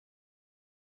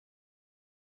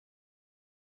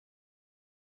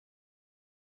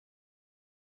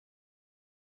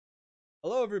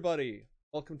Hello, everybody.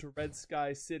 Welcome to Red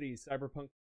Sky City Cyberpunk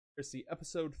Conspiracy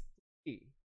Episode 3.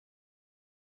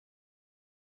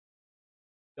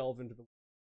 Delve into the.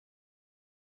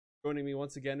 Joining me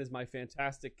once again is my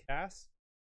fantastic cast.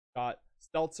 Got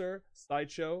Stelzer,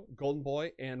 Sideshow, Golden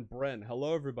Boy, and Bren.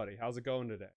 Hello, everybody. How's it going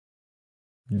today?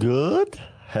 Good.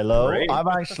 Hello. Great. I'm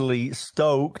actually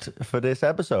stoked for this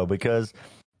episode because,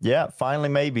 finally,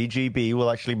 maybe GB will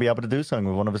actually be able to do something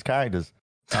with one of his characters.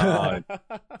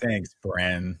 Thanks,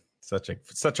 Bren. Such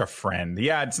a friend.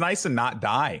 Yeah, it's nice to not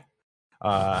die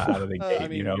out of the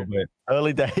gate, but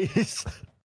Early days.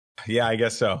 yeah, I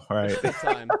guess so. All right. There's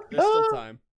still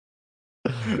time.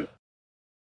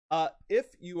 If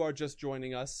you are just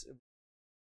joining us,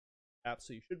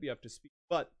 so you should be up to speed.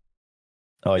 But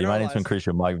You might need to increase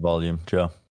your mic volume, Joe.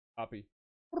 copy.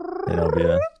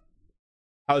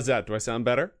 How's that? Do I sound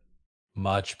better?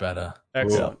 Much better.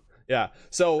 Excellent. Yeah.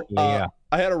 So Yeah.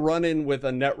 I had a run-in with a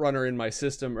netrunner in my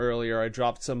system earlier. I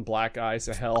dropped some black ice.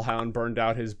 A hellhound burned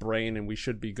out his brain, and we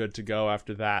should be good to go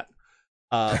after that.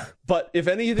 But if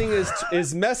anything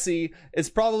is messy, it's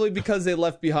probably because they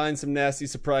left behind some nasty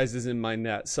surprises in my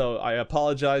net. So I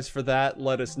apologize for that.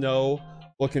 Let us know.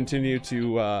 We'll continue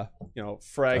to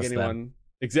frag That's anyone. them.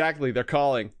 Exactly. They're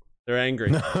calling. They're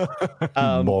angry.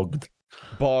 Bogged.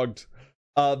 But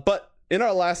in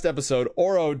our last episode,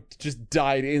 Oro just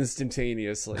died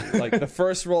instantaneously. Like the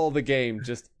first roll of the game,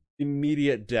 just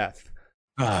immediate death.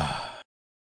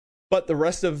 But the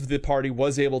rest of the party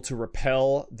was able to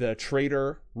repel the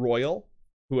traitor Royal,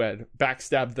 who had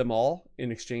backstabbed them all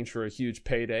in exchange for a huge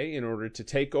payday in order to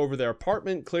take over their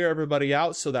apartment, clear everybody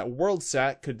out so that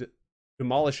WorldSat could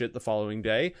demolish it the following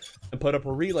day and put up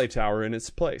a relay tower in its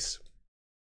place.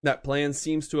 That plan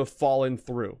seems to have fallen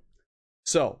through.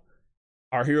 So,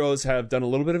 our heroes have done a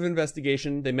little bit of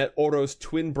investigation. They met Oro's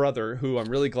twin brother, who I'm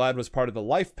really glad was part of the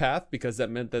life path because that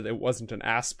meant that it wasn't an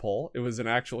ass pull. It was an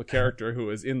actual character who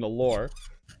was in the lore.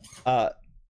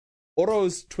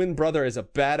 Oro's twin brother is a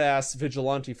badass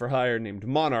vigilante for hire named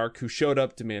Monarch who showed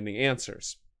up demanding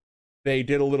answers. They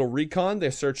did a little recon.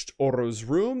 They searched Oro's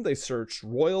room. They searched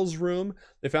Royal's room.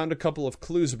 They found a couple of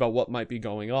clues about what might be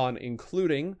going on,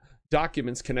 including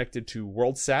documents connected to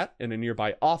WorldSat in a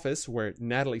nearby office where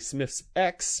Natalie Smith's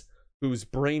ex, whose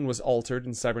brain was altered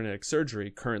in cybernetic surgery,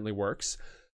 currently works.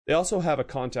 They also have a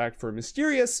contact for a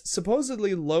mysterious,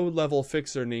 supposedly low-level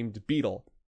fixer named Beetle,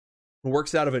 who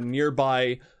works out of a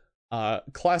nearby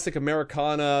classic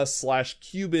Americana /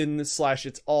 Cuban /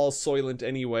 it's all Soylent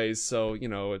anyways, so,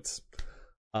 it's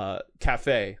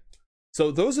cafe.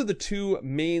 So those are the two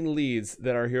main leads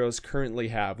that our heroes currently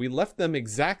have. We left them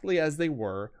exactly as they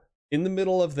were, in the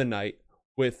middle of the night,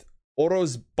 with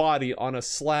Oro's body on a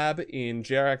slab in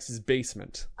JRX's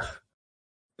basement.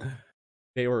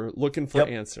 They were looking for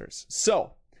answers.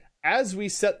 So, as we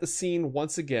set the scene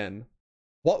once again,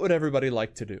 what would everybody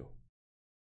like to do?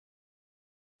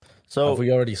 So, Have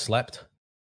we already slept?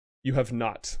 You have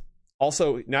not.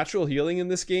 Also, natural healing in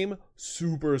this game,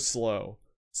 super slow.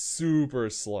 Super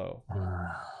slow.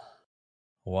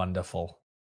 Wonderful.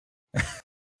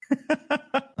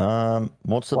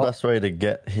 what's the best way to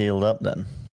get healed up then?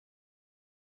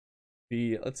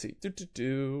 Let's see.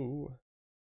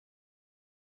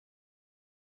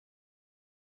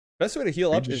 Best way to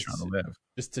heal up is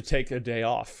just to take a day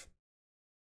off,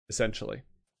 essentially.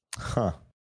 Huh.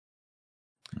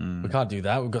 We can't do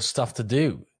that. We've got stuff to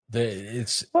do.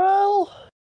 Well,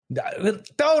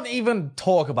 Don't even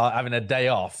talk about having a day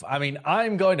off. I mean,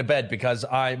 I'm going to bed because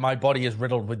my body is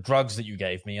riddled with drugs that you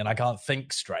gave me and I can't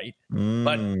think straight.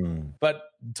 But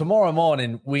tomorrow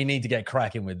morning, we need to get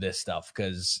cracking with this stuff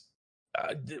because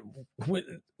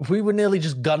we were nearly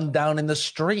just gunned down in the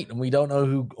street and we don't know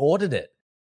who ordered it.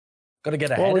 Got to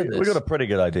get ahead of this. We got a pretty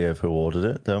good idea of who ordered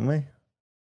it, don't we?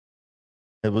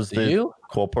 It was the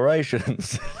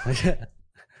corporations.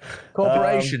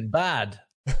 Corporation, bad.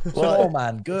 Well,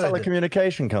 man, good. It's a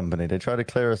telecommunication company. They tried to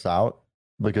clear us out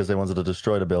because they wanted to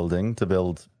destroy the building to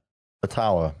build a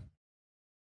tower.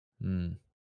 And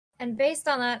based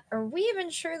on that, are we even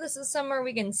sure this is somewhere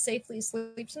we can safely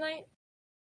sleep tonight?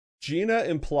 Gina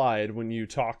implied when you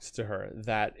talked to her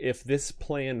that if this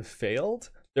plan failed,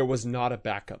 there was not a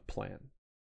backup plan.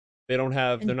 They're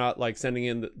not like sending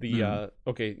in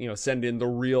send in the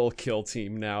real kill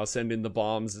team now, send in the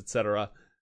bombs, etc.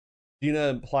 Gina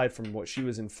implied from what she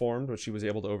was informed, what she was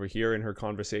able to overhear in her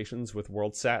conversations with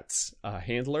WorldSat's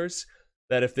handlers,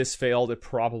 that if this failed, it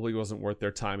probably wasn't worth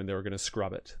their time and they were going to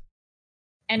scrub it.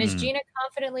 And is Gina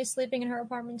confidently sleeping in her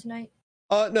apartment tonight?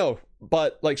 No,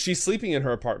 but like she's sleeping in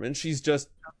her apartment. She's just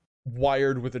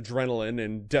wired with adrenaline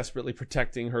and desperately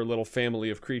protecting her little family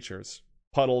of creatures.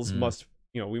 Puddles must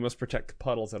we must protect the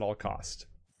puddles at all cost.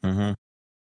 Mm-hmm.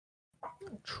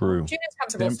 True. June is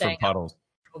comfortable Stem for staying up, puddles.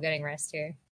 comfortable getting rest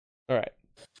here. All right.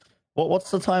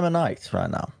 What's the time of night right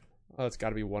now? Oh, it's got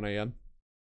to be 1 a.m.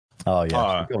 Oh,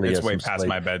 yeah. It's way past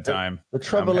my bedtime. The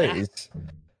trouble is,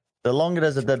 the longer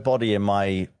there's a dead body in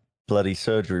my bloody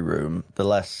surgery room, the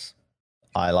less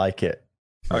I like it.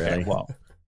 Okay, Really. well,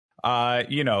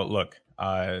 look,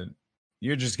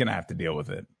 you're just gonna have to deal with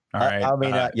it. All right. I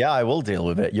mean, yeah, I will deal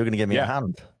with it. You're gonna give me a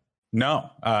hand. No,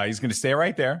 he's gonna stay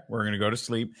right there. We're gonna go to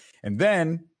sleep, and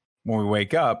then when we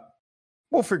wake up,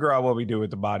 we'll figure out what we do with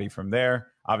the body from there.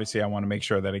 Obviously, I want to make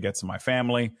sure that it gets to my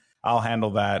family. I'll handle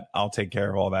that. I'll take care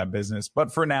of all that business.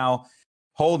 But for now,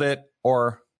 hold it,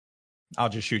 or I'll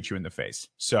just shoot you in the face.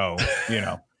 So,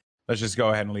 let's just go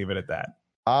ahead and leave it at that.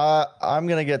 I'm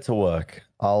gonna get to work.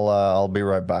 I'll be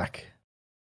right back.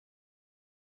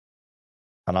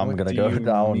 And I'm gonna go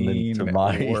down into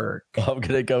my work. I'm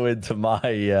gonna go into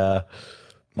my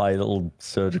my little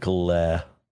surgical lair.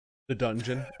 The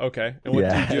dungeon. Okay. And what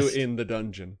do you do in the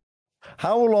dungeon?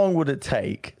 How long would it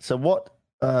take? So what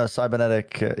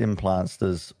cybernetic implants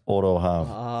does Otto have?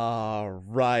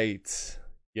 Right.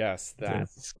 Yes, that.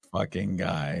 This fucking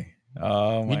guy.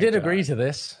 Oh, my You did God. agree to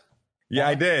this. Yeah,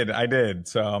 I did.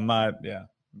 So I'm not. Yeah,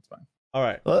 it's fine. All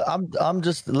right. Well, I'm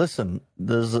just listen.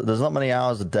 There's not many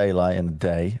hours of daylight in a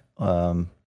day.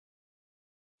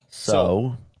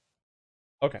 So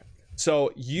Okay.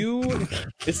 So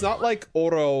it's not like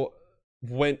Oro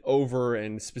went over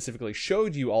and specifically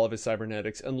showed you all of his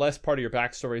cybernetics, unless part of your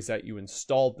backstory is that you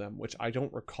installed them, which I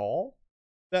don't recall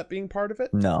that being part of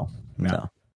it. no.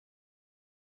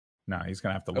 No, he's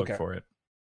gonna have to look Okay. for it.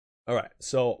 All right.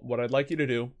 So what I'd like you to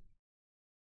do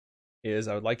is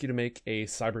I would like you to make a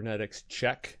cybernetics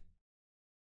check,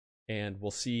 and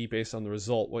we'll see based on the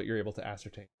result what you're able to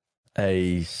ascertain.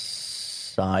 A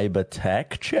cyber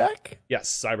tech check? Yes,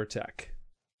 cybertech.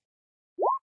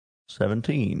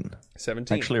 17.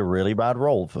 17. Actually, a really bad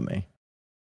roll for me.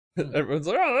 Everyone's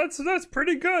like, oh, that's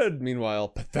pretty good. Meanwhile,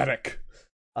 pathetic.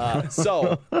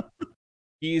 So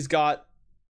he's got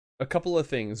a couple of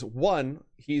things. One,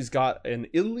 he's got an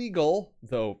illegal,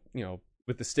 though,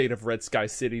 with the state of Red Sky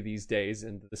City these days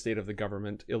and the state of the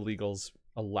government, illegal's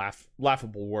a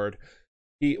laughable word.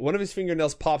 One of his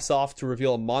fingernails pops off to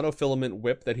reveal a monofilament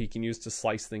whip that he can use to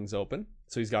slice things open.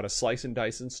 So he's got a slice and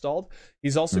dice installed.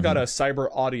 He's also got a cyber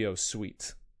audio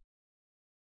suite.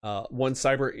 One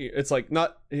cyber, it's like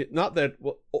not that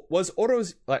was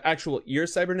Otto's like actual ear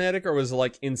cybernetic, or was it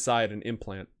like inside an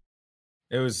implant?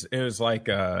 It was like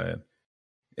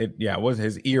it was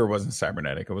his ear wasn't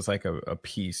cybernetic. It was like a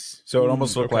piece. So it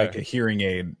almost looked like a hearing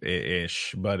aid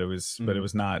ish, but it was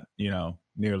not,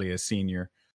 nearly as senior.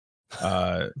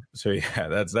 So yeah,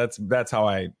 that's how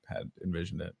I had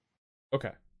envisioned it.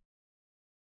 Okay.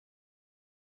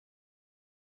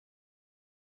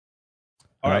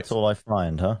 That's all I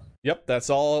find, huh? Yep,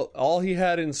 that's all he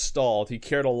had installed. He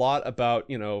cared a lot about,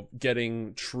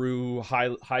 getting true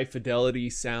high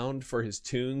fidelity sound for his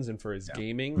tunes and for his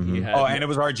gaming. He had and it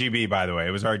was RGB, by the way.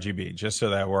 It was RGB, just so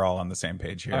that we're all on the same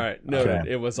page here. All right, noted.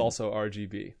 It was also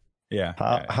RGB. Yeah.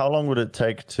 How long would it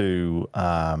take to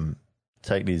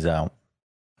take these out?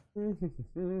 Only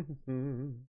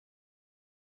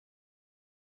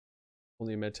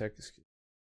medtech is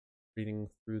reading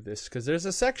through this because there's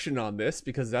a section on this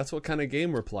because that's what kind of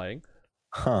game we're playing.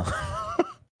 Huh.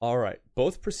 All right.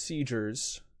 Both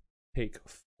procedures take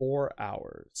 4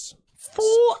 hours. 4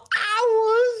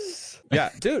 hours? Yeah,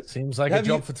 dude. Seems like a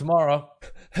job for tomorrow.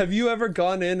 Have you ever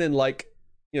gone in and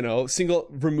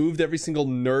removed every single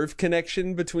nerve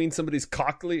connection between somebody's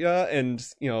cochlea and,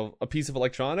 a piece of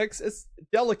electronics? It's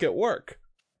delicate work.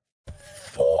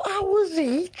 4 hours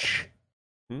each?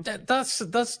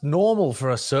 That's normal for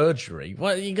a surgery.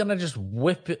 What, are you gonna just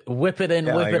whip it in, whip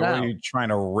it out? Are you trying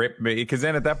to rip it? Because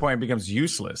then at that point it becomes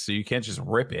useless. So you can't just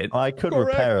rip it. I could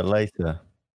repair it later.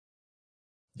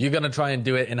 You're gonna try and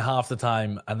do it in half the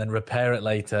time and then repair it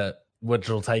later, which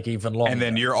will take even longer. And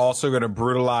then you're also gonna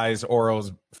brutalize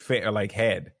Oro's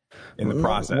head in the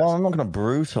process. Well, I'm not gonna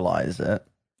brutalize it.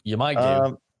 You might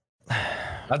do.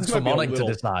 That's for Monic to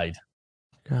decide.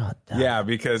 God damn. Yeah,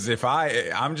 because if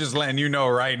I'm just letting you know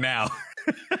right now.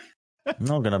 I'm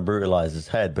not going to brutalize his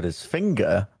head, but his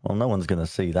finger, well, no one's going to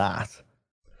see that.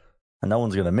 And no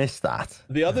one's going to miss that.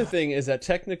 The other thing is that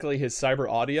technically his cyber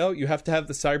audio, you have to have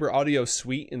the cyber audio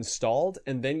suite installed,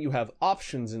 and then you have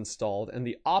options installed, and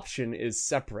the option is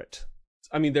separate.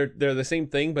 I mean, they're the same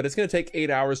thing, but it's going to take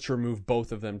 8 hours to remove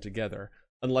both of them together,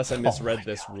 unless I misread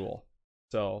this rule.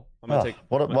 So I'm going to take...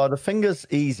 Well, the finger's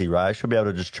easy, right? I should be able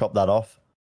to just chop that off.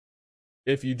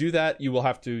 If you do that, you will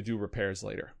have to do repairs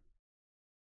later.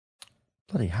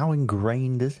 Bloody, how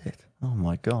ingrained is it? Oh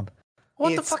my god.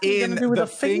 What the It's fuck are you going to in do with the a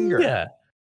finger? finger.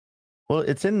 Well,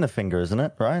 it's in the finger, isn't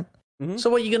it? Right?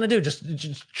 So what are you going to do?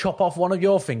 Just chop off one of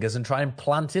your fingers and try and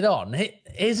plant it on?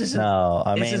 His isn't, No,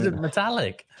 I his mean, isn't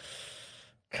metallic.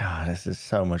 God, this is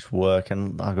so much work,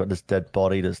 and I've got this dead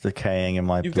body that's decaying in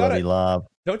my You've got bloody it. lab.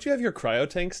 Don't you have your cryo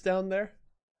tanks down there?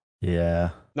 Yeah.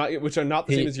 Which are not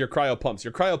the same as your cryo pumps.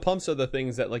 Your cryo pumps are the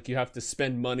things that like you have to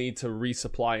spend money to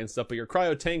resupply and stuff, but your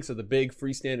cryo tanks are the big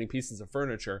freestanding pieces of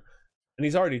furniture. And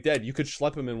he's already dead. You could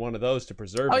schlep him in one of those to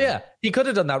preserve him. Yeah, he could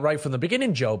have done that right from the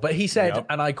beginning, Joe. But he said,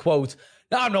 and I quote,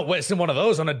 "No, I'm not wasting one of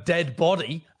those on a dead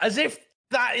body," as if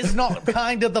that is not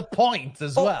kind of the point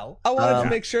as well. I wanted to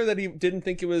make sure that he didn't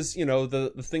think it was,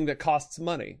 the thing that costs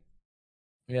money.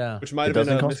 Yeah, which might It have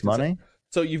been doesn't a cost money?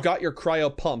 So you've got your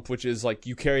cryo pump, which is like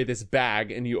you carry this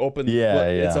bag and you open Yeah.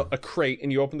 it's a crate,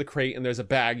 and you open the crate and there's a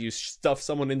bag. You stuff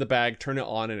someone in the bag, turn it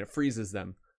on, and it freezes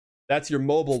them. That's your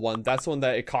mobile one. That's one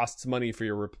that it costs money for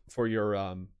your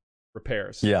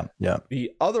repairs. Yeah.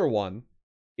 The other one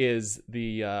is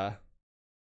the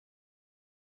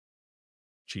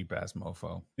Cheap ass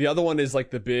mofo. the other one is like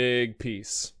the big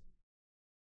piece.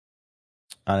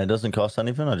 And it doesn't cost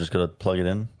anything? I just got to plug it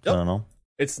in? Yep. I don't know.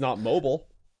 It's not mobile.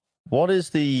 What is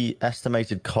the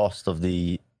estimated cost of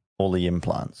all the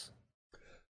implants?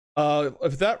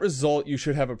 If that result, you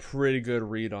should have a pretty good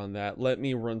read on that. Let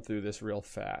me run through this real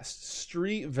fast.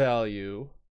 Street value,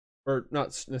 or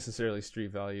not necessarily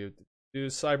street value, do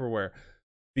cyberware.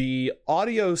 The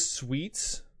audio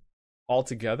suites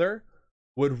altogether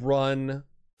would run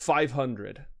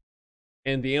 500,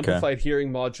 and the amplified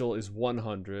hearing module is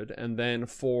 100. And then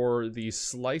for the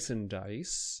slice and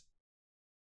dice,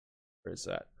 where is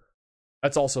that?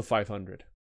 That's also 500.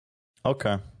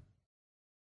 Okay.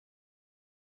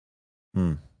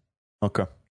 Okay.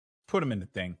 Put him in the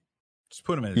thing. Just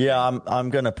put him in. I'm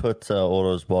gonna put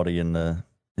Auto's body in the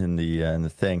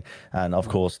thing, and of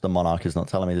course the Monarch is not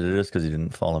telling me that it is because he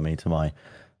didn't follow me to my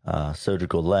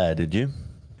surgical lair. Did you?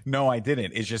 No, I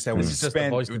didn't. It's just that we It's just the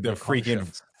spent voice the of your freaking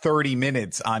conscience. 30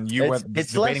 minutes on you It's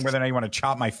debating less- whether or not you want to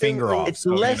chop my finger off. It's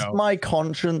So, less my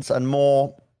conscience and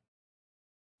more.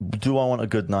 Do I want a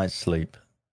good night's sleep?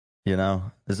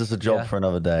 Is this a job for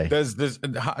another day? Does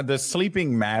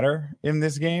sleeping matter in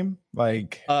this game?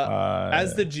 Like,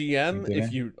 as the GM,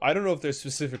 didn't. I don't know if there's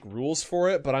specific rules for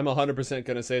it, but I'm 100%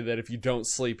 going to say that if you don't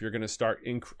sleep, you're going to start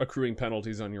accruing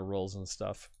penalties on your rolls and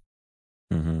stuff.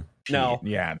 Mm-hmm. Now,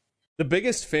 yeah, the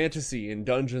biggest fantasy in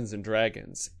Dungeons and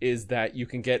Dragons is that you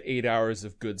can get 8 hours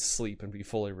of good sleep and be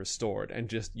fully restored, and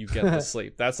just you get the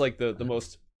sleep. That's like the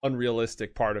most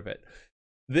unrealistic part of it.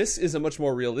 This is a much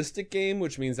more realistic game,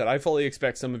 which means that I fully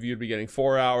expect some of you to be getting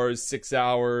 4 hours, 6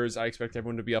 hours. I expect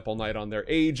everyone to be up all night on their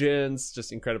agents,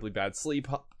 just incredibly bad sleep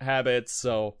habits.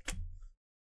 So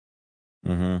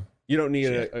you don't need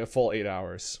a full 8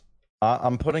 hours.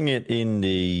 I'm putting it in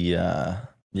the. I'm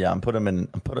gonna put him in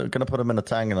a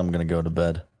tank, and I'm gonna go to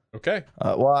bed. Okay.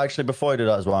 Well, actually, before I do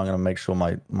that as well, I'm gonna make sure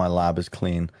my lab is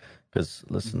clean. Because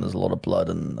listen, there's a lot of blood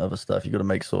and other stuff. You got to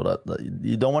make sure that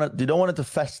you don't want it to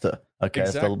fester. Okay,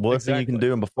 it's the worst thing you can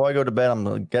do. And before I go to bed, I'm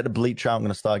gonna get the bleach out. I'm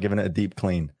gonna start giving it a deep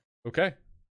clean. Okay.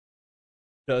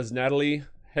 Does Natalie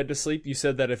head to sleep? You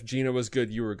said that if Gina was good,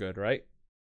 you were good, right?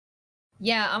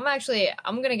 Yeah, I'm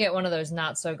gonna get one of those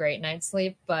not so great night's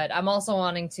sleep, but I'm also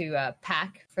wanting to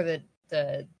pack for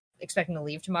the expecting to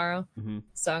leave tomorrow.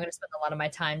 So I'm gonna spend a lot of my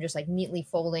time just like neatly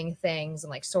folding things and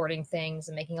like sorting things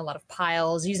and making a lot of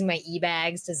piles, using my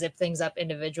e-bags to zip things up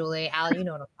individually. Al, you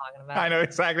know what I'm talking about. I know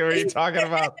exactly what you're talking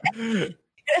about.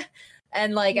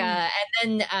 And like and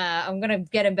then I'm gonna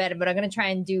get in bed, but I'm gonna try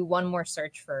and do one more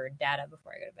search for data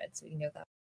before I go to bed so we can go with that.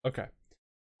 Okay.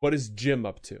 What is Jim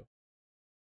up to?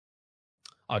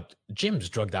 Jim's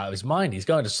drugged out of his mind. He's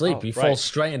going to sleep. Oh, he right. falls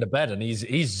straight into bed and he's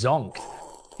zonked.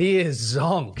 He is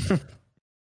zonked.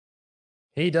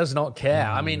 He does not care.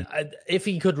 I mean, if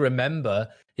he could remember,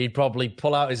 he'd probably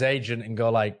pull out his agent and go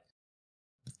like,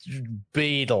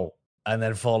 Beetle, and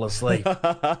then fall asleep.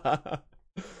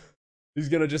 He's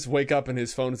going to just wake up and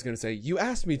his phone is going to say, you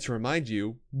asked me to remind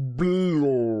you.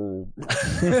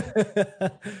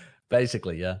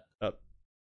 Basically, yeah.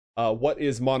 What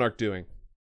is Monarch doing?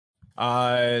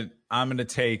 I'm gonna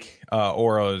take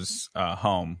Oro's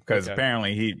home because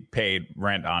apparently he paid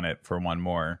rent on it for one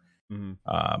more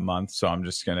month. So I'm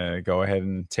just gonna go ahead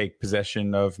and take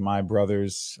possession of my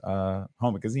brother's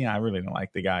home because I really don't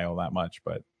like the guy all that much,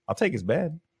 but I'll take his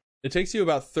bed. It takes you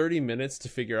about 30 minutes to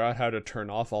figure out how to turn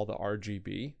off all the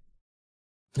RGB.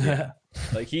 Yeah.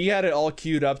 Like he had it all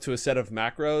queued up to a set of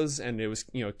macros, and it was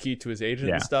keyed to his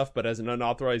agent and stuff. But as an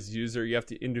unauthorized user, you have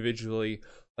to individually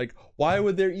why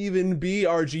would there even be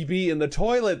RGB in the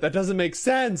toilet? That doesn't make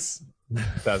sense.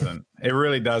 Doesn't. It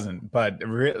really doesn't. But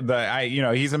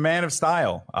he's a man of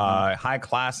style, high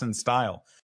class and style.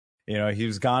 He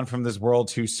was gone from this world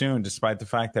too soon, despite the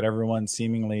fact that everyone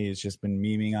seemingly has just been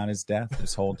memeing on his death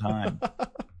this whole time.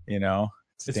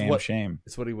 It's a damn shame.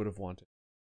 It's what he would have wanted.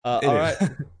 All right.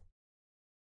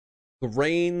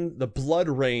 The blood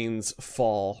rains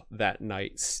fall that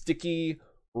night. Sticky,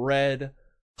 red,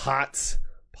 hot,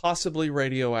 possibly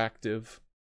radioactive,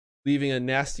 leaving a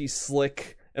nasty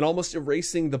slick and almost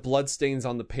erasing the bloodstains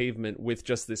on the pavement with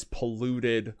just this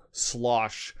polluted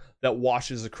slosh that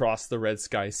washes across the Red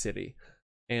Sky City.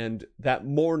 And that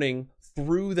morning,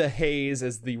 through the haze,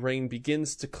 as the rain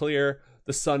begins to clear,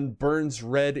 the sun burns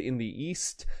red in the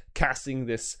east, casting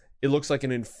this, it looks like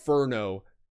an inferno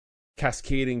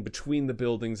cascading between the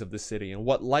buildings of the city. And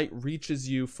what light reaches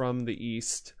you from the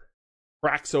east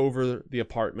cracks over the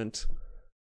apartment.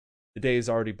 The day is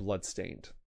already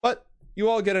bloodstained. But you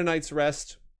all get a night's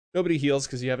rest. Nobody heals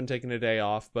because you haven't taken a day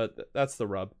off, but that's the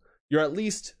rub. You're at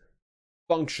least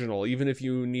functional, even if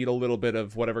you need a little bit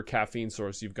of whatever caffeine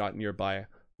source you've got nearby.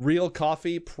 Real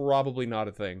coffee, probably not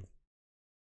a thing.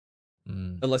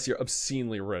 Unless you're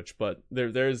obscenely rich, but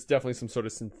there's definitely some sort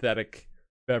of synthetic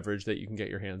beverage that you can get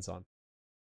your hands on.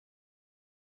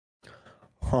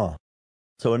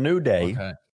 So a new day.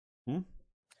 Okay.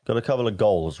 Got a couple of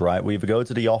goals, right? We either go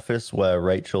to the office where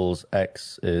Rachel's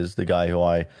ex is, the guy who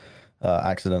I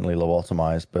accidentally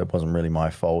lobotomized, but it wasn't really my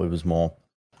fault. It was more,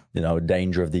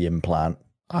 danger of the implant.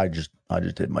 I just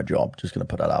did my job. Just gonna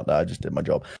put that out there. I just did my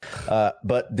job.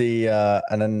 But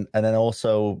and then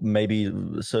also maybe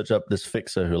search up this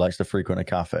fixer who likes to frequent a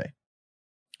cafe.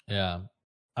 Yeah,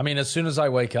 I mean, as soon as I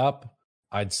wake up,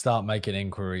 I'd start making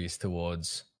inquiries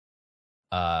towards.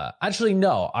 Actually,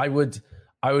 no, I would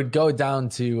go down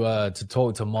to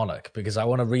talk to Monarch because I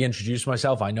want to reintroduce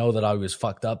myself. I know that I was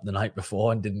fucked up the night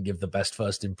before and didn't give the best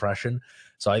first impression.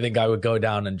 So I think I would go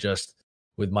down and just,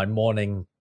 with my morning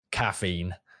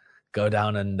caffeine, go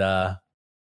down and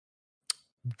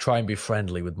try and be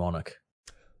friendly with Monarch.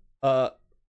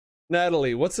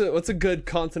 Natalie, what's a good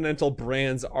Continental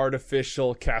Brands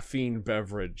artificial caffeine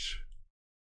beverage?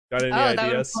 Got any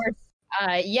ideas?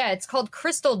 Yeah, it's called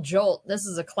Crystal Jolt. This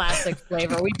is a classic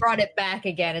flavor. We brought it back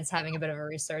again. It's having a bit of a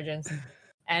resurgence.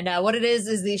 And what it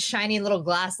is these shiny little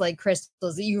glass-like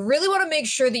crystals that you really want to make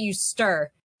sure that you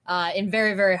stir in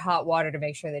very, very hot water to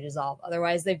make sure they dissolve.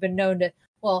 Otherwise, they've been known to,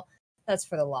 well, that's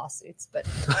for the lawsuits, but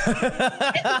it's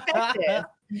effective.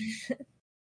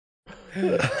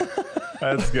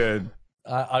 That's good.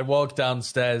 I walk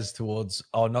downstairs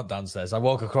not downstairs. I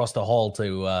walk across the hall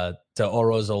to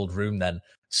Oro's old room then,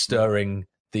 stirring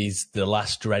the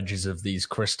last dredges of these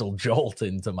Crystal Jolt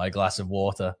into my glass of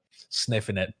water,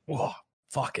 sniffing it. Whoa,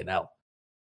 fucking hell.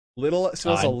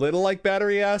 Smells a little like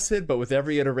battery acid, but with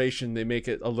every iteration they make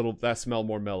it that smell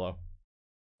more mellow.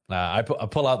 I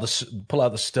pull out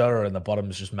the stirrer and the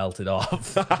bottom's just melted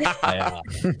off.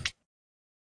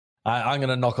 I'm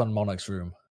gonna knock on Monarch's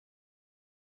room.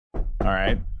 All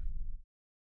right.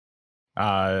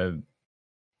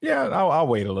 Yeah, I'll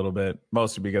wait a little bit,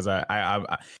 mostly because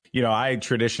I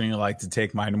traditionally like to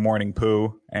take my morning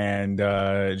poo and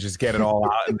just get it all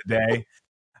out in the day.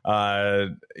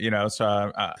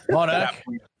 Monarch.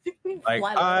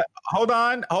 Hold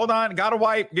on, gotta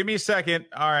wipe. Give me a second.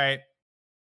 All right.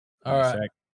 And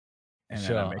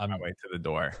then I make my way to the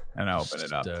door and I open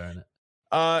it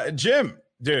up. Jim,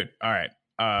 dude. All right.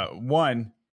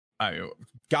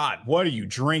 God, what are you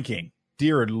drinking?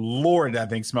 Dear Lord,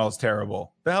 that thing smells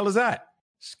terrible. The hell is that?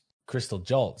 Crystal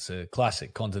Jolt. It's a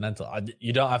classic Continental.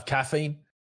 You don't have caffeine?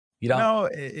 You don't? No,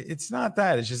 it's not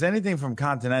that. It's just anything from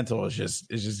Continental is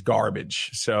just garbage.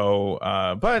 So,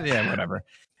 but yeah, whatever.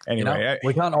 Anyway,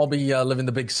 we can't all be living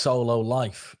the big solo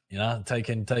life,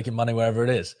 taking money wherever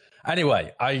it is.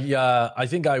 Anyway, I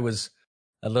think I was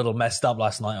a little messed up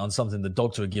last night on something the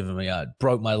doctor had given me. I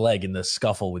broke my leg in the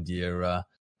scuffle with your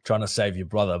trying to save your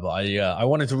brother, but I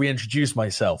wanted to reintroduce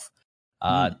myself.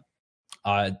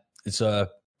 It's a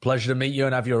pleasure to meet you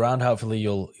and have you around. Hopefully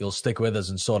you'll stick with us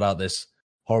and sort out this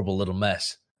horrible little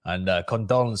mess. And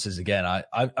condolences again.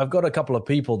 I've got a couple of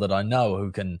people that I know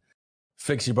who can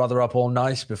fix your brother up all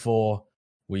nice before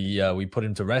we put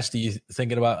him to rest. Are you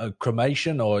thinking about a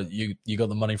cremation, or you got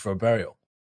the money for a burial?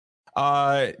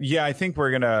 Yeah, I think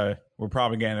we're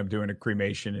probably gonna end up doing a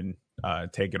cremation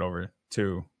and take it over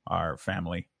to our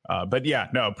family. But yeah,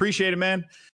 no, appreciate it, man.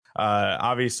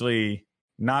 Obviously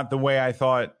not the way I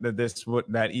thought that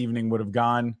that evening would have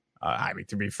gone. I mean,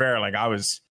 to be fair, like I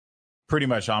was pretty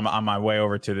much on my way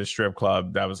over to the strip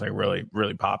club that was like really,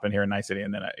 really popping here in Night City.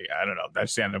 And then I don't know, I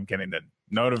just ended up getting the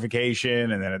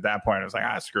notification. And then at that point I was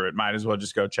like, screw it. Might as well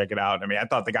just go check it out. I mean, I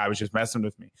thought the guy was just messing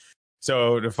with me.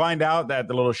 So to find out that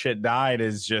the little shit died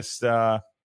is just, my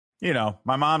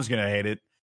mom's going to hate it.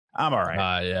 I'm all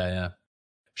right. Yeah.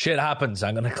 Shit happens.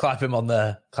 I'm going to clap him on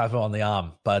the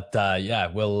arm. But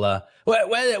we'll,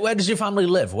 where does your family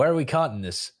live? Where are we carting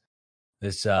this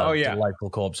delightful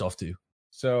corpse off to?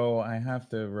 So I have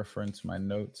to reference my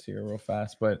notes here real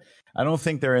fast, but I don't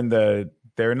think they're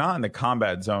not in the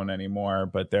combat zone anymore,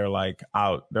 but they're like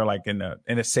out. They're like in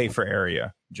a safer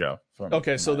area, Joe.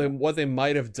 Okay, so then what they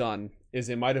might have done is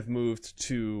they might have moved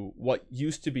to what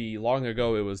used to be long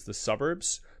ago. It was the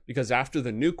suburbs, because after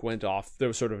the nuke went off, there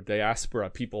was sort of diaspora.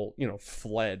 People,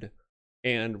 fled,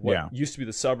 and what used to be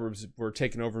the suburbs were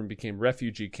taken over and became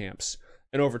refugee camps.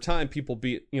 And over time, people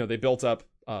they built up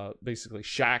basically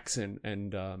shacks and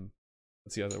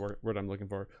what's the other word I'm looking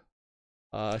for?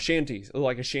 Shanties,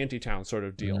 like a shanty town sort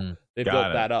of deal. Mm-hmm. They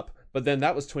built that up, but then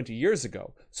that was 20 years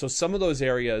ago. So some of those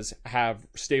areas have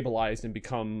stabilized and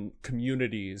become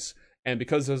communities, and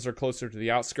because those are closer to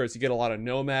the outskirts, you get a lot of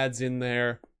nomads in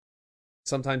there.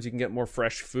 Sometimes you can get more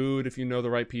fresh food if you know the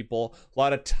right people. A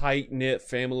lot of tight-knit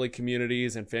family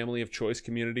communities and family of choice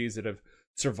communities that have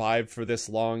survived for this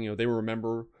long. They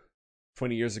remember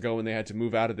 20 years ago when they had to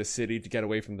move out of the city to get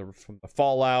away from the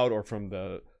fallout or from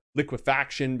the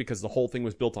liquefaction, because the whole thing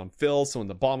was built on fill. So when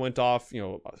the bomb went off,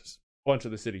 a bunch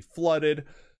of the city flooded.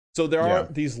 So there are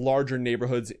these larger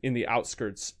neighborhoods in the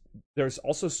outskirts. There's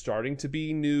also starting to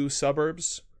be new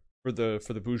suburbs for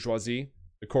the bourgeoisie,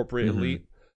 the corporate elite.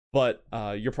 But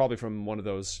you're probably from one of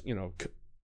those,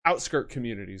 outskirt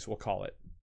communities, we'll call it.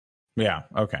 Yeah.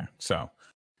 Okay. So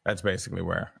that's basically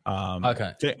where.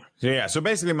 Okay. So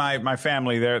basically, my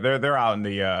family they're out in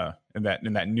the in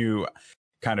that new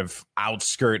kind of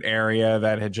outskirt area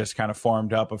that had just kind of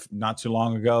formed up not too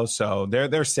long ago. So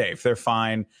they're safe. They're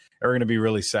fine. They're going to be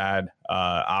really sad.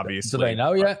 Obviously. Do they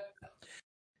know yet?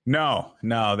 No,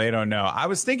 they don't know. I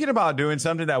was thinking about doing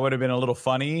something that would have been a little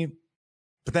funny,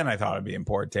 but then I thought it'd be in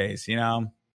poor taste. I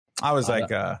was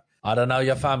I don't know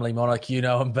your family, Monarch. You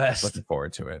know them best. Looking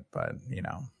forward to it, but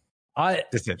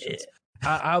decisions.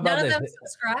 How about None this? of them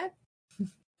subscribe.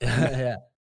 Yeah.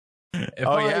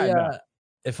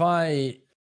 If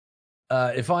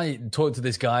I talk to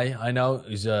this guy I know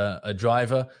who's a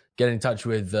driver, get in touch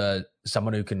with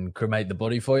someone who can cremate the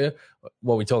body for you.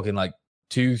 What are we talking, like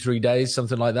 2-3 days,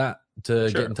 something like that,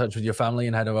 to get in touch with your family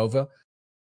and head over?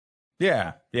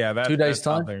 Yeah. That 2 days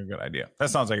time. Sounds like a good idea.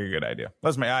 That sounds like a good idea.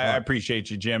 I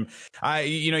appreciate you, Jim.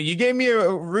 You gave me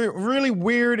a really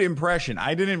weird impression.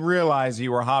 I didn't realize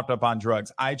you were hopped up on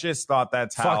drugs. I just thought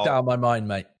that's how. Fucked out of my mind,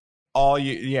 mate.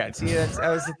 See, that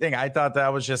was the thing. I thought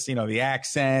that was just, the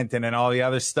accent and then all the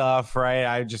other stuff, right?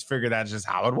 I just figured that's just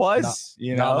how it was.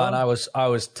 No, man, I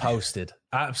was toasted.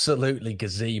 Absolutely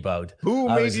gazeboed. Who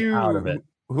made you out of it?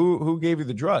 Who gave you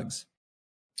the drugs?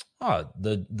 Oh,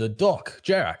 the doc,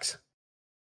 Jerax.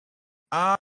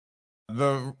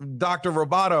 The Dr.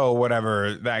 Roboto,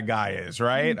 whatever that guy is,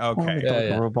 right? Okay.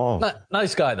 Yeah.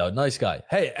 Nice guy though. Nice guy.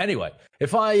 Hey, anyway,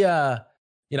 if I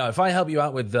help you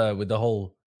out with the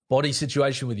whole body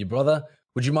situation with your brother,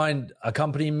 would you mind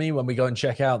accompanying me when we go and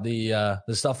check out the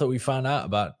stuff that we found out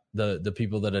about the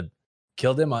people that had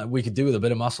killed him? We could do with a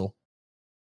bit of muscle.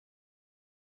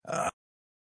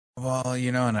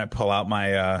 And I pull out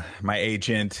my my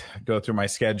agent, go through my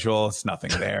schedule. It's nothing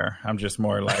there. I'm just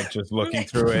more like just looking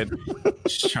through it,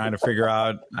 just trying to figure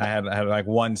out. I had like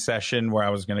one session where I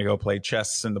was going to go play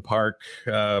chess in the park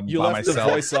by myself. The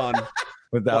voice on.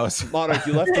 Monarch,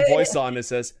 you left the voice on. It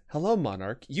says, "Hello,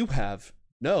 Monarch. You have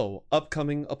no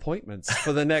upcoming appointments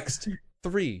for the next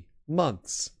 3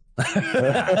 months."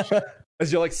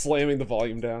 As you're like slamming the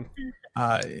volume down.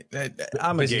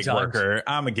 I'm a gig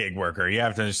worker. You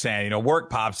have to understand, work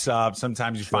pops up.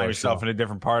 Sometimes you find yourself in a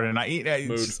different part of the night.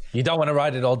 You don't want to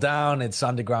write it all down. It's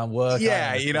underground work.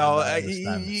 Yeah, you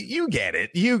get it.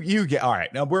 You get. All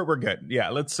right, now we're good. Yeah,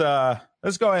 let's go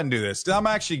ahead and do this. I'm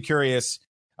actually curious.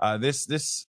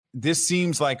 This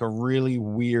seems like a really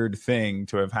weird thing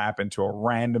to have happened to a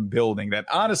random building that,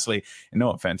 honestly, and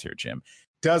no offense here, Jim,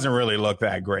 doesn't really look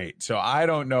that great. So I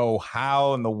don't know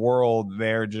how in the world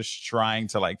they're just trying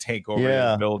to like take over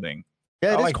the building.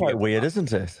 Yeah, it is quite weird,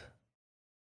 isn't it?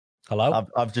 Hello?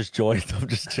 I've just joined. I'm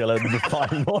just chilling with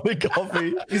fine morning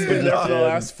coffee. He's been there for the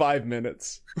last 5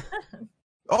 minutes.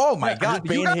 Oh my God!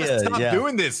 You gotta stop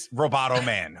doing this, Roboto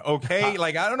Man. Okay,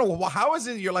 like I don't know how is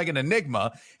it you're like an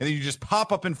enigma and then you just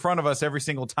pop up in front of us every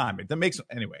single time. That makes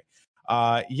anyway.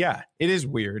 Yeah, it is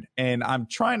weird. And I'm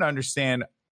trying to understand,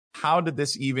 how did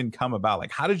this even come about?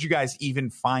 Like, how did you guys even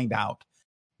find out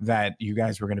that you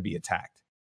guys were going to be attacked?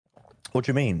 What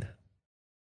do you mean?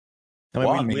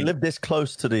 I mean, we live this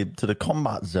close to the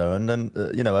combat zone, and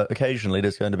occasionally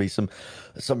there's going to be some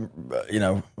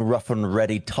rough and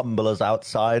ready tumblers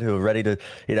outside who are ready to,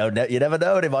 you never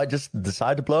know, they might just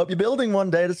decide to blow up your building one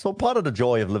day. That's all part of the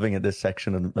joy of living in this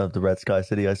section of the Red Sky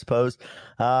City, I suppose.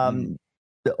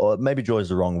 Or maybe joy is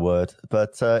the wrong word,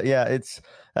 but yeah, it's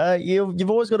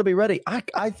you've always got to be ready.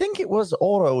 I think it was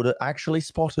Oro that actually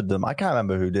spotted them. I can't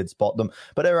remember who did spot them,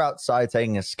 but they were outside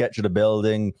taking a sketch of the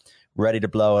building, ready to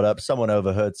blow it up. Someone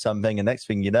overheard something, and next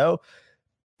thing you know,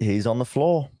 he's on the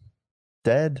floor,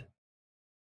 dead.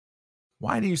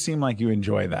 Why do you seem like you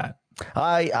enjoy that?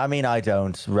 I mean, I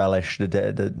don't relish the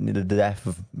death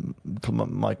of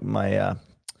my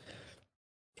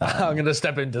I'm going to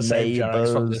step in to save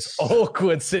Jerax from this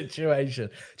awkward situation.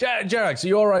 Jerax, are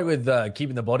you all right with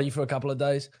keeping the body for a couple of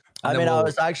days? I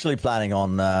was actually planning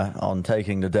on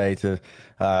taking the day to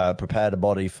prepare the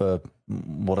body for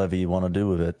whatever you want to do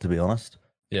with it, to be honest.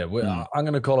 Yeah, I'm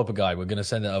going to call up a guy. We're going to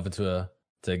send it over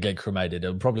to get cremated.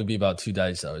 It'll probably be about 2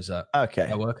 days, though. Is that okay?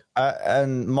 That work?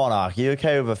 And Monarch, you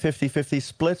okay with a 50-50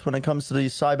 split when it comes to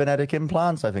these cybernetic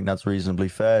implants? I think that's reasonably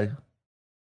fair.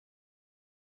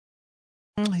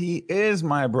 He is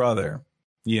my brother,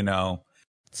 so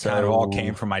kind of all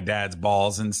came from my dad's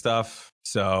balls and stuff.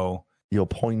 So your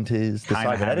point is the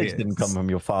cybernetics didn't come from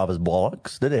your father's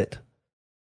bollocks, did it?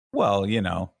 Well,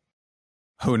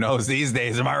 who knows these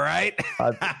days? Am I right?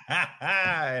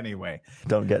 Anyway,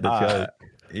 don't get the joke.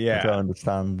 Yeah, I don't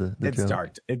understand the it's joke.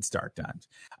 dark. It's dark times.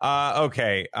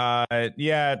 Okay.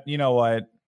 Yeah. You know what?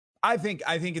 I think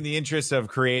in the interest of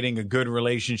creating a good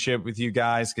relationship with you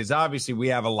guys, because obviously we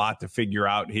have a lot to figure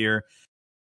out here,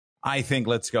 I think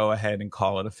let's go ahead and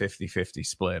call it a 50-50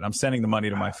 split. I'm sending the money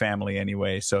to my family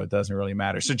anyway, so it doesn't really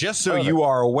matter. So just so you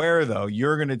are aware, though,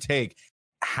 you're going to take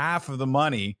half of the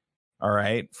money, all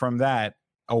right, from that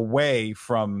away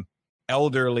from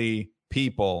elderly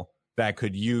people that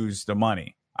could use the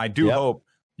money. I do hope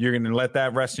you're going to let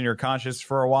that rest in your conscience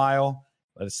for a while.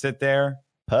 Let it sit there.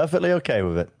 Perfectly okay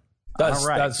with it. That's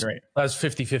great. That's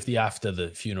 50-50 after the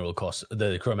funeral costs,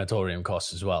 the crematorium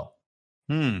costs as well.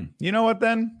 You know what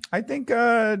then? I think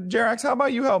Jerax, how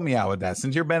about you help me out with that?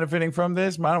 Since you're benefiting from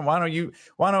this, why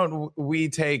don't we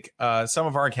take some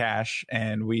of our cash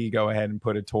and we go ahead and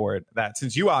put it toward that,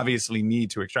 since you obviously need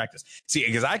to extract this. See,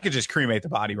 because I could just cremate the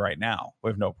body right now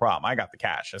with no problem. I got the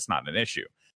cash. That's not an issue.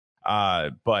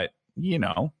 But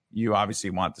you obviously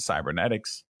want the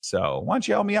cybernetics. So why don't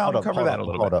you help me out and cover that a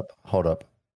little bit? Hold up.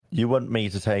 You want me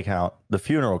to take out the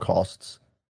funeral costs?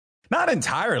 Not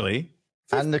entirely.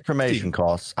 50. And the cremation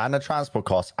costs and the transport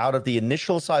costs out of the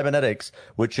initial cybernetics,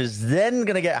 which is then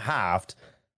going to get halved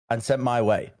and sent my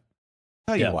way.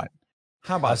 Tell you what,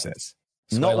 how about this?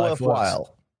 Not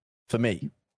worthwhile for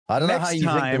me. I don't know how you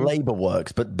think the labor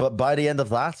works, but by the end of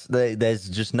that, there's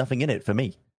just nothing in it for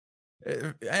me.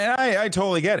 And I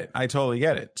totally get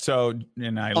it. So,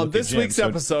 and I on this week's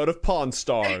episode of Pawn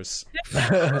Stars.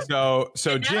 so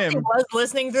Jim was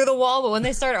listening through the wall, but when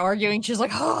they start arguing, she's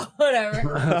like, "Oh,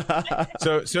 whatever."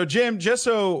 so Jim, just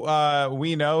so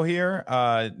we know here,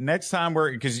 next time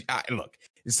because look,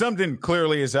 something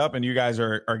clearly is up, and you guys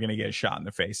are going to get shot in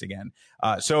the face again.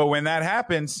 So when that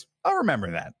happens, I'll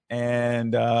remember that,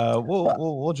 and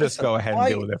we'll just go ahead and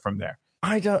deal with it from there.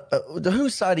 I don't.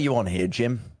 Whose side are you on here,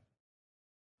 Jim?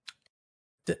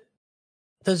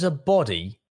 There's a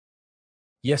body.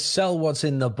 You sell what's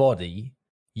in the body.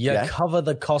 You cover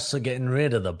the costs of getting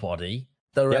rid of the body.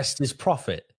 The rest is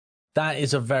profit. That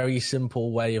is a very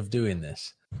simple way of doing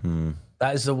this.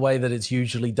 That is the way that it's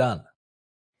usually done.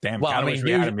 Damn. Well, I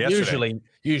mean,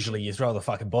 usually you throw the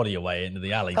fucking body away into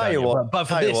the alley. But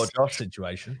for this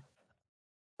situation,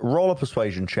 roll a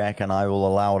persuasion check, and I will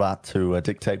allow that to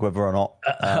dictate whether or not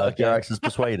Jerax is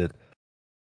persuaded.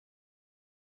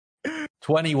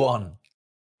 21.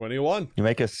 You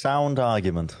make a sound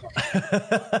argument.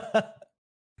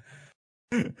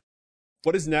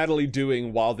 What is Natalie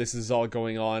doing while this is all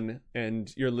going on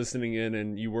and you're listening in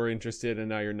and you were interested and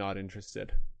now you're not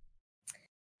interested?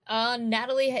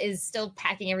 Natalie is still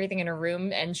packing everything in her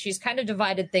room, and she's kind of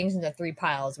divided things into 3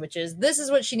 piles, which is this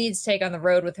is what she needs to take on the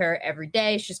road with her every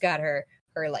day. She's got her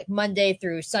like Monday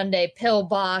through Sunday pill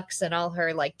box and all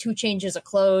her like 2 changes of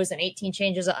clothes and 18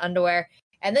 changes of underwear.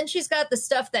 And then she's got the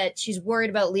stuff that she's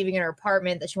worried about leaving in her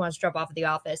apartment that she wants to drop off at the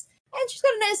office. And she's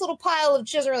got a nice little pile of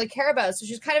she doesn't really care about. So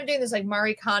she's kind of doing this like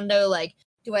Marie Kondo, like,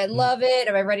 do I love it?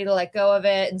 Am I ready to let go of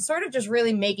it? And sort of just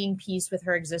really making peace with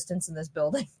her existence in this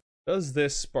building. Does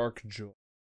this spark joy?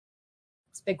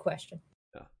 It's a big question.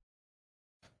 Yeah.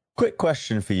 Quick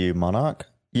question for you, Monarch.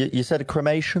 You said a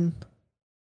cremation?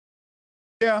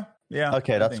 Yeah.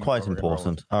 Okay, that's quite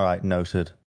important. All right,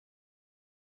 noted.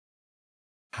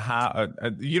 How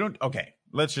you don't? Okay,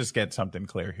 let's just get something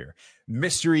clear here.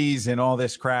 Mysteries and all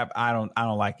this crap. I don't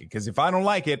like it, because if I don't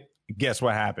like it, guess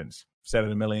what happens? I've said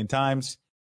it a million times.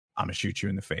 I'm gonna shoot you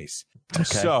in the face. Okay.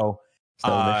 So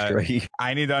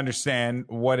I need to understand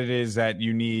what it is that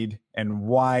you need, and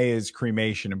why is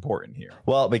cremation important here?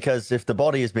 Well, because if the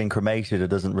body has been cremated, it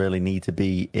doesn't really need to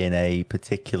be in a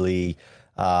particularly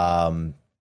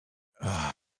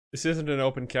this isn't an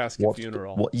open casket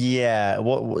funeral.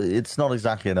 It's not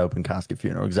exactly an open casket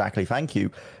funeral. Exactly. Thank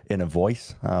you. In a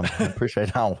voice. I appreciate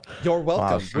how. You're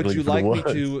welcome. Would you like me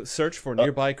to search for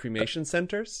nearby cremation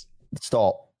centers?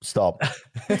 Stop.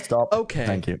 Okay.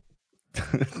 Thank you.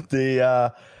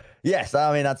 Yes,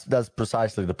 I mean that's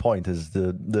precisely the point. Is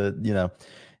the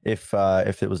if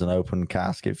it was an open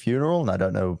casket funeral, and I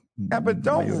don't know. Yeah, but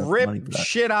don't rip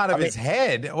shit out of his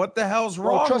head. What the hell's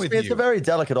wrong trust with me, you? It's a very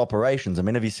delicate operations. I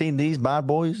mean, have you seen these bad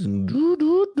boys?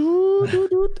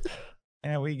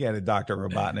 Yeah, we get it, Dr.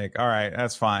 Robotnik. All right,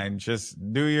 that's fine.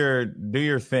 Just do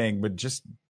your thing, but just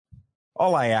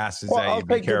all I ask is that you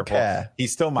be careful.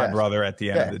 He's still my brother at the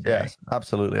end of the day. Yes,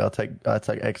 absolutely. I'll take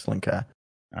excellent care.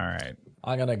 All right.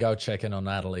 I'm gonna go check in on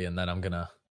Natalie, and then I'm gonna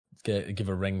give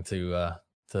a ring to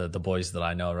the boys that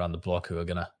I know around the block who are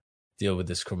gonna deal with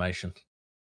this cremation.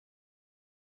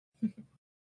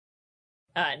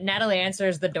 Natalie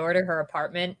answers the door to her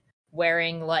apartment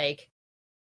wearing like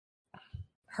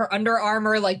her Under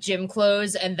Armour like gym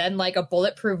clothes, and then like a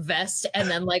bulletproof vest, and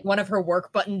then like one of her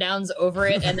work button downs over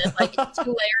it, and then like 2 layers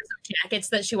of jackets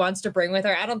that she wants to bring with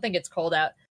her. I don't think it's cold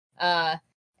out.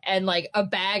 And like a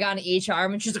bag on each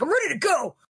arm, and she's like, I'm ready to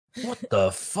go. What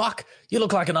the fuck? You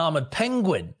look like an armored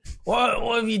penguin. What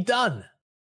have you done?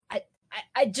 I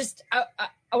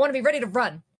want to be ready to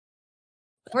run.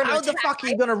 How the fuck are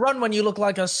you going to run when you look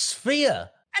like a sphere?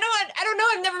 I don't know.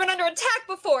 I've never been under attack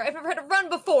before. I've never had to run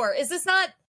before. Is this not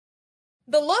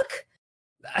the look?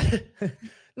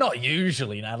 Not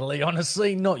usually, Natalie.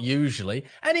 Honestly, not usually.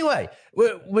 Anyway,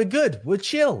 we're good. We're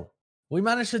chill. We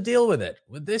managed to deal with it.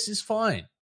 This is fine.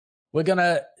 We're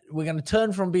gonna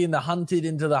turn from being the hunted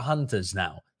into the hunters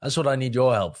now. That's what I need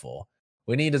your help for.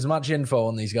 We need as much info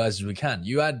on these guys as we can.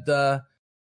 You had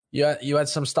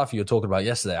some stuff you were talking about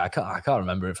yesterday. I can't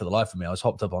remember it for the life of me. I was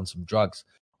hopped up on some drugs.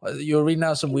 You were reading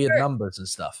out some weird numbers and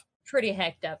stuff. Pretty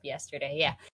hecked up yesterday,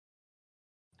 yeah.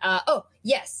 Oh,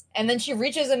 yes. And then she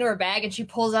reaches into her bag and she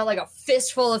pulls out like a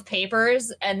fistful of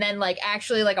papers, and then like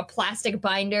actually like a plastic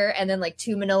binder, and then like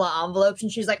 2 manila envelopes.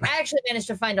 And she's like, I actually managed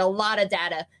to find a lot of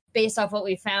data based off what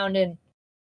we found in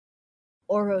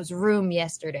Oro's room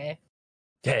yesterday.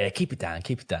 Yeah, keep it down.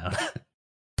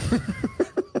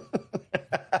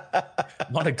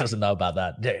 Monik doesn't know about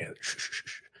that. Yeah.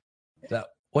 So,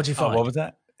 what'd you find? What was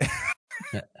that?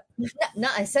 No,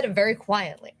 I said it very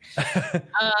quietly.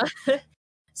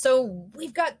 So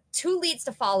we've got 2 leads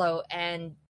to follow,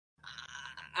 and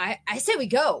I say we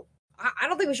go. I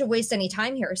don't think we should waste any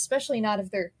time here, especially not if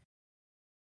they're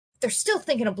still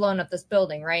thinking of blowing up this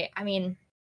building, right? I mean,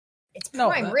 it's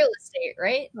prime real estate,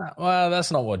 right? Well,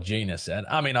 that's not what Gina said.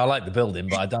 I mean, I like the building,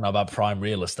 but I don't know about prime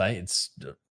real estate. It's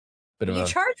a bit of you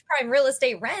charge prime real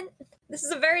estate rent. This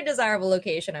is a very desirable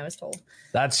location, I was told.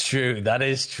 That's true. That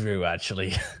is true,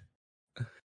 actually.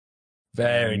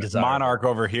 Very desirable. Monarch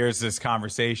overhears this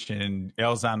conversation and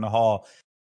yells down the hall,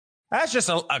 that's just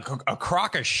a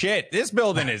crock of shit. This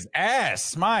building is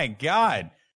ass. My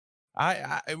God.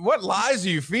 What lies are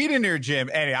you feeding here, Jim?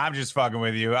 Anyway, I'm just fucking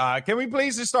with you. Can we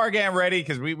please just start getting ready?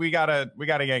 Because we gotta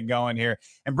get going here.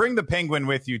 And bring the penguin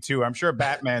with you, too. I'm sure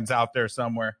Batman's out there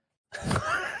somewhere.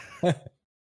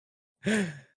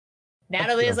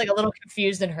 Natalie is like a little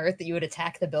confused and hurt that you would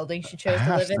attack the building she chose to live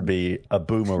in. It has to be a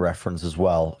boomer reference as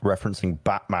well, referencing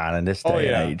Batman in this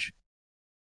day and age.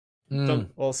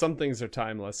 Some things are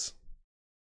timeless.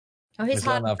 Oh, he's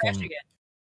hot and fresh again.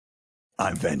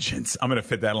 I'm vengeance. I'm going to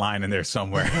fit that line in there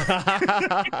somewhere.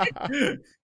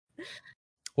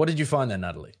 What did you find then,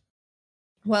 Natalie?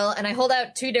 Well, and I hold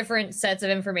out 2 different sets of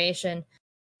information.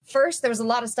 First, there was a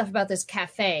lot of stuff about this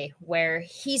cafe where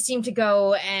he seemed to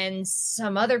go, and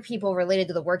some other people related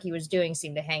to the work he was doing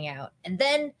seemed to hang out. And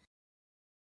then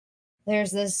there's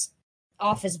this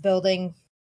office building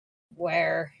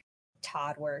where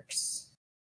Todd works.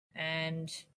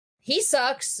 And he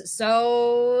sucks,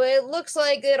 so it looks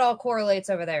like it all correlates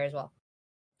over there as well.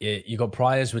 You got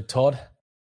priors with Todd?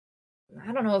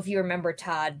 I don't know if you remember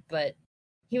Todd, but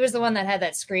he was the one that had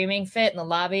that screaming fit in the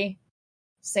lobby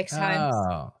 6 times.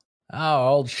 Oh,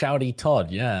 old shouty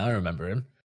Todd. Yeah, I remember him.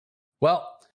 Well,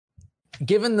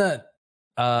 given that,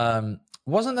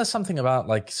 wasn't there something about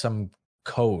like some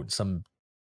code, some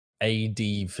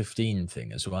AD15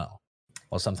 thing as well,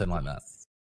 or something like that?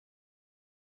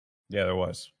 Yeah, there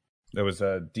was. There was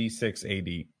a D6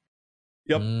 AD.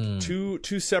 Yep,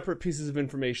 two separate pieces of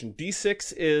information.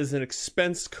 D6 is an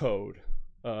expense code,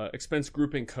 expense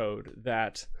grouping code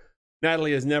that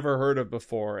Natalie has never heard of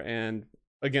before. And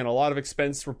again, a lot of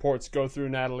expense reports go through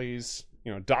Natalie's,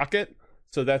 docket,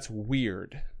 so that's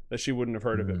weird that she wouldn't have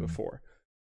heard of it before.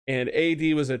 And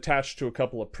AD was attached to a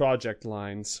couple of project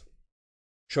lines,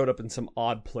 showed up in some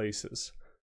odd places.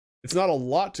 It's not a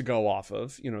lot to go off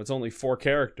of, it's only 4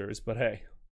 characters, but hey.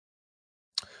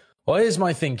 Well, here's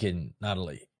my thinking,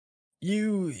 Natalie.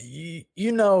 You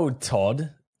know Todd,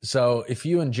 so if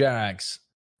you and Jerax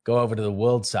go over to the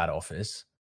WorldSat office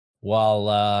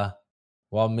while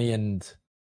me and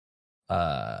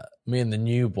the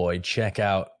new boy check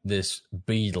out this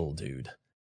Beetle dude.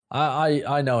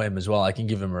 I know him as well. I can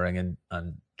give him a ring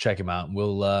and check him out. And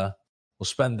we'll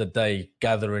spend the day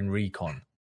gathering recon,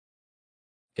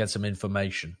 get some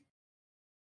information.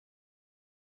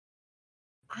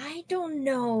 I don't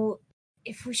know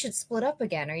if we should split up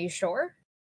again. Are you sure?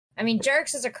 I mean,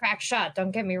 Jerks is a crack shot,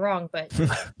 don't get me wrong, but I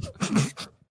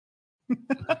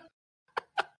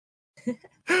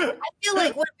feel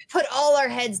like when we put all our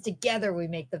heads together, we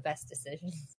make the best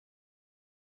decisions.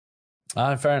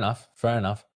 Fair enough.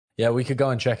 Yeah, we could go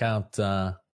and check out.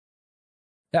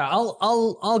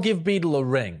 I'll give Beetle a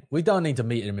ring. We don't need to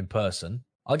meet him in person.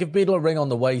 I'll give Beetle a ring on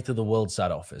the way to the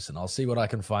WorldSat office, and I'll see what I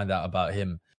can find out about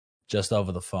him just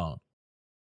over the phone.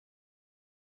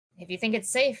 If you think it's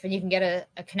safe and you can get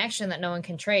a connection that no one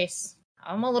can trace.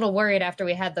 I'm a little worried after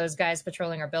we had those guys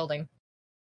patrolling our building.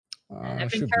 And I've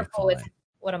been careful with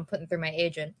what I'm putting through my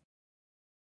agent.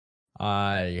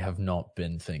 I have not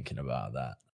been thinking about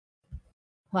that.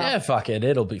 Well, yeah, fuck it.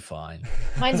 It'll be fine.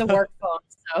 Mine's a work phone,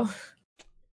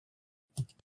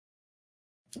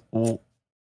 so.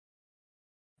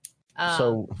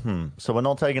 So we're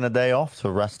not taking a day off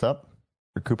to rest up,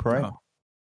 recuperate? No.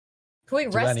 Can we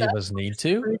Do rest any up? of us need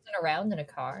to? Cruising around in a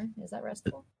car. Is that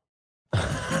restful?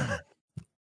 I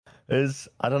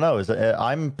don't know.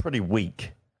 I'm pretty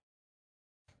weak.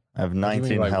 I have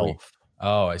 19 health. Weak?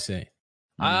 Oh, I see.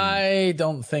 I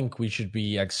don't think we should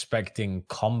be expecting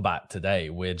combat today.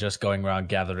 We're just going around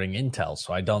gathering intel,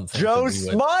 so I don't think Joe's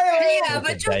smiling. Yeah,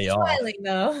 but Joe's smiling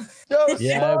though. Joe's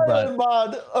smiling,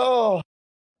 bud. Oh.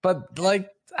 But like,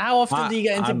 how often do you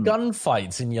get into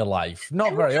gunfights in your life?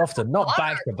 Not very often. Not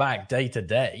back to back, day to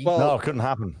day. Well, no, it couldn't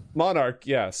happen. Monarch,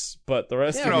 yes, but the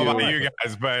rest I of don't know about you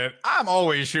guys, but I'm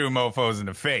always shooting mofos in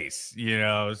the face,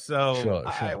 So Sure.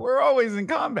 We're always in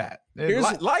combat.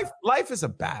 Life is a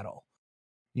battle.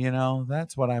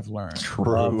 That's what I've learned. True.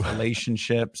 Love,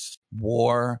 relationships,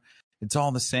 war, it's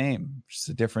all the same. Just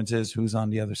the difference is who's on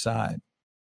the other side.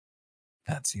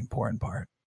 That's the important part.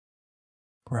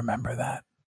 Remember that.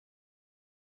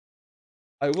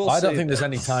 I don't think there's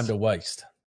any time to waste.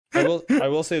 I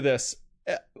will say this.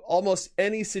 Almost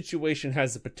any situation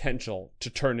has the potential to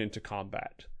turn into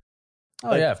combat.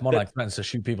 Oh, yeah. If Monarch plans to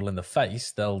shoot people in the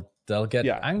face, they'll get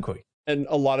angry. And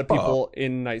a lot of people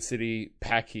in Night City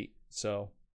pack heat,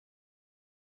 so.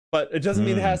 But it doesn't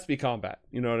mean it has to be combat.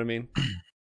 You know what I mean?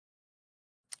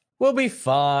 We'll be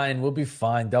fine.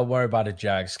 Don't worry about it,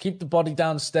 Jax. Keep the body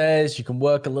downstairs. You can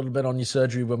work a little bit on your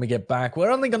surgery when we get back.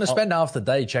 We're only going to spend half the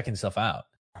day checking stuff out.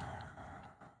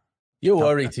 You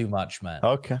worry too much, man.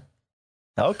 Okay.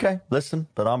 Listen,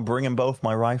 but I'm bringing both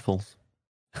my rifles.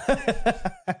 All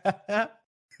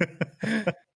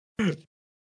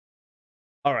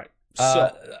right.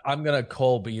 So I'm going to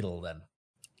call Beetle then.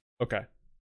 Okay.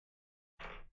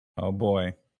 Oh,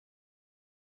 boy.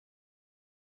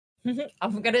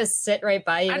 I'm going to sit right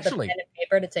by you with a pen and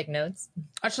paper to take notes.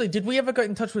 Actually, did we ever get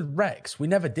in touch with Rex? We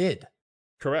never did.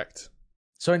 Correct.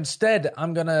 So instead,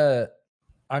 I'm gonna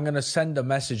send a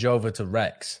message over to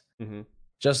Rex. Mm-hmm.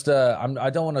 Just I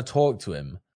don't want to talk to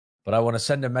him, but I want to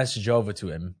send a message over to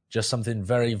him. Just something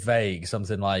very vague,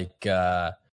 something like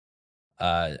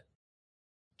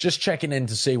just checking in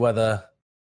to see whether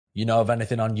you know of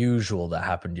anything unusual that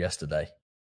happened yesterday.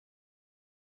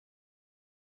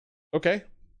 Okay.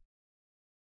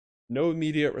 No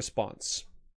immediate response.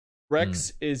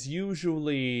 Rex is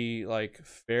usually like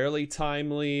fairly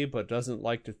timely, but doesn't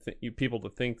like to people to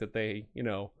think that they,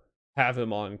 have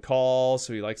him on call,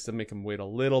 so he likes to make him wait a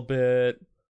little bit.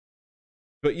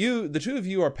 But the two of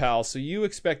you are pals, so you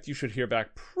expect you should hear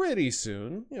back pretty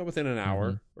soon, within an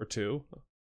hour or two.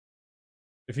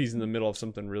 If he's in the middle of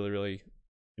something really, really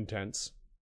intense.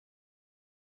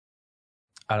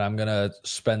 And I'm gonna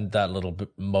spend that little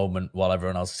moment while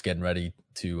everyone else is getting ready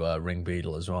to ring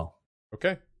Beetle as well.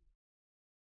 Okay.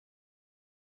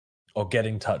 Or get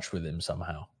in touch with him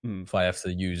somehow. If I have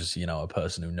to use, a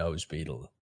person who knows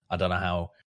Beetle. I don't know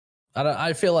how.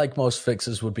 I feel like most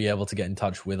fixers would be able to get in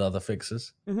touch with other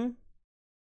fixers. Mm-hmm.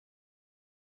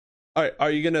 All right.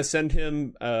 Are you going to send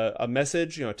him a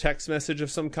message, a text message of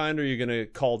some kind, or are you going to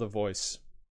call the voice?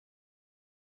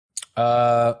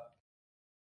 I'm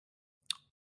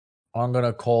going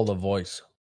to call the voice.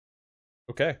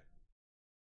 Okay.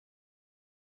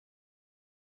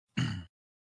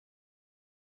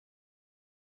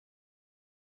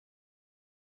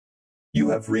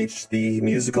 You have reached the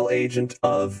musical agent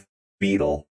of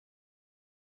Beetle.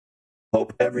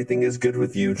 Hope everything is good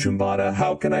with you, Chumbada.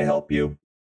 How can I help you?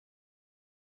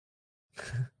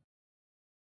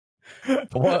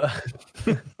 What?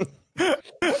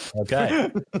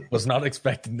 Okay. Was not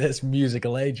expecting this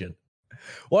musical agent.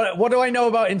 What do I know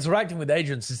about interacting with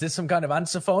agents? Is this some kind of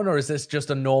answer phone, or is this just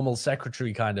a normal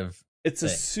secretary kind of It's thing?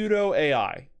 a pseudo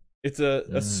AI. It's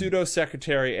a pseudo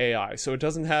secretary AI. So it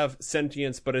doesn't have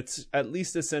sentience, but it's at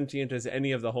least as sentient as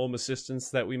any of the home assistants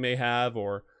that we may have,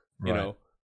 or you know,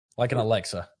 like an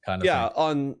Alexa kind of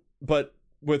thing. But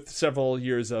with several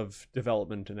years of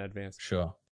development and advance.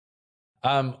 Sure.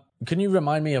 Can you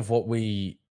remind me of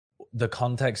the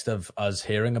context of us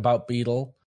hearing about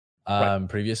Beetle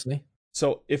previously?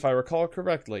 So if I recall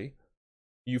correctly,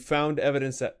 you found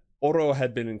evidence that Oro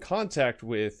had been in contact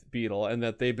with Beetle and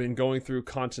that they've been going through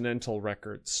Continental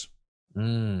records.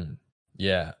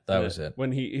 Yeah, that was it.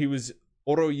 When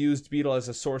Oro used Beetle as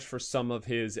a source for some of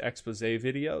his expose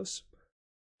videos.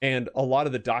 And a lot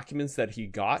of the documents that he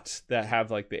got that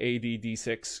have like the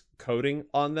ADD6 coding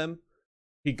on them,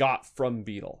 he got from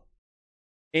Beetle.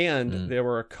 And there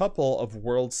were a couple of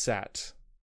WorldSat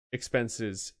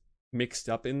expenses mixed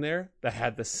up in there that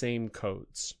had the same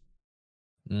codes.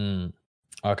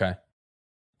 Okay.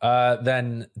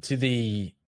 Then to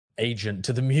the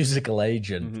musical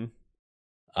agent,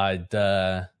 I'd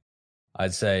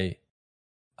say,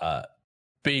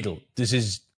 Beetle, this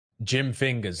is Jim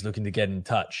Fingers looking to get in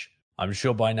touch. I'm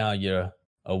sure by now you're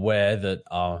aware that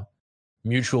our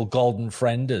mutual golden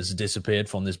friend has disappeared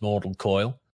from this mortal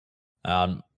coil.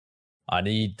 I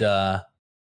need to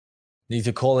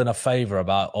call in a favor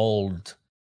about old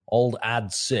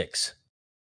Ad 6.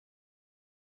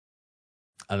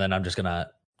 And then I'm just going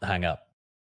to hang up.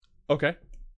 Okay.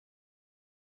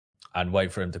 And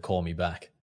wait for him to call me back.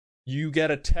 You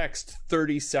get a text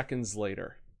 30 seconds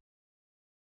later.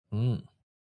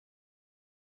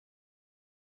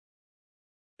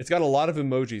 It's got a lot of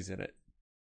emojis in it.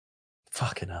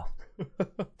 Fucking hell.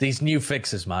 These new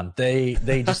fixes, man, they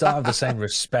just don't have the same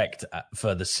respect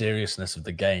for the seriousness of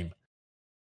the game.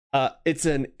 It's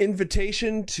an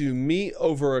invitation to meet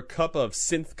over a cup of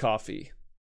synth coffee.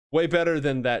 Way better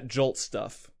than that Jolt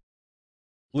stuff.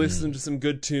 Listen to some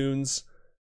good tunes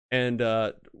and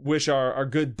wish our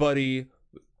good buddy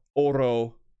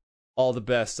Oro all the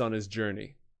best on his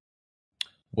journey.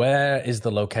 Where is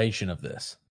the location of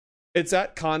this? It's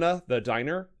at Kana, the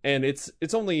diner, and it's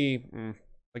only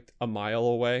like a mile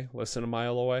away, less than a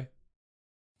mile away.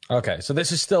 Okay, so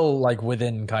this is still like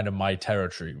within kind of my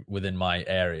territory, within my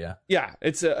area. Yeah,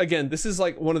 it's again, this is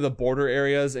like one of the border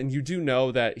areas, and you do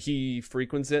know that he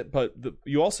frequents it, but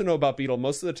you also know about Beetle.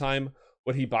 Most of the time,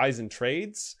 what he buys and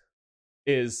trades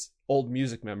is old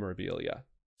music memorabilia.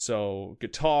 So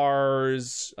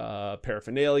guitars,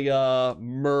 paraphernalia,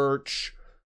 merch,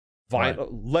 vinyl. Right.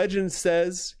 Legend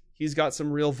says he's got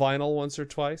some real vinyl once or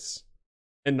twice,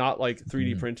 and not like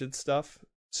 3D printed stuff.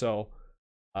 So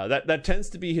that tends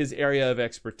to be his area of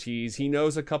expertise. He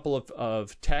knows a couple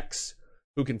of techs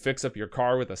who can fix up your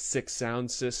car with a 6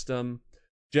 sound system.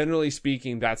 Generally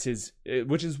speaking, that's he's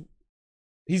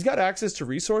got access to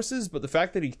resources, but the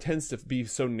fact that he tends to be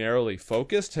so narrowly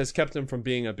focused has kept him from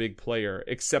being a big player,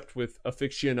 except with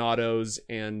aficionados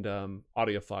and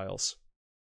audiophiles.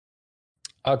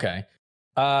 Okay.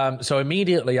 So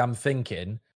immediately I'm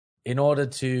thinking, in order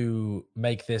to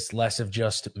make this less of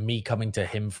just me coming to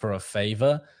him for a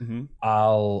favor,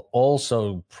 I'll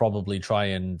also probably try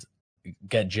and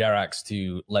get Jerax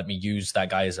to let me use that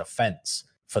guy as a fence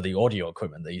for the audio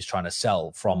equipment that he's trying to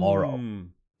sell from Oro.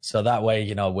 So that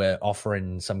way, we're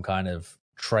offering some kind of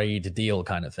trade deal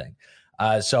kind of thing.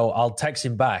 So I'll text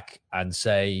him back and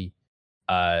say,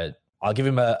 I'll give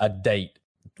him a date,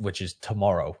 which is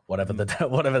tomorrow, whatever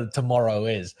the tomorrow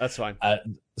is. That's fine.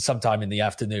 Sometime in the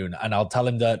afternoon, and I'll tell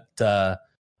him that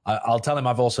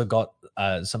I've also got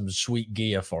some sweet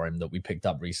gear for him that we picked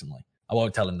up recently. I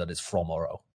won't tell him that it's from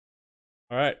Oro.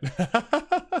 All right.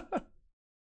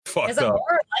 Fucked is it up.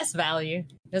 more or less value.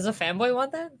 Does a fanboy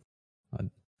want that? I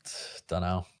don't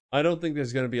know. I don't think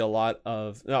there's going to be a lot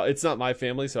of... No, it's not my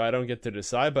family, so I don't get to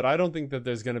decide, but I don't think that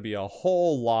there's going to be a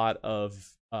whole lot of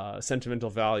sentimental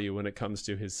value when it comes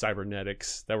to his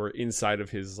cybernetics that were inside of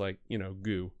his, like,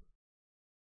 goo.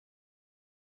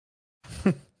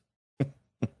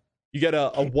 You get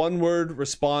a one-word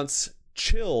response,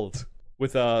 chilled,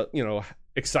 with a,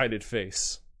 excited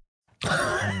face.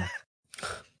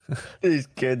 These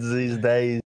kids these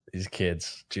days. These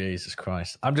kids, Jesus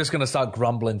Christ. I'm just going to start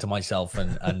grumbling to myself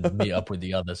and meet up with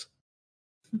the others.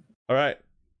 All right.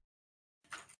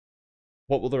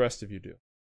 What will the rest of you do?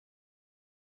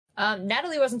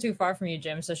 Natalie wasn't too far from you,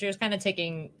 Jim, so she was kind of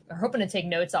hoping to take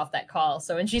notes off that call.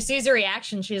 So when she sees your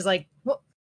reaction, she's like, what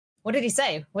did he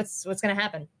say? What's going to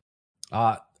happen?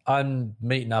 I'm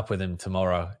meeting up with him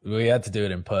tomorrow. We had to do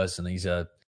it in person. He's a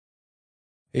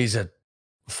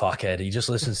fuckhead. He just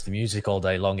listens to music all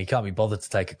day long. He can't be bothered to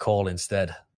take a call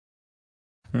instead.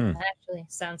 That actually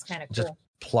sounds kind of cool. Just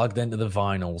plugged into the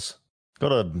vinyls.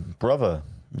 Got a brother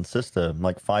and sister,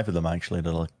 like 5 of them actually,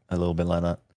 that are a little bit like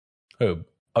that. Who?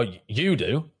 Oh, you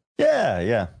do?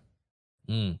 Yeah.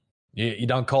 You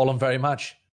don't call them very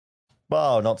much?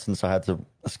 Well, not since I had to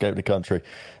escape the country.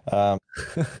 That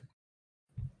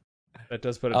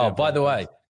does put it. Oh, by the way,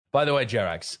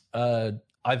 Jerax,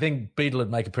 I think Beetle would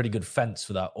make a pretty good fence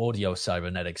for that audio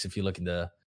cybernetics if you're looking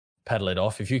to pedal it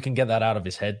off. If you can get that out of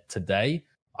his head today,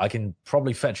 I can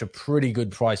probably fetch a pretty good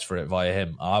price for it via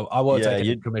him. I won't take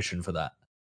any commission for that.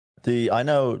 I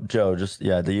know, Joe,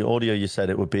 the audio you said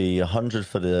it would be 100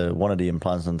 for the one of the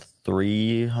implants and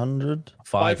 300?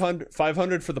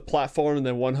 500 for the platform and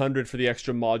then 100 for the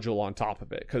extra module on top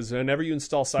of it. Because whenever you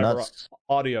install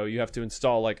audio, you have to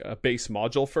install like a base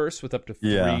module first with up to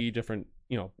 3 different,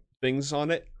 things on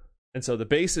it. And so the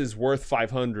base is worth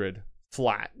 500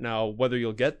 flat. Now, whether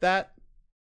you'll get that,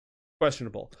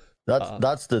 questionable.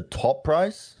 That's the top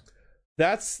price?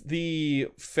 That's the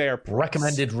fair price.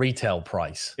 Recommended retail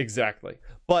price. Exactly.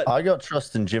 But I got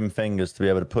trust in Jim Fingers to be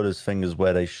able to put his fingers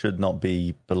where they should not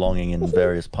be belonging in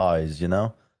various pies,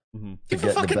 Mm-hmm. You're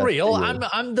for fucking real. I'm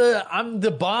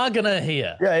the bargainer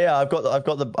here. Yeah. I've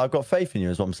got faith in you,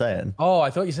 is what I'm saying. Oh, I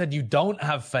thought you said you don't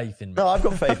have faith in me. No, I've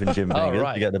got faith in Jim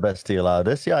Fingers to get the best deal out of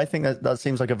this. Yeah, I think that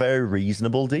seems like a very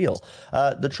reasonable deal.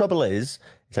 The trouble is,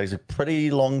 it takes a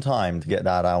pretty long time to get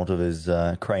that out of his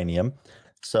cranium.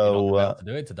 So you're not gonna be able to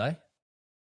do it today.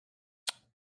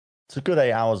 It's a good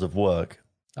 8 hours of work.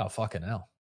 Oh, fucking hell.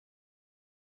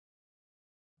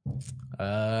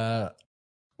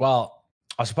 Well,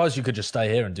 I suppose you could just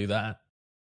stay here and do that.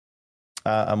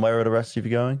 And where are the rest of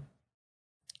you going?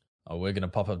 Oh, we're going to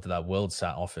pop up to that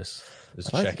WorldSat office.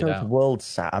 Just I'd check like it to out. go to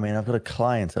WorldSat. I mean, I've got a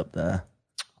client up there.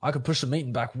 I could push the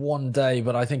meeting back one day,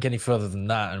 but I think any further than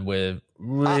that, and we're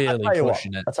really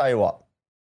pushing it. I'll tell you what.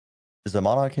 Is the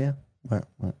Monarch here? Where?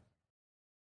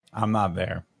 I'm not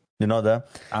there. You're not there?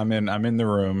 I'm in the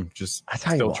room, just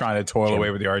still trying to toil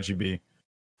away with the RGB.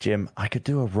 Jim, I could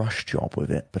do a rush job with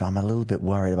it, but I'm a little bit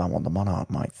worried about what the Monarch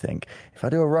might think. If I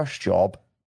do a rush job,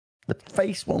 the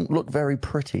face won't look very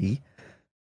pretty.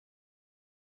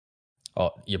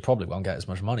 Oh, you probably won't get as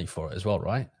much money for it as well,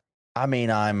 right? I mean,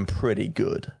 I'm pretty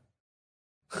good.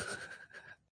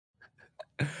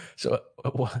 So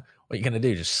what are you going to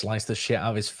do? Just slice the shit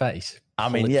out of his face? I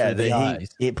mean,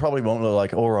 it probably won't look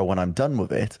like Aura when I'm done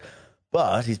with it,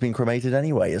 but he's been cremated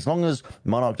anyway. As long as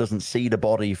Monarch doesn't see the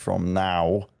body from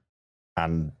now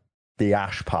and the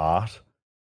ash part,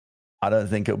 I don't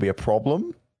think it'll be a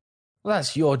problem. Well,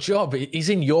 that's your job. He's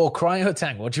in your cryo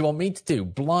tank. What do you want me to do?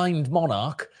 Blind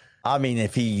Monarch? I mean,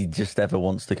 if he just ever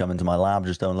wants to come into my lab,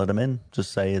 just don't let him in.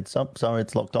 Just say it's up. Sorry,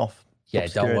 it's locked off. Yeah,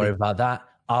 don't worry about that.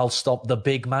 I'll stop the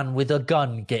big man with a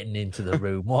gun getting into the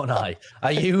room, won't I?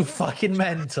 Are you fucking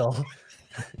mental?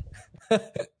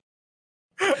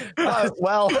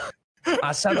 Well,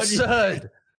 that's absurd.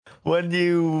 When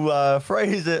you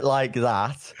phrase it like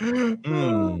that,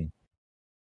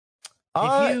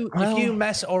 If you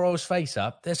mess Oro's face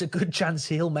up, there's a good chance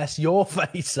he'll mess your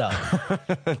face up.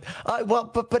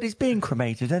 But he's being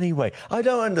cremated anyway. I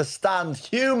don't understand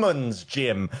humans,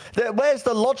 Jim. Where's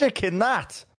the logic in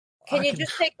that? Can you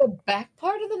just take the back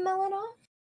part of the melon off?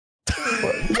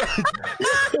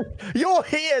 You're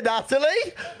here, Natalie.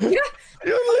 Yeah.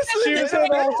 You're listening to the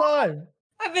whole time.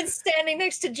 I've been standing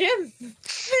next to Jim.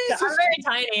 I'm very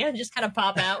tiny. I just kind of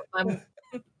pop out. I'm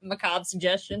macabre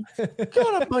suggestion.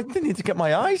 God, I need to get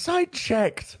my eyesight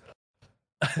checked.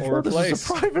 Or this is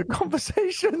a private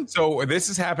conversation. So this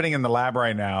is happening in the lab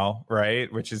right now,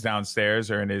 right? Which is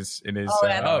downstairs or in his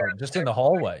just in the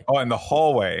hallway. Oh, in the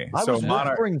hallway. I was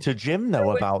whispering to Jim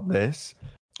though about this.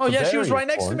 Oh yeah, she was right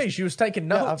next to me. She was taking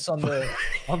notes on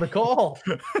the call.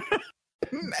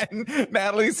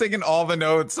 Natalie's taking all the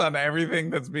notes on everything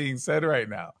that's being said right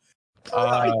now.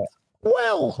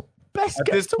 Well, best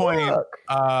at this point,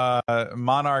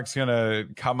 Monarch's gonna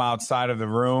come outside of the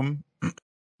room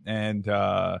and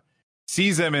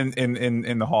sees him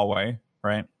in the hallway.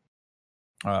 Right.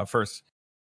 First,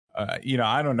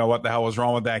 I don't know what the hell was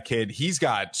wrong with that kid. He's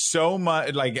got so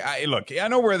much. Like, look, I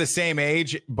know we're the same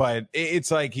age, but it's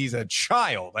like he's a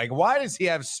child. Like, why does he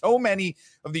have so many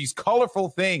of these colorful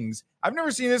things? I've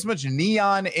never seen this much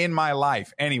neon in my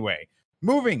life. Anyway,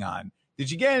 moving on.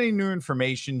 Did you get any new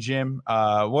information, Jim?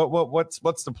 What's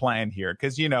the plan here?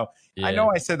 Because I know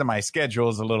I said that my schedule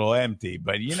is a little empty,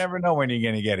 but you never know when you're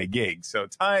going to get a gig. So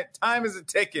time is a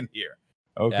ticking here.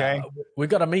 Okay, yeah, we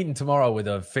got a meeting tomorrow with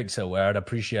a fixer where I'd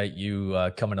appreciate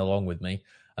you coming along with me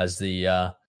as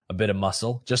a bit of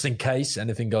muscle, just in case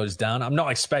anything goes down. I'm not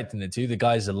expecting it to. The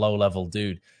guy's a low-level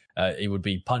dude. He would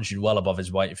be punching well above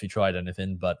his weight if he tried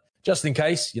anything, but just in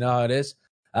case, you know how it is.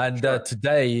 And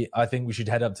today, I think we should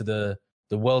head up to the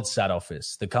WorldSat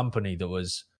office, the company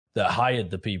that hired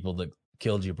the people that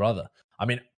killed your brother. I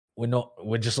mean,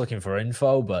 we're just looking for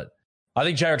info, but I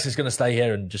think Jerex is going to stay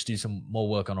here and just do some more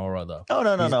work on Aura, though. Oh,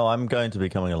 no. I'm going to be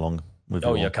coming along with you.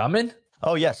 Oh, you're coming?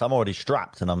 Oh, yes. I'm already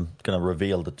strapped, and I'm going to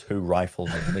reveal the 2 rifles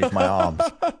underneath my arms.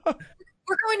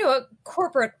 We're going to a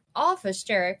corporate office,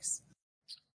 Jerex.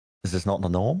 Is this not the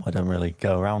norm? I don't really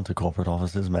go around to corporate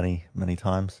offices many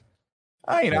times.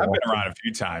 I've been around a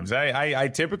few times. I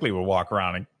typically will walk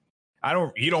around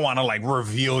and you don't want to like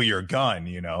reveal your gun,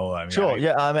 I mean, sure.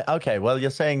 Okay. Well,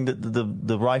 you're saying that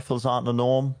the rifles aren't the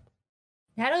norm?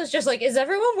 Nato's just like, is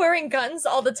everyone wearing guns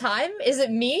all the time? Is it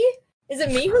me? Is it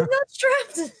me who's not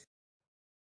strapped?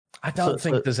 I don't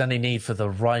think there's any need for the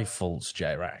rifles,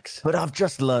 J-Rax. But I've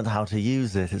just learned how to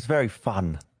use it. It's very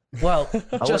fun. Well,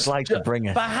 I would like to bring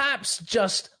it. Perhaps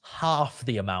just half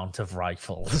the amount of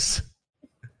rifles.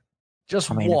 Just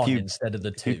one instead of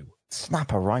the 2.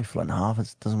 Snap a rifle in half,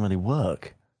 it doesn't really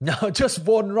work. No, just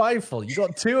one rifle. You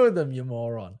got 2 of them, you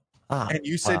moron. And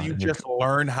you said you just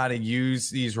learned how to use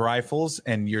these rifles,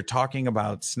 and you're talking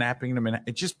about snapping them in.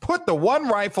 Just put the one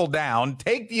rifle down,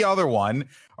 take the other one.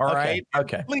 All right.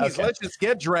 Okay. Please, let's just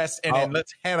get dressed and then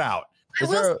let's head out. I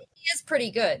will say he is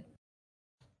pretty good.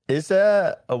 Is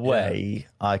there a way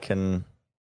I can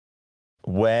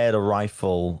wear the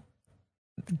rifle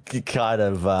kind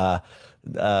of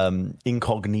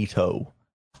incognito?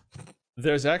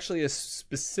 There's actually a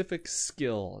specific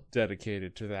skill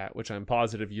dedicated to that, which I'm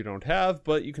positive you don't have,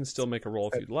 but you can still make a roll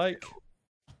if you'd like.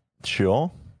 Sure.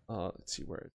 Let's see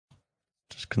where.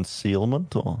 Just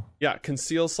concealment, or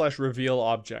conceal/reveal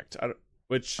object. I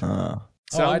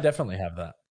definitely have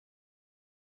that.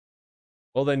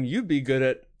 Well, then you'd be good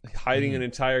at hiding an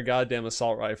entire goddamn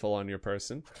assault rifle on your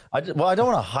person. I don't want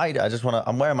to hide it.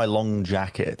 I'm wearing my long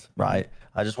jacket, right?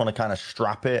 I just want to kind of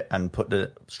strap it and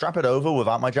strap it over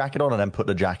without my jacket on, and then put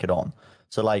the jacket on.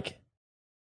 So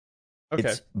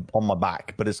it's on my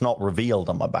back, but it's not revealed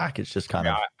on my back. It's just kind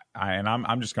of.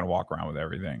 I'm just gonna walk around with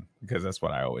everything because that's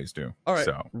what I always do. All right.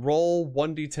 So roll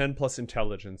 1d10 plus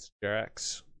intelligence,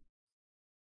 Jerex.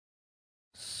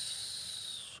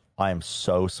 I am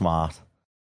so smart.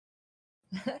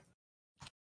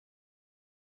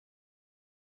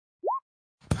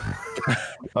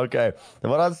 Okay.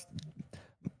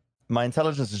 My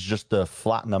intelligence is just a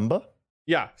flat number?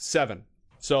 Yeah, 7.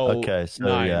 So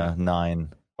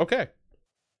 9. Okay.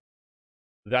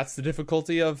 That's the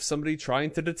difficulty of somebody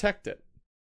trying to detect it.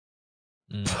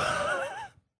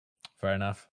 Fair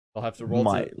enough. I'll have to roll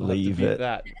leave it.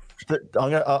 That. I'm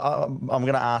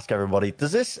gonna ask everybody.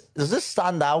 Does this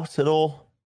stand out at all?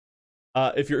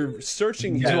 If you're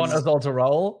searching, do you want us all to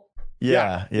roll?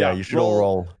 Yeah. You should all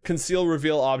roll. Conceal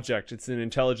reveal object. It's an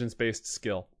intelligence-based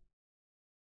skill.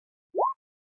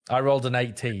 I rolled an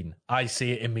 18. I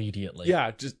see it immediately.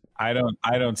 Yeah, just I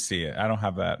don't see it. I don't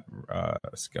have that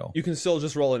skill. You can still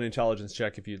just roll an intelligence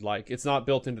check if you'd like. It's not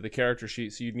built into the character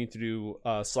sheet, so you'd need to do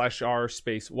 /r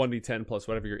space 1d10 plus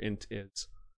whatever your int is.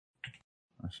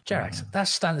 Jerex, that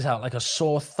stands out like a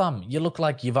sore thumb. You look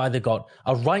like you've either got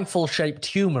a rifle-shaped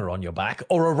tumor on your back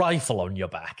or a rifle on your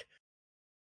back.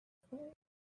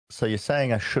 So you're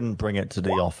saying I shouldn't bring it to the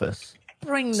office?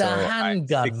 Bring the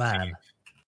handgun, man.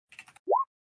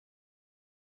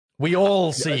 We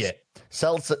all see it.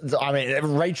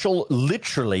 Rachel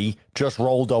literally just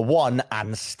rolled a 1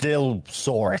 and still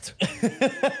saw it.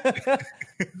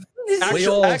 We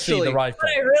all see the rifle.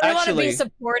 I really want to be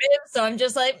supportive, so I'm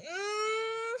just like,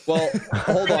 Well,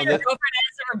 hold on. Your girlfriend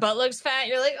asks if her butt looks fat.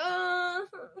 You're like, oh.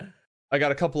 I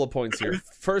got a couple of points here.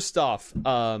 First off,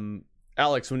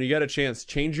 Alex, when you get a chance,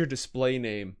 change your display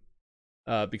name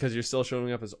because you're still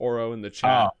showing up as Oro in the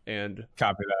chat, and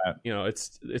copy that.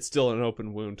 It's still an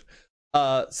open wound.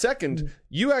 Second,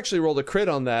 you actually rolled a crit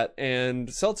on that,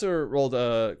 and Seltzer rolled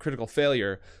a critical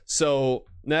failure. So,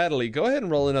 Natalie, go ahead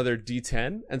and roll another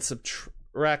D10 and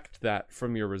subtract that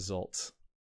from your results.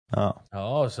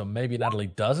 Oh, so maybe Natalie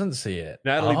doesn't see it.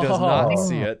 Natalie does not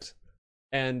see it.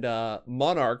 And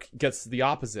Monarch gets the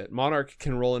opposite. Monarch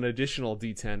can roll an additional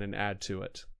D10 and add to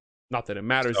it. Not that it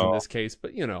matters in this case,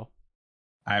 but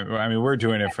I mean, we're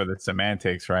doing it for the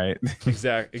semantics, right?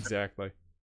 Exactly.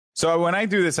 So when I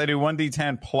do this, I do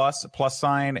 1d10 plus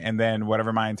sign, and then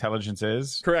whatever my intelligence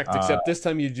is. Correct, except this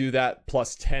time you do that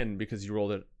plus 10 because you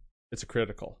rolled it. It's a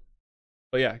critical.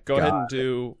 But yeah, go ahead and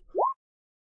do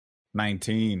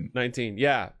 19. 19.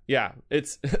 Yeah.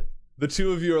 It's the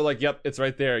two of you are like, yep, it's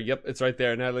right there. Yep, it's right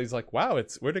there. And Natalie's like, wow,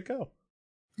 where'd it go?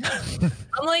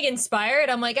 I'm like inspired.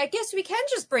 I'm like, I guess we can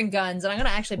just bring guns, and I'm gonna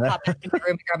actually pop back into my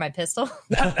room and grab my pistol.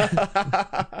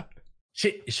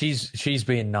 She's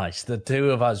being nice. The two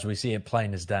of us, we see it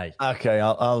plain as day. Okay,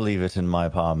 I'll leave it in my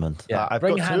apartment. Yeah, I've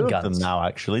bring got two of them now.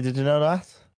 Actually, did you know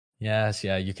that? Yes,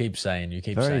 yeah. You keep saying.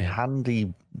 Very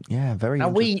handy. Yeah, very. Now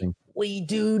interesting. we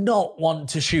do not want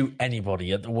to shoot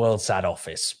anybody at the WorldSat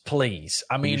office, please.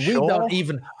 I mean, sure?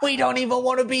 we don't even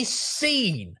want to be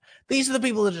seen. These are the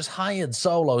people that just hired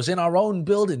solos in our own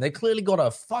building. They clearly got a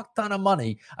fuck ton of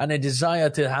money and a desire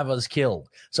to have us killed.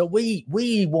 So we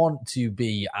want to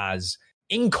be as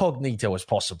incognito as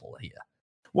possible here.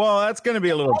 Well, that's going to be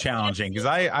a little challenging because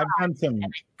I've done some.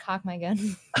 Cock my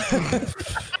gun.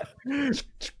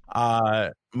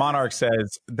 Monarch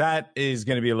says that is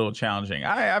going to be a little challenging.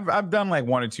 I've done like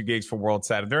 1 or 2 gigs for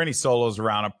WorldSat. If there are any solos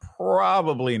around, I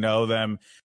probably know them,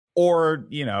 or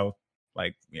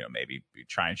maybe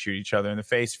try and shoot each other in the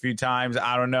face a few times.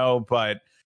 I don't know, but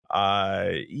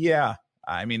yeah.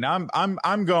 I mean,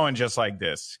 I'm going just like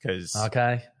this because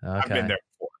okay. I've been there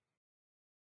before.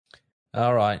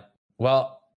 All right.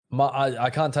 Well, I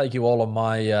can't take you all on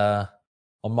my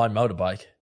motorbike.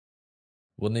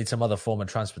 We'll need some other form of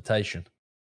transportation.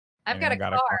 I've got a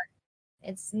car.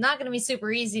 It's not going to be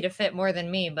super easy to fit more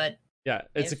than me, but yeah,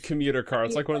 it's a commuter car.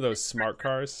 It's like one of those smart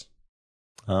cars.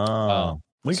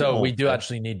 So we do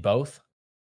actually need both,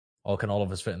 or can all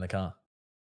of us fit in the car?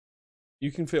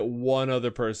 You can fit one other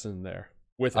person there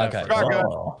with okay.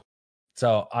 effort.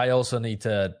 So I also need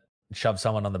to shove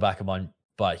someone on the back of my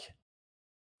bike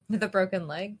with a broken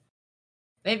leg.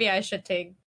 Maybe I should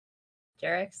take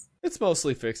Jarek's. It's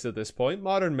mostly fixed at this point.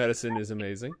 Modern medicine is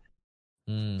amazing.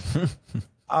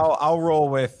 I'll roll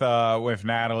with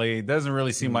Natalie. It doesn't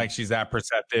really seem like she's that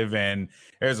perceptive, and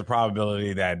there's a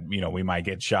probability that we might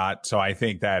get shot. So I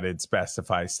think that it's best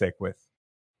if I stick with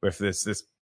this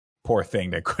poor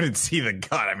thing that couldn't see the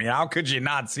gun. I mean, how could you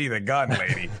not see the gun,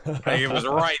 lady? It was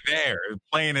right there, it was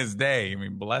plain as day. I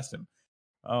mean, bless him.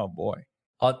 Oh boy.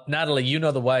 Natalie, you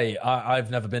know the way. I've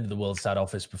never been to the WorldSat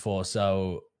office before,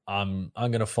 so I'm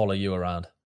gonna follow you around.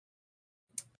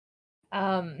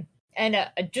 And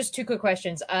just 2 quick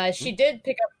questions. She did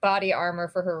pick up body armor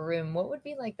for her room. What would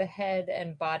be like the head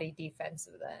and body defense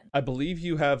of that? I believe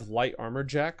you have light armor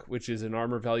jack, which is an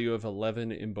armor value of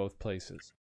 11 in both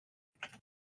places.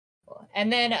 Cool.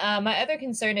 And then my other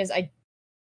concern is I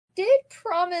did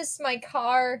promise my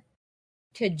car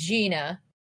to Gina,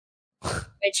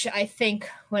 which I think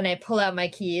when I pull out my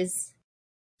keys.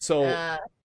 So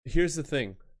here's the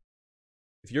thing.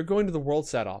 If you're going to the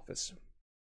WorldSat office,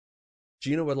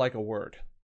 Gina would like a word.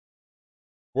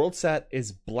 WorldSat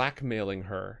is blackmailing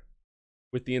her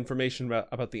with the information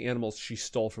about the animals she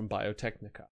stole from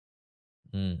Biotechnica.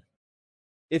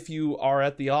 If you are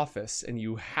at the office and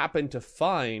you happen to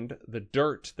find the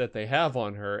dirt that they have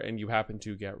on her and you happen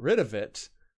to get rid of it,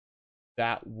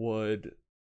 that would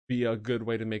be a good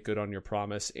way to make good on your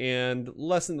promise and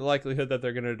lessen the likelihood that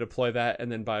they're going to deploy that,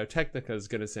 and then Biotechnica is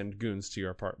going to send goons to your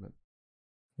apartment.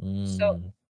 So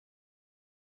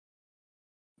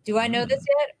do I know this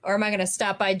yet? Or am I going to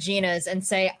stop by Gina's and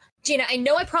say, Gina, I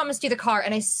know I promised you the car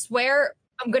and I swear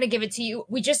I'm going to give it to you.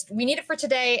 We need it for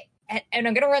today. And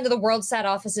I'm going to run to the WorldSat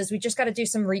offices. We just got to do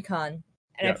some recon.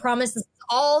 And I promise this is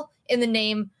all in the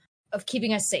name of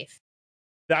keeping us safe.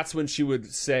 That's when she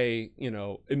would say,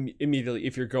 immediately,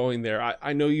 if you're going there,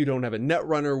 I know you don't have a net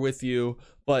runner with you,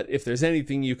 but if there's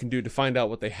anything you can do to find out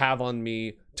what they have on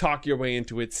me, talk your way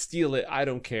into it, steal it, I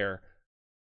don't care.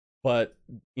 But,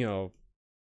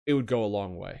 it would go a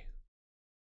long way.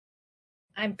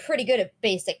 I'm pretty good at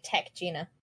basic tech, Gina.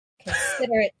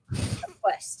 Consider it a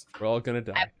quest. We're all gonna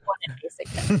die. I've wanted basic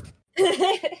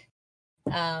tech.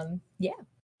 Yeah,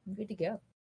 I'm good to go.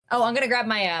 Oh, I'm gonna grab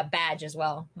my badge as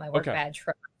well, my work badge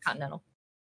Continental.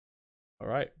 All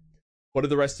right. What are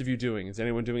the rest of you doing? Is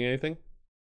anyone doing anything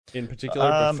in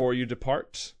particular before you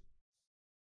depart?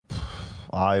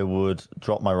 I would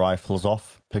drop my rifles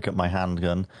off, pick up my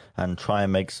handgun, and try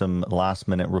and make some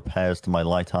last-minute repairs to my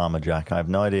light armor jack. I have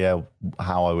no idea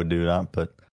how I would do that,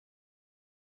 but...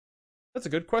 That's a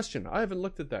good question. I haven't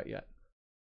looked at that yet.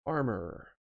 Armor.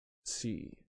 Let's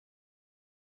see.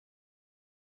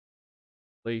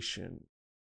 Relation.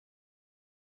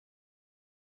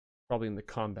 Probably in the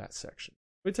combat section.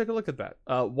 Let me take a look at that.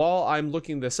 While I'm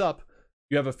looking this up,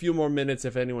 you have a few more minutes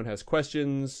if anyone has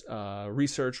questions,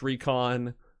 research,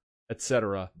 recon,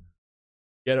 etc.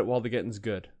 Get it while the getting's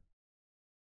good.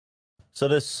 So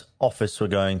this office we're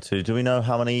going to, do we know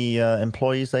how many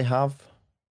employees they have?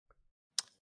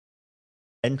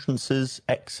 Entrances,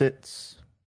 exits,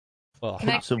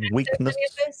 types of weakness?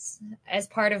 This as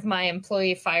part of my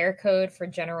employee fire code for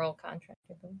general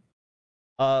contractor.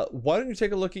 Why don't you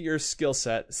take a look at your skill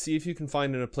set, see if you can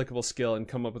find an applicable skill, and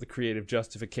come up with a creative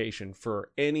justification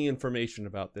for any information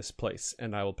about this place,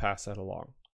 and I will pass that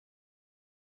along.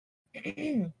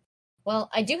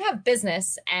 Well, I do have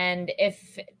business, and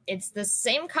if it's the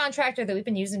same contractor that we've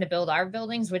been using to build our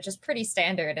buildings, which is pretty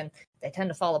standard, and they tend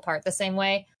to fall apart the same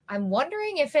way, I'm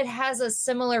wondering if it has a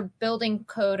similar building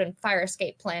code and fire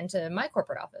escape plan to my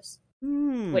corporate office,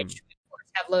 which we, of course,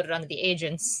 have loaded onto the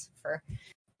agents for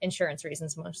insurance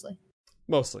reasons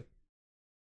mostly.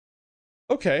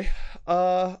 Okay.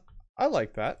 I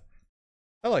like that.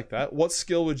 What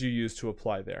skill would you use to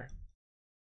apply there?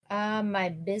 My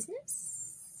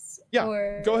business? Yeah.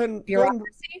 Or go ahead and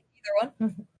bureaucracy? Either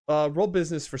one. Roll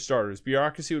business for starters.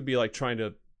 Bureaucracy would be like trying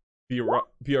to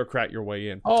bureaucrat your way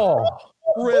in. Oh,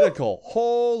 critical.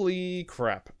 Holy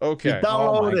crap. Okay.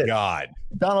 Oh my God.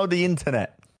 Download the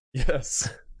internet. Yes.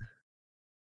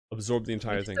 Absorb the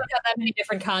entire thing. Still got that many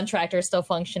different contractors still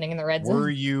functioning in the red zone. Were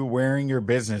you wearing your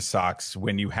business socks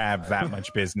when you have that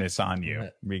much business on you?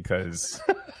 Because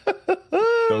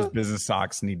those business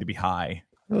socks need to be high.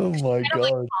 Oh my God.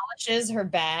 Like polishes her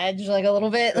badge like a little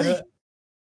bit. Like...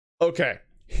 Okay.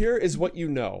 Here is what you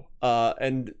know.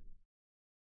 And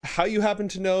how you happen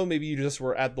to know, maybe you just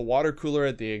were at the water cooler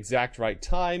at the exact right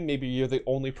time. Maybe you're the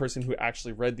only person who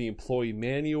actually read the employee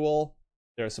manual.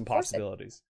 There are some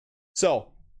possibilities. So,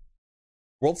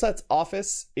 WorldSat's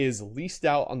office is leased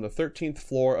out on the 13th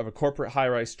floor of a corporate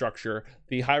high-rise structure.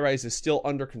 The high-rise is still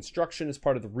under construction as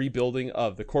part of the rebuilding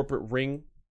of the corporate ring.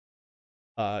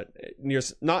 Not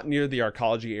near the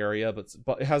arcology area,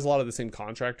 but it has a lot of the same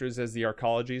contractors as the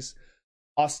arcologies.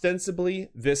 Ostensibly,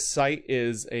 this site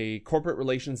is a corporate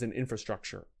relations and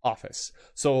infrastructure office.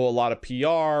 So a lot of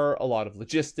PR, a lot of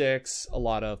logistics, a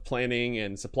lot of planning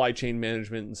and supply chain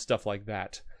management and stuff like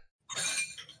that.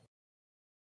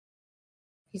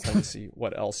 Let me see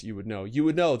what else you would know. You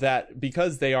would know that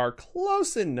because they are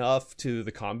close enough to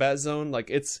the combat zone,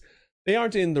 like they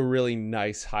aren't in the really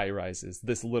nice high rises,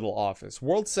 this little office.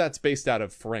 WorldSat's based out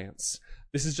of France.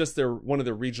 This is just one of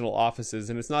their regional offices,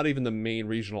 and it's not even the main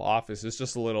regional office. It's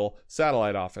just a little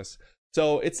satellite office.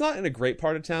 So it's not in a great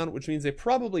part of town, which means they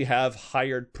probably have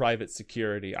hired private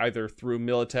security, either through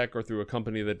Militech or through a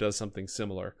company that does something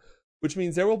similar, which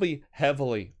means there will be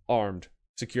heavily armed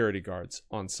security guards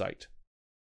on site.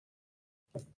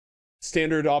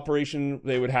 Standard operation,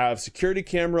 they would have security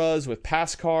cameras with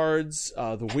pass cards.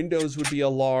 The windows would be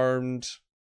alarmed.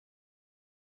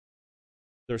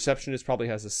 The receptionist probably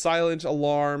has a silent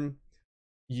alarm.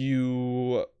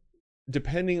 You,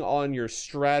 depending on your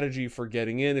strategy for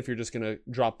getting in, if you're just going to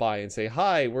drop by and say,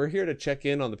 hi, we're here to check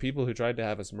in on the people who tried to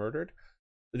have us murdered.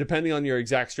 Depending on your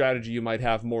exact strategy, you might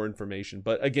have more information.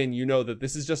 But again, you know that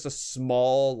this is just a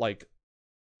small,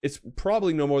 it's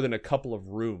probably no more than a couple of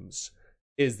rooms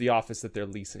is the office that they're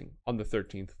leasing on the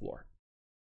 13th floor.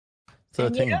 13th.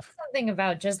 And you know something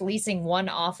about just leasing one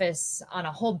office on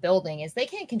a whole building is they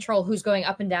can't control who's going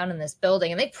up and down in this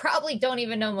building, and they probably don't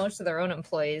even know most of their own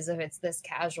employees if it's this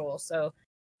casual. So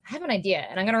I have an idea,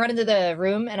 and I'm going to run into the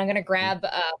room, and I'm going to grab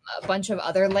a bunch of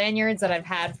other lanyards that I've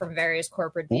had from various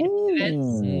corporate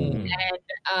events, and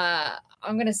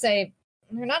I'm going to say,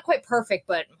 they're not quite perfect,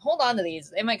 but hold on to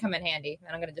these. They might come in handy,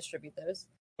 and I'm going to distribute those.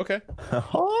 Okay.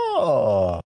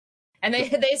 Oh. And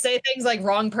they say things like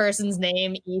wrong person's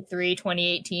name, E3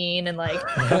 2018, and like...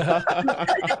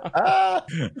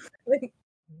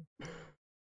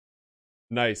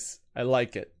 Nice. I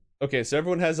like it. Okay, so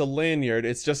everyone has a lanyard.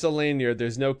 It's just a lanyard.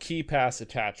 There's no key pass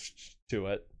attached to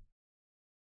it.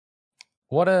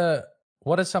 What are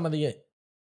some of the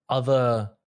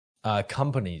other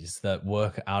companies that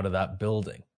work out of that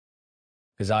building?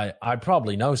 Because I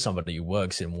probably know somebody who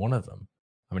works in one of them.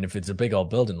 I mean, if it's a big old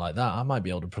building like that, I might be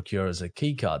able to procure as a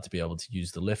key card to be able to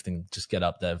use the lift and just get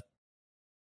up there,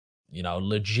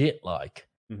 legit like.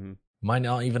 Mm-hmm. Might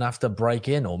not even have to break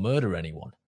in or murder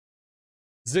anyone.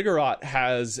 Ziggurat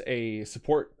has a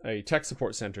tech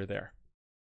support center there.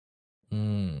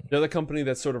 They're the company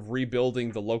that's sort of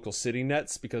rebuilding the local city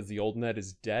nets because the old net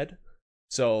is dead.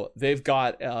 So they've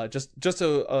got just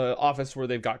a office where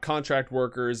they've got contract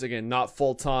workers, again, not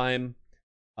full-time,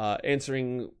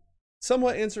 answering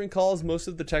calls. Most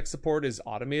of the tech support is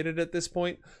automated at this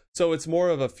point. So it's more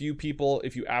of a few people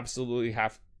if you absolutely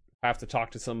have to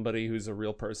talk to somebody who's a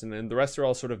real person. And the rest are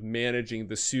all sort of managing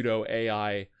the pseudo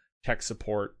AI tech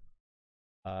support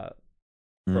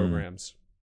programs.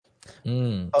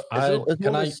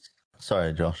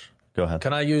 Sorry, Josh. Go ahead.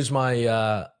 Can I use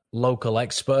my local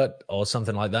expert or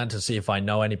something like that to see if I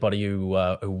know anybody who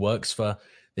works for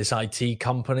this IT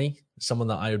company? Someone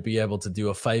that I would be able to do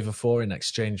a favor for in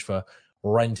exchange for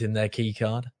renting their key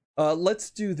card? Let's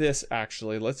do this,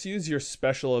 actually. Let's use your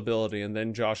special ability, and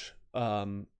then, Josh,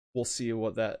 we'll see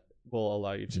what that will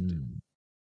allow you to do.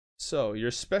 So, your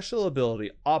special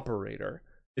ability, Operator,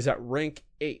 is at rank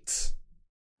 8.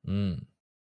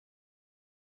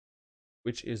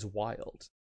 Which is wild.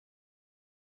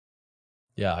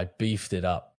 Yeah, I beefed it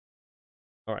up.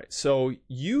 All right, so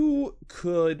you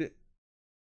could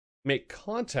make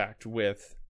contact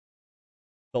with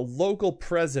the local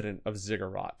president of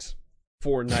Ziggurat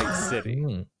for Night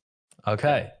City.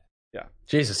 Okay. Yeah.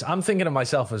 Jesus, I'm thinking of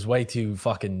myself as way too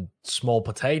fucking small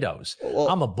potatoes. Well,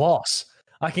 I'm a boss.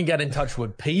 I can get in touch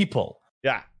with people.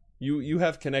 Yeah, you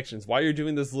have connections. Why you're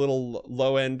doing this little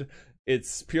low end,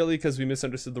 it's purely because we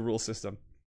misunderstood the rule system.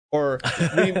 Or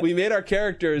we made our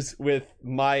characters with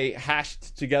my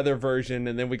hashed together version,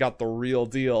 and then we got the real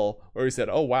deal where we said,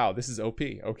 oh, wow, this is OP.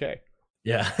 Okay.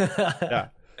 Yeah. Yeah.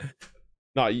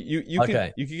 No, you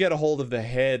could get a hold of the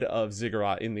head of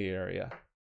Ziggurat in the area.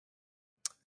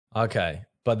 Okay.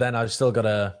 But then I've still got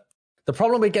the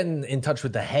problem with getting in touch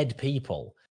with the head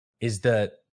people is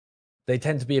that they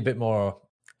tend to be a bit more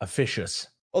officious.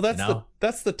 Oh,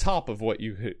 that's the top of what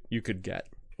you could get.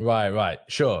 Right.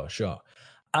 Sure.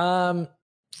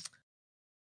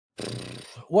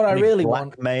 What I really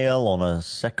want, blackmail on a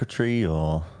secretary,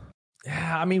 or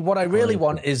I mean, what I really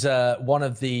want is one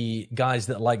of the guys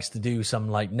that likes to do some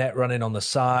like net running on the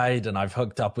side, and I've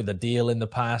hooked up with a deal in the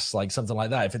past, like something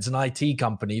like that. If it's an IT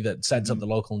company that sets up the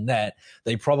local net,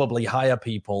 they probably hire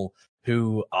people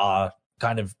who are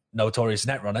kind of notorious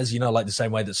net runners, like the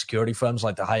same way that security firms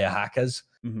like to hire hackers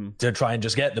to try and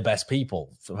just get the best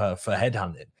people for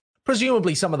headhunting.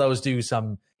 Presumably some of those do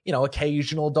some,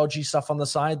 occasional dodgy stuff on the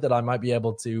side that I might be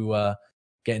able to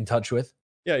get in touch with.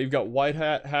 Yeah, you've got white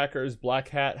hat hackers, black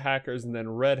hat hackers, and then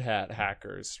red hat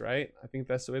hackers, right? I think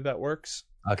that's the way that works.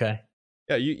 Okay.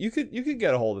 Yeah, you could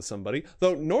get a hold of somebody.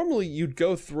 Though normally you'd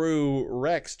go through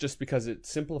Rex just because it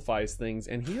simplifies things,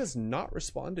 and he has not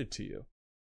responded to you.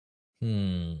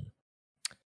 An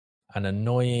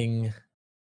annoying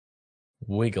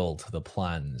wiggle to the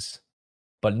plans,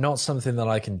 but not something that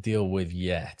I can deal with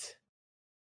yet.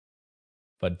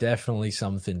 But definitely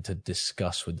something to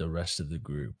discuss with the rest of the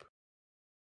group.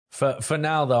 For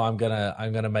now, though, I'm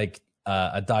gonna make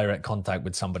a direct contact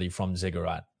with somebody from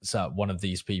Ziggurat, so one of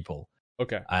these people.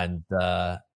 Okay. And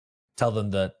tell them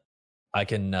that I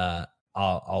can.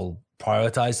 I'll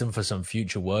prioritize them for some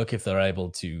future work if they're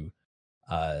able to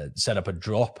set up a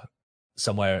drop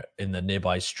somewhere in the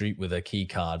nearby street with a key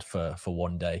card for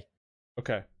one day.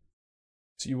 Okay.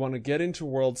 So you want to get into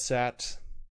WorldSat.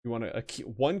 You want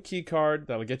one key card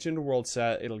that'll get you into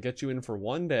WorldSat. It'll get you in for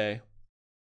one day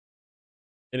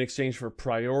in exchange for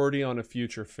priority on a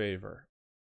future favor.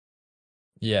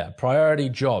 Yeah, priority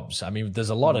jobs. I mean, there's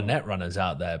a lot of net runners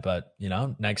out there, but,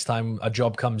 next time a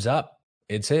job comes up,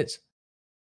 it's his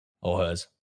or hers.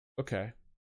 Okay.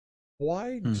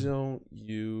 Why don't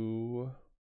you...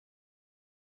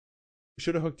 We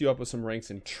should have hooked you up with some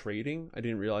ranks in trading. I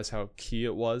didn't realize how key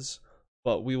it was,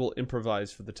 but we will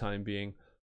improvise for the time being.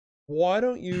 Why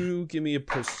don't you give me a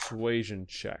persuasion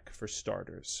check for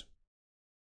starters?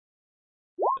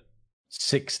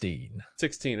 16.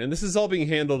 And this is all being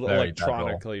handled Very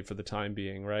electronically for the time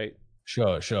being, right?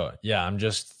 Sure. Yeah, I'm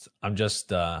just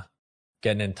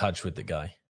getting in touch with the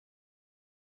guy.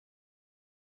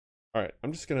 All right,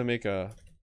 I'm just gonna make a...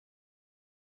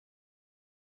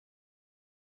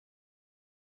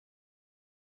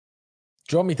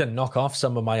 Do you want me to knock off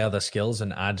some of my other skills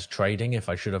and add trading if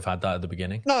I should have had that at the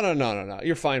beginning? No.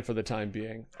 You're fine for the time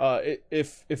being.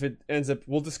 If it ends up...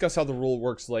 We'll discuss how the rule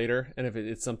works later, and if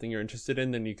it's something you're interested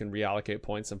in, then you can reallocate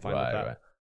points. I'm fine with that. Right.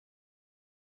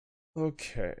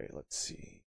 Okay, let's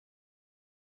see.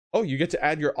 Oh, you get to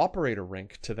add your operator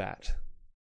rank to that.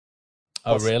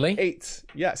 Oh, really? 8.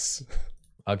 Yes.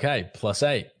 Okay,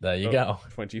 +8. There you go.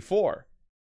 24.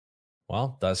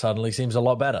 Well, that suddenly seems a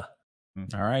lot better.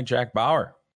 All right, Jack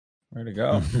Bauer. Where to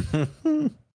go?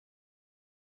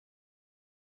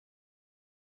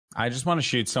 I just want to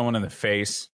shoot someone in the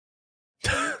face.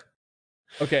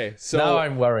 Okay, so now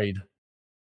I'm worried.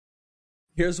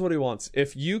 Here's what he wants.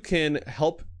 If you can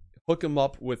help hook him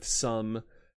up with some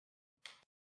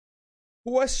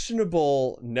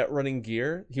questionable net running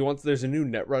gear, there's a new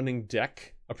net running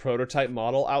deck, a prototype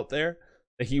model out there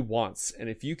that he wants. And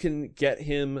if you can get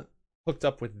him hooked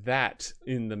up with that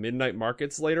in the midnight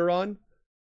markets later on,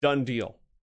 done deal.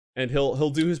 And he'll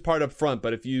do his part up front,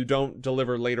 but if you don't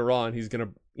deliver later on, he's gonna,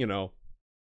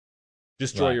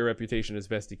 destroy your reputation as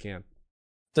best he can.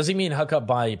 Does he mean hook up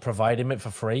by providing it for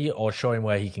free or show him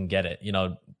where he can get it?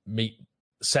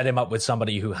 Set him up with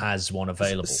somebody who has one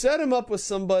available. Set him up with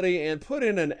somebody and put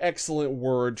in an excellent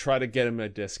word. Try to get him a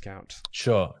discount.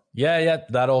 Sure. Yeah.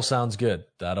 That all sounds good.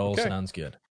 Sounds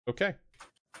good. Okay.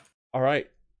 All right.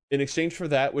 In exchange for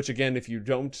that, which again, if you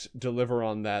don't deliver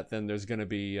on that, then there's going to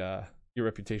be your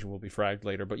reputation will be fragged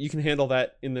later. But you can handle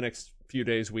that in the next few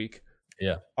days, week.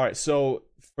 Yeah. All right. So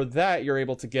for that, you're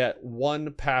able to get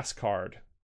 1 pass card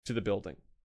to the building.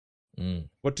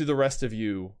 What do the rest of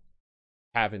you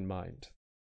have in mind?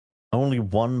 Only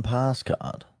 1 pass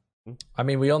card. I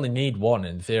mean, we only need 1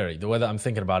 in theory. The way that I'm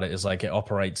thinking about it is like it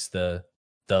operates the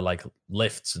like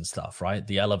lifts and stuff, right?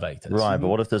 The elevators. Right, but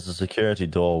what if there's a security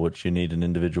door which you need an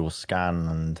individual scan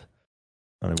and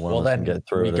only one of us can get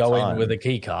through? We go in with a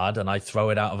key card and I throw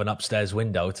it out of an upstairs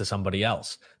window to somebody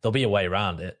else. There'll be a way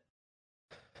around it.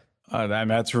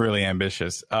 That's really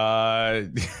ambitious.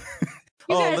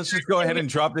 Let's just go ahead and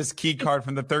drop this key card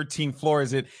from the 13th floor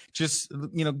as it just,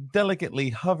 delicately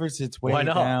hovers its way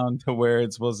down to where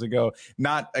it's supposed to go,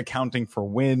 not accounting for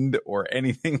wind or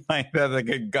anything like that that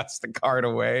could gust the card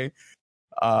away.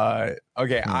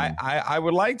 Okay, I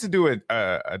would like to do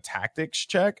a tactics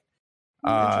check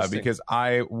because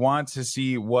I want to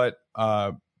see what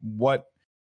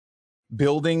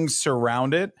buildings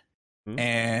surround it.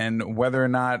 And whether or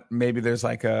not maybe there's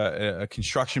like a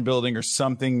construction building or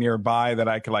something nearby that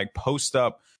I could like post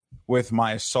up with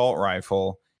my assault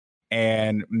rifle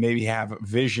and maybe have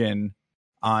vision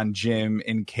on Jim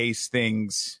in case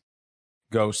things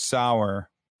go sour.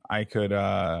 I could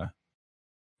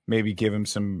maybe give him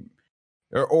some,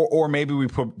 or maybe we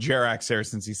put Jerax there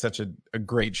since he's such a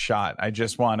great shot. I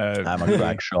just want to. I'm a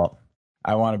crack shot.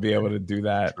 I want to be able to do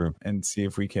that and see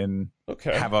if we can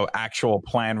have an actual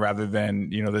plan rather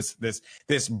than,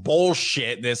 this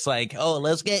bullshit. This like, oh,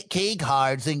 let's get key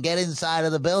cards and get inside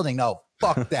of the building. No,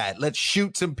 fuck that. Let's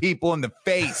shoot some people in the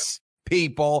face,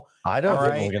 people. I don't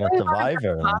think we're going to survive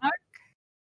it.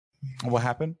 What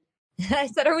happened? I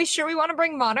said, are we sure we want to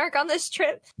bring Monarch on this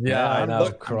trip? Yeah, I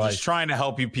know. I'm just trying to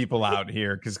help you people out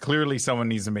here because clearly someone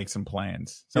needs to make some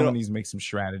plans. Someone needs to make some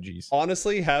strategies.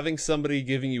 Honestly, having somebody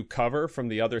giving you cover from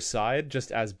the other side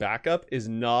just as backup is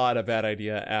not a bad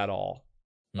idea at all.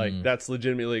 Like, that's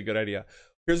legitimately a good idea.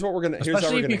 Here's what we're going to...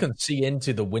 Especially if you can see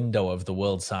into the window of the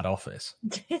WorldSat office.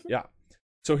 Yeah.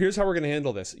 So here's how we're going to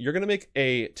handle this. You're going to make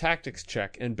a tactics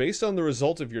check, and based on the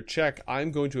result of your check, I'm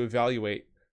going to evaluate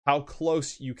how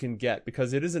close you can get,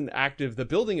 because it isn't active. The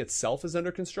building itself is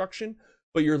under construction,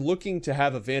 but you're looking to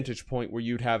have a vantage point where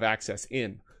you'd have access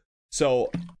in.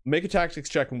 So make a tactics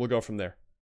check and we'll go from there.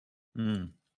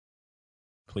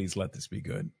 Please let this be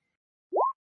good.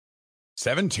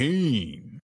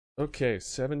 17. Okay,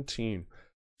 17.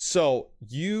 So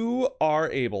you are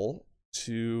able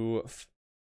to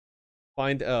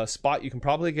find a spot you can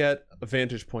probably get a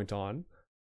vantage point on.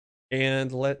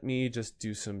 And let me just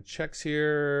do some checks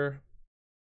here.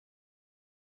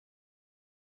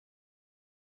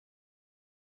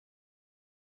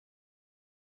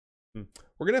 We're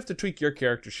going to have to tweak your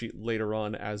character sheet later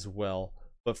on as well.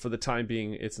 But for the time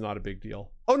being, it's not a big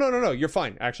deal. Oh, no. You're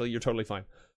fine. Actually, you're totally fine.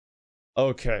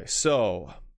 Okay,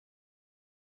 so.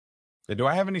 Do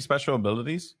I have any special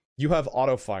abilities? You have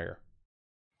auto fire.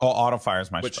 Oh, auto fire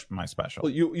is my special.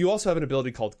 Well, you also have an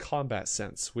ability called combat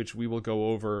sense, which we will go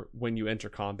over when you enter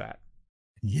combat.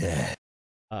 Yeah.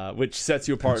 Which sets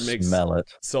you apart and makes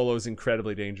solos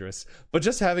incredibly dangerous. But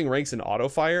just having ranks in auto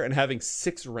fire and having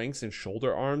 6 ranks in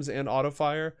shoulder arms and auto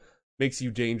fire makes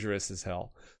you dangerous as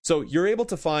hell. So you're able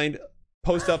to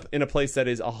post up in a place that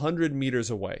is 100 meters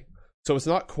away. So it's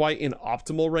not quite in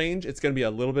optimal range. It's going to be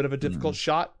a little bit of a difficult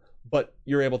shot, but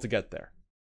you're able to get there.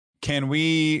 Can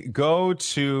we go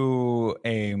to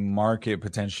a market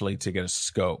potentially to get a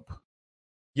scope?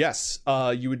 Yes,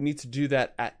 you would need to do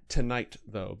that tonight,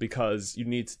 though, because you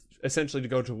need essentially to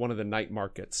go to one of the night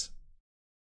markets.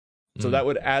 So that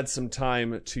would add some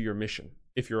time to your mission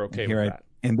if you're okay with that.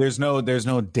 And there's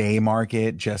no day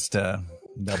market just to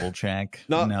double check.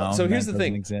 No. So here's the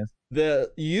thing. Exist. You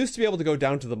used to be able to go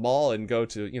down to the mall and go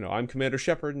to, I'm Commander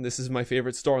Shepard and this is my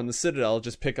favorite store on the Citadel,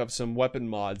 just pick up some weapon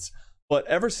mods. But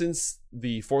ever since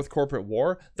the Fourth Corporate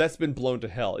War, that's been blown to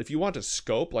hell. If you want a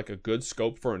scope, like a good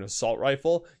scope for an assault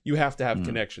rifle, you have to have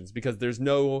connections, because there's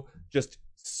no just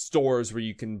stores where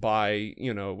you can buy,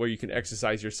 where you can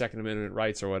exercise your Second Amendment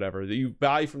rights or whatever. That you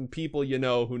buy from people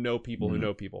who know people who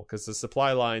know people, because the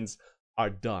supply lines are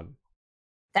done.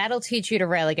 That'll teach you to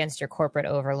rail against your corporate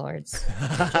overlords.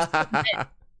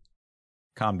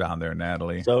 Calm down there,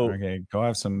 Natalie. So, okay, go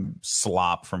have some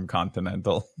slop from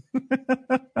Continental.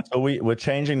 So we're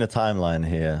changing the timeline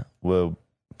here. We're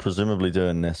presumably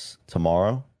doing this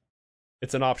tomorrow.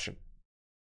 It's an option.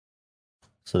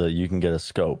 So that you can get a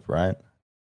scope, right?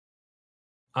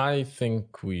 I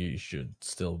think we should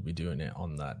still be doing it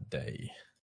on that day.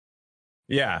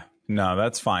 Yeah, no,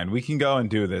 that's fine. We can go and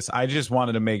do this. I just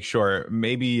wanted to make sure.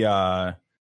 Maybe so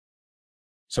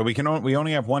we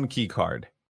only have one key card.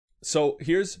 So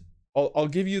I'll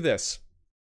give you this.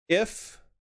 If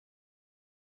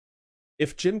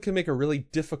Jim can make a really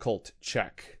difficult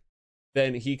check,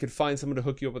 then he could find someone to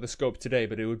hook you up with a scope today,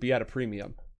 but it would be at a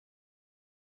premium.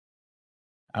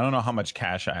 I don't know how much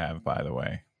cash I have, by the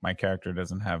way. My character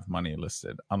doesn't have money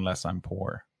listed unless I'm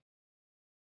poor.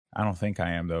 I don't think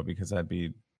I am, though, because I'd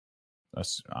be...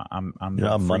 I'm you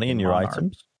have money in your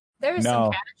items? There was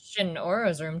some cash in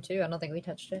Oro's room, too. I don't think we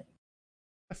touched it.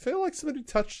 I feel like somebody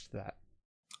touched that.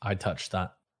 I touched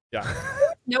that. Yeah.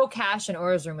 No cash in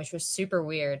Oro's room, which was super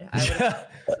weird.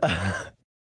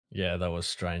 Yeah, that was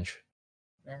strange.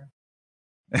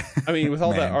 Yeah. I mean, with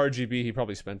all that RGB, he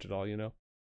probably spent it all,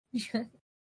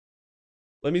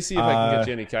 Let me see if I can get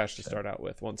you any cash to start out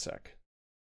with. One sec.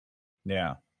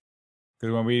 Yeah.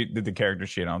 Because when we did the character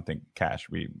sheet, I don't think cash.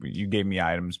 You gave me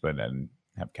items, but I didn't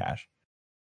have cash.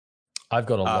 I've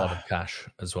got a lot of cash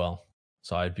as well,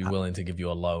 so I'd be willing to give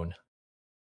you a loan.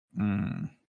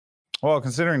 Well,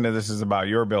 considering that this is about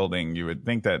your building, you would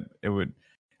think that it would.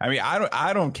 I mean,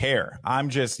 I don't care. I'm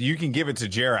just, you can give it to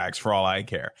Jerax for all I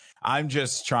care. I'm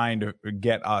just trying to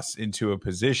get us into a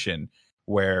position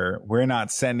where we're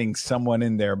not sending someone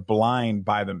in there blind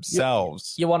by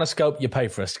themselves. You want a scope, you pay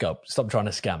for a scope. Stop trying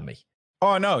to scam me.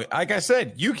 Oh, no. Like I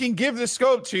said, you can give the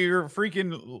scope to your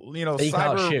freaking, he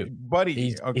can't cyber shoot.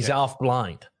 buddy. He's half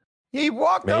blind. He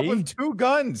walked up with 2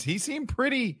 guns. He seemed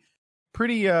pretty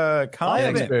confident. I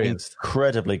am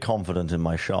incredibly confident in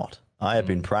my shot. I have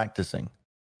been practicing.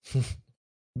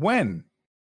 When?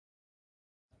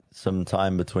 Some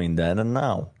time between then and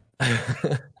now.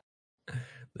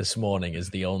 This morning is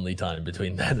the only time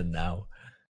between then and now.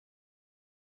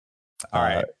 All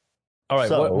right.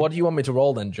 So, what do you want me to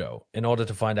roll then, Joe, in order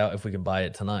to find out if we can buy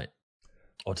it tonight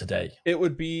or today? It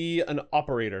would be an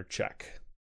operator check.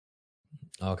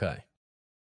 Okay.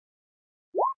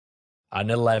 An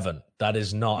 11. That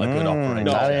is not a good operator.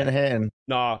 No, that ain't hitting.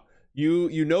 Nah.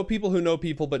 You know people who know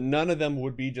people, but none of them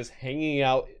would be just hanging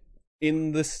out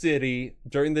in the city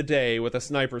during the day with a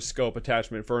sniper scope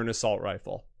attachment for an assault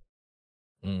rifle.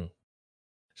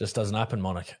 Just doesn't happen,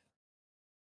 Monarch.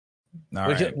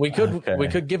 We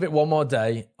could give it one more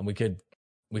day, and we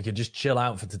could just chill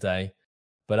out for today.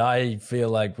 But I feel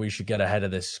like we should get ahead of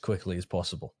this as quickly as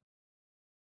possible.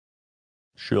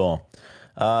 Sure.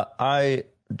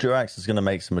 Jerax is going to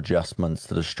make some adjustments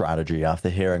to the strategy after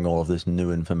hearing all of this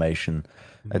new information.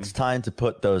 It's time to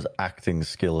put those acting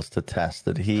skills to test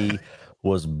that he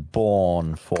was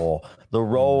born for. The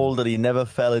role that he never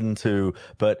fell into,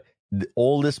 but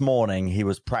all this morning he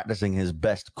was practicing his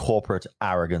best corporate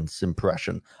arrogance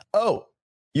impression. Oh,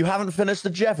 you haven't finished the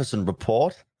Jefferson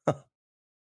report?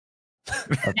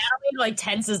 Natalie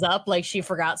tenses up like she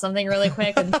forgot something really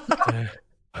quick. And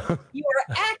you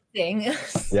were acting.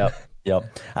 Yep.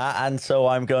 And so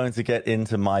I'm going to get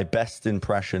into my best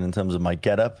impression in terms of my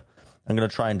getup. I'm going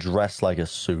to try and dress like a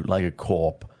suit, like a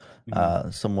corp.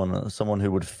 Someone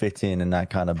who would fit in that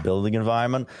kind of building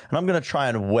environment, and I'm going to try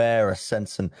and wear a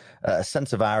sense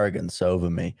of arrogance over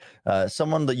me.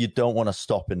 Someone that you don't want to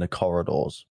stop in the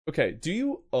corridors. Okay, do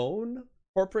you own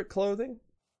corporate clothing?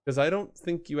 Because I don't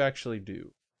think you actually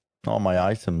do. All my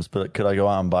items, but could I go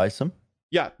out and buy some?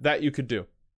 Yeah, that you could do.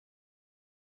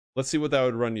 Let's see what that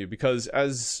would run you, because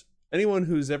as anyone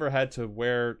who's ever had to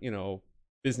wear,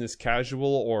 business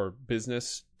casual or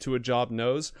business to a job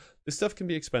knows, this stuff can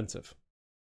be expensive.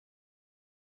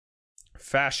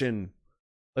 Fashion.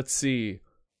 Let's see.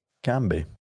 Can be.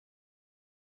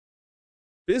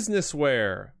 Business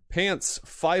wear. Pants,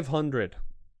 $500.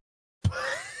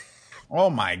 Oh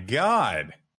my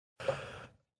God.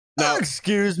 Now,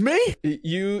 excuse me?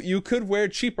 You could wear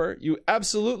cheaper. You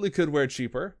absolutely could wear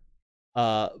cheaper.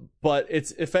 But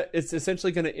it's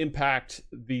essentially going to impact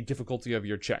the difficulty of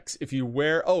your checks. If you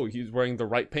wear, he's wearing the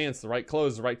right pants, the right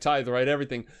clothes, the right tie, the right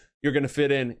everything, you're going to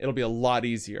fit in. It'll be a lot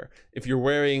easier. If you're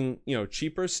wearing,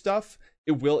 cheaper stuff,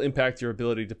 it will impact your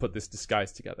ability to put this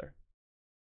disguise together.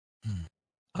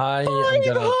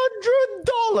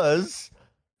 $500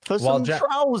 for some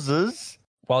trousers?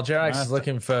 While Jerax is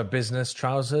looking for business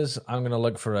trousers, I'm going to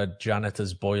look for a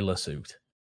janitor's boiler suit.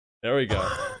 There we go.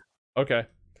 Okay.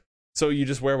 So you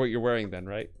just wear what you're wearing then,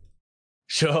 right?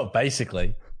 Sure,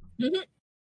 basically.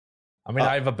 I mean,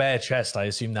 I have a bare chest. I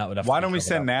assume that would have. Why don't we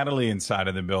send Natalie inside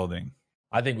of the building?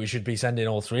 I think we should be sending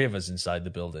all three of us inside the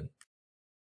building.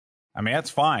 I mean, that's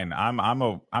fine.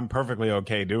 I'm perfectly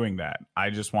okay doing that. I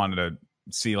just wanted to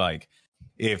see, like,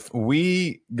 if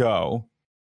we go,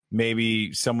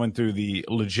 maybe someone through the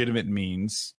legitimate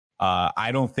means.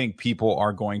 I don't think people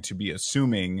are going to be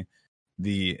assuming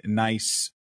the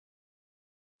nice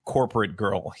corporate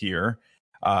girl here.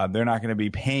 They're not going to be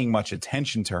paying much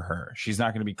attention to her. She's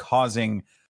not going to be causing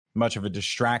much of a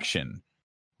distraction.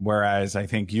 Whereas I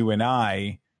think you and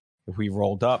I, if we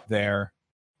rolled up there,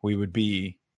 we would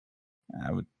be,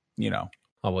 Oh,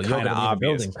 well, you're going to be the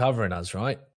building covering us,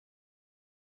 right?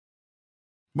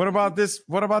 What about this?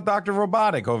 What about Dr.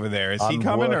 Robotic over there? Is he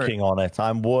coming? I'm working on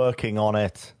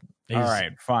it. All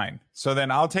right, fine. So then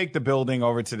I'll take the building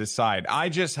over to the side.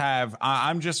 I'm just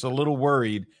a little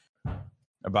worried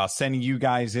about sending you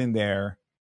guys in there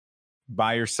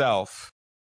by yourself,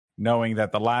 knowing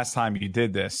that the last time you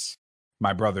did this,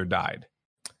 my brother died.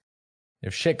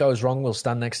 If shit goes wrong, we'll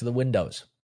stand next to the windows.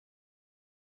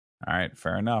 All right,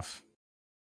 fair enough.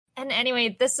 And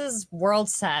anyway, this is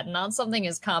WorldSat, not something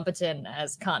as competent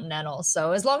as Continental.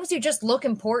 So as long as you just look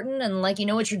important and like you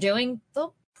know what you're doing,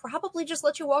 they'll probably just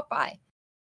let you walk by.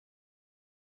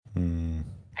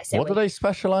 What do they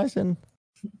specialize in?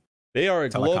 They are a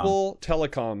global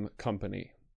telecom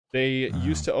company. They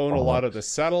used to own a lot of the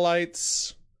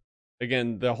satellites.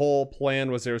 Again, the whole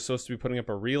plan was they were supposed to be putting up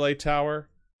a relay tower.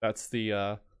 That's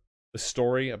the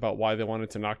story about why they wanted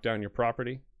to knock down your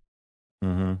property.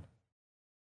 Mm-hmm.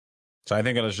 So I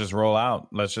think let's just roll out.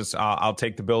 I'll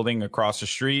take the building across the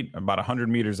street, about 100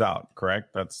 meters out.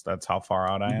 Correct? That's how far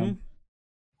out I am.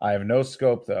 I have no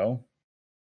scope though.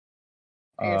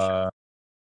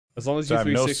 As long as you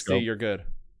 360, you're good.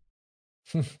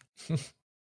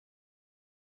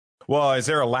 Well, is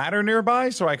there a ladder nearby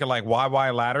so I could like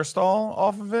YY ladder stall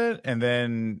off of it and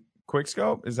then quick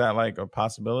scope? Is that like a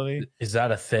possibility? Is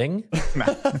that a thing?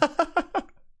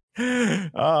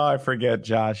 Oh, I forget,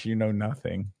 Josh. You know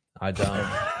nothing. I don't.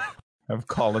 Of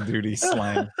Call of Duty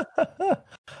slang.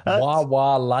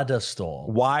 Wah ladder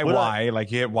stall. YY,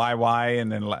 like you hit YY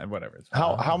and then whatever.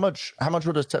 How much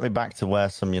would it take me back to wear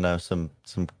some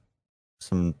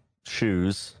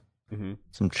shoes,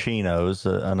 some chinos,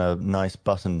 and a nice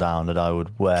button down that I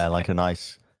would wear like a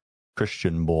nice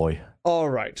Christian boy? All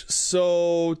right,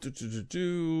 so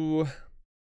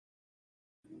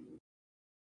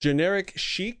generic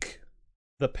chic.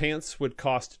 The pants would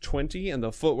cost 20 and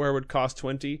the footwear would cost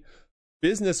 20.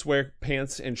 Business wear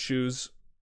pants and shoes.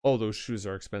 Oh, those shoes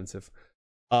are expensive.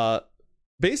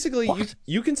 Basically,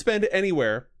 you can spend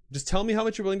anywhere. Just tell me how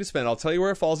much you're willing to spend. I'll tell you where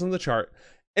it falls on the chart.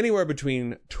 Anywhere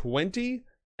between 20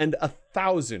 and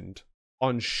 1,000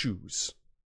 on shoes.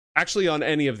 Actually, on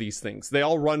any of these things. They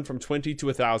all run from 20 to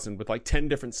 1,000 with like 10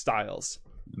 different styles.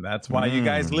 That's why you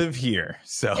guys live here.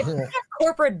 So if you have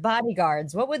corporate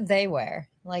bodyguards, what would they wear?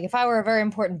 Like if I were a very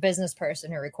important business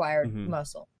person who required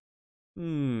muscle.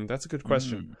 That's a good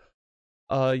question.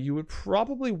 You would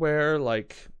probably wear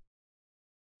like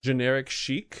generic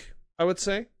chic, I would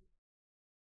say,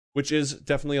 which is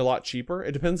definitely a lot cheaper.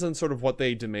 It depends on sort of what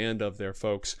they demand of their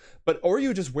folks. Or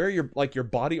you just wear your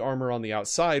body armor on the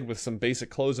outside with some basic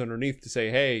clothes underneath to say,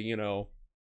 hey,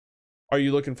 are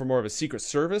you looking for more of a Secret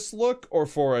Service look or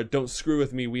for a don't screw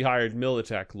with me, we hired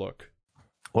Militech look?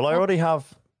 Well, I already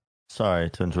have, sorry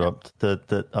to interrupt,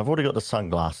 I've already got the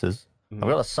sunglasses. I've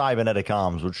got the cybernetic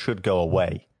arms, which should go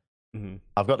away.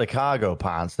 I've got the cargo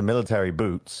pants, the military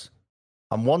boots.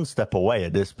 I'm one step away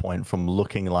at this point from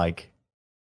looking like,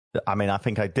 I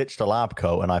think I ditched the lab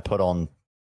coat and I put on,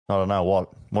 I don't know,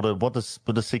 what does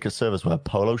the Secret Service wear?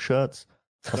 Polo shirts?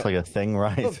 That's like a thing,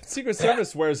 right? Well, Secret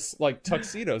Service wears like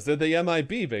tuxedos. They're the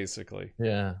MIB, basically.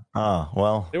 Yeah. Oh,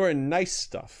 well. They wear nice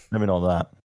stuff. Let me know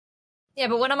that. Yeah,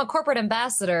 but when I'm a corporate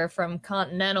ambassador from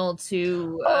Continental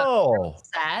to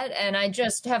WorldSat, and I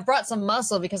just have brought some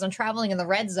muscle because I'm traveling in the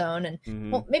red zone,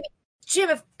 and well, maybe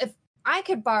Jim, if I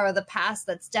could borrow the pass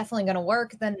that's definitely going to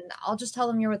work, then I'll just tell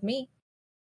them you're with me.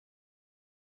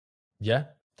 Yeah,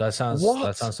 that sounds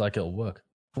like it'll work.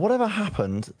 Whatever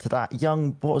happened to that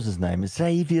young, what was his name?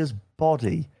 Xavier's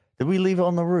body? Did we leave it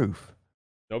on the roof?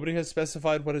 Nobody has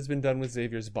specified what has been done with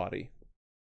Xavier's body.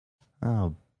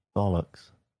 Oh, bollocks.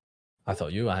 I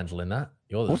thought you were handling that.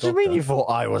 You're the What do you mean you thought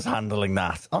I was handling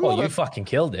that? You fucking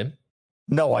killed him.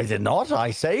 No, I did not.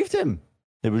 I saved him.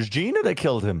 It was Gina that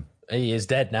killed him. He is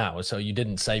dead now, so you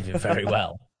didn't save him very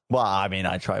well. Well, I mean,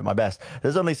 I tried my best.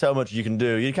 There's only so much you can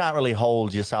do. You can't really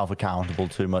hold yourself accountable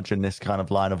too much in this kind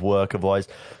of line of work. Otherwise,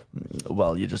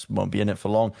 well, you just won't be in it for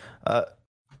long. I'm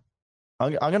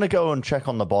going to go and check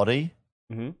on the body.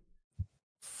 Mm-hmm.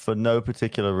 For no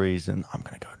particular reason. I'm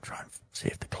going to go and try and see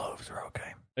if the clothes are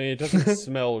okay. I mean, it doesn't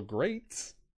smell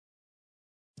great.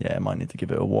 Yeah, I might need to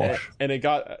give it a wash. And it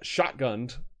got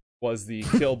shotgunned was the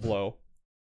kill blow.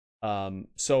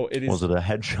 So it is. Was it a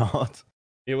headshot?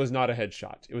 It was not a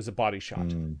headshot. It was a body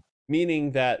shot.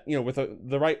 Meaning that, you know, with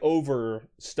the right over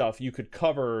stuff, you could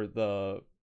cover the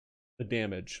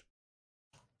damage.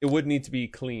 It would need to be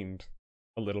cleaned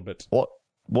a little bit.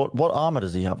 What armor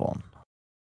does he have on?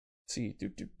 Let's see.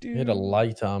 He had a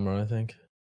light armor, I think.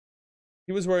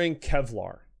 He was wearing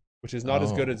Kevlar, which is not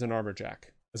as good as an armor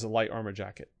jack, as a light armor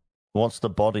jacket. What's the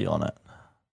body on it?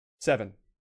 7.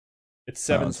 It's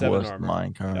 7/7 worse armor. Than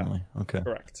mine currently. Yeah. Okay.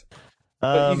 Correct.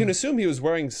 But you can assume he was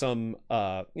wearing some,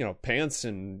 pants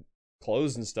and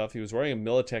clothes and stuff. He was wearing a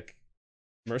Militech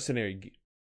mercenary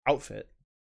outfit.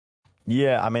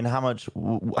 Yeah, I mean, how much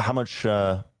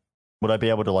would I be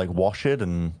able to like wash it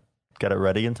and get it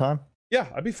ready in time? Yeah,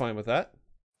 I'd be fine with that.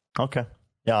 Okay.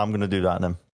 Yeah, I'm gonna do that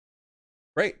then.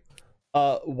 Great.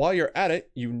 While you're at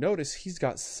it, you notice he's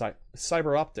got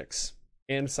cyber optics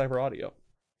and cyber audio.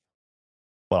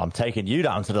 Well, I'm taking you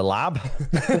down to the lab.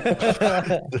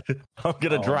 I'm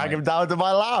going to drag him down to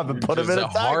my lab and put him in a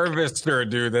tank. Harvester,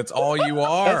 dude. That's all you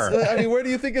are. Where do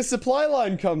you think a supply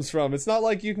line comes from? It's not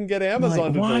like you can get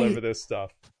Amazon to deliver this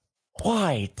stuff.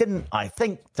 Why didn't I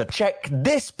think to check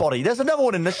this body? There's another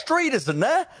one in the street, isn't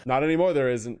there? Not anymore, there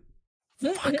isn't.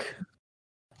 Fuck.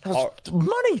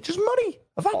 Money, just money.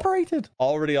 Evaporated.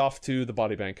 Already off to the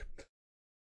body bank.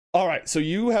 All right, so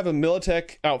you have a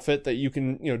Militech outfit that you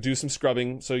can, do some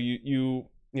scrubbing. So you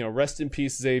rest in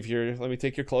peace, Xavier. Let me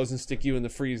take your clothes and stick you in the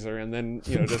freezer, and then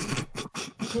just.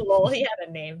 Lol, he had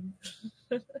a name.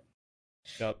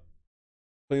 Yep.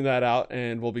 Clean that out,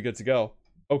 and we'll be good to go.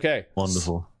 Okay.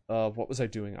 Wonderful. What was I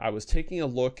doing? I was taking a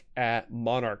look at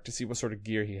Monarch to see what sort of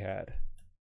gear he had.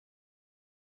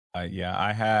 Yeah,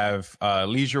 I have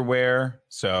leisure wear,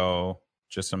 so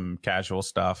just some casual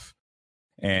stuff.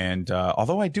 And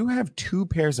although I do have 2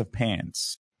 pairs of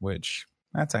pants, which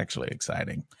that's actually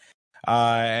exciting.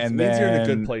 And it means you're in a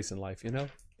good place in life,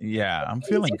 Yeah, I'm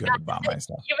feeling good about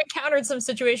myself. You've encountered some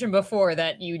situation before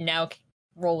that you now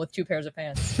roll with 2 pairs of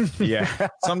pants. Yeah,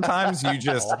 sometimes you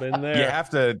just been there. You have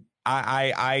to.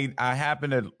 I happen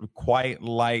to quite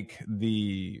like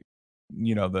the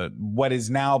what is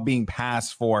now being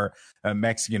passed for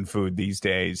Mexican food these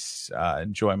days.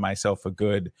 Enjoy myself a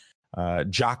good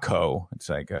Jaco. It's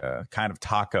like a kind of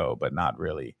taco, but not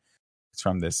really. It's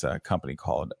from this company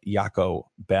called Yaco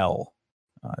Bell.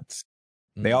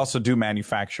 They also do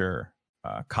manufacture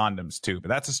condoms too, but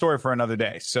that's a story for another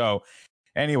day. So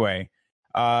anyway,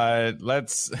 hey,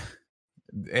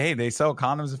 they sell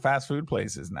condoms at fast food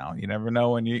places now. You never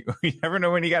know when you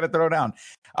got to throw down.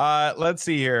 Let's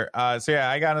see here. So yeah,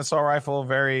 I got an assault rifle,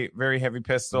 very, very heavy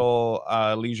pistol,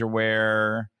 leisure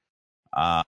wear,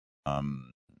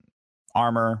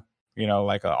 armor,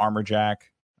 like a armor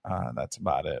jack. That's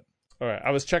about it. All right.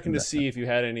 I was checking to see if you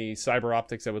had any cyber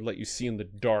optics that would let you see in the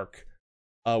dark,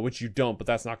 which you don't, but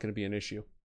that's not going to be an issue.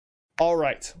 All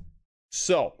right.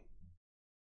 So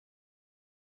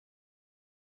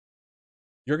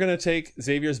you're going to take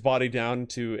Xavier's body down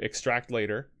to extract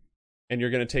later, and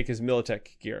you're going to take his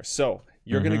Militech gear. So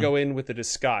you're going to go in with the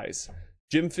disguise.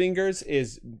 Jim Fingers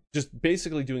is just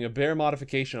basically doing a bare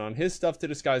modification on his stuff to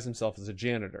disguise himself as a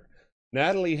janitor.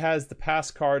 Natalie has the pass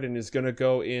card and is going to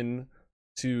go in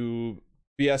to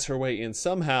BS her way in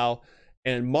somehow,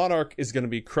 and Monarch is going to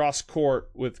be cross-court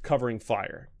with covering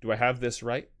fire. Do I have this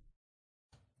right?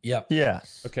 Yep.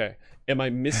 Yes. Okay. Am I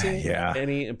missing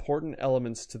any important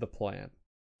elements to the plan?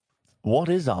 What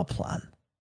is our plan?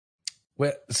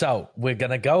 We're going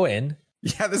to go in.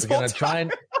 Yeah, we're going to try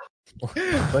and...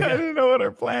 I didn't know what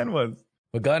our plan was.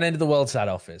 We're going into the WorldSat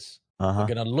office. We're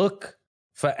going to look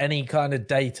for any kind of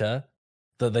data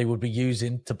that they would be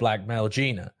using to blackmail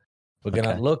Gina. We're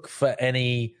going to look for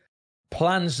any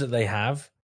plans that they have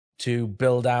to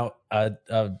build out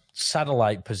a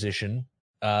satellite position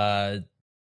a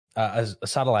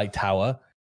satellite tower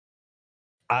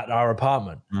at our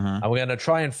apartment, and we're going to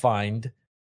try and find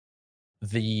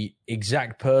the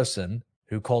exact person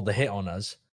who called the hit on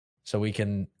us, so we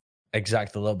can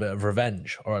exact a little bit of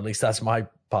revenge, or at least that's my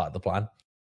part of the plan.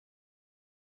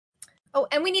 Oh,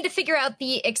 and we need to figure out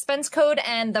the expense code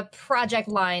and the project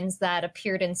lines that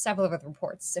appeared in several of the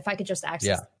reports. If I could just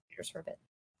access the computers for a bit.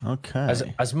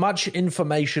 Okay. As much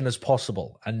information as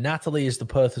possible, and Natalie is the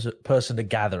person to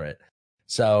gather it.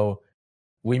 So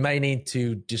we may need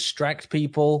to distract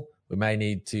people. We may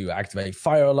need to activate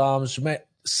fire alarms.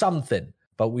 Something.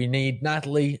 But we need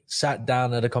Natalie sat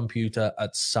down at a computer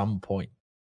at some point.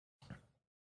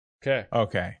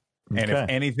 Okay. And if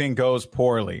anything goes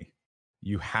poorly,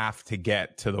 you have to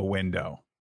get to the window.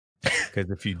 Because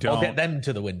if you don't, I'll get them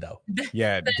to the window.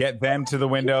 Yeah, get them to the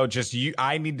window. Just you.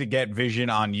 I need to get vision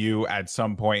on you at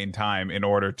some point in time in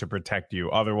order to protect you.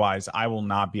 Otherwise, I will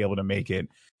not be able to make it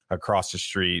across the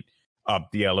street, up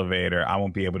the elevator. I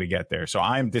won't be able to get there. So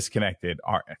I'm disconnected.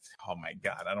 Oh my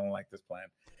God, I don't like this plan.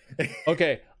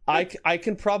 Okay, I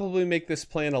can probably make this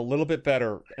plan a little bit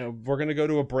better. We're going to go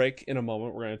to a break in a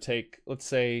moment. We're going to take, let's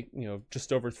say,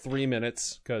 just over 3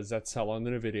 minutes, because that's how long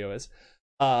the video is.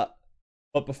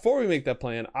 But before we make that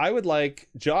plan, I would like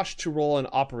Josh to roll an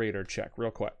operator check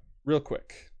real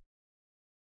quick.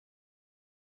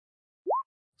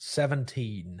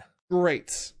 17.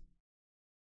 Great.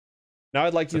 Now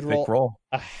I'd like you to roll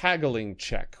a haggling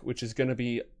check, which is going to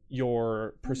be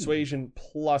your persuasion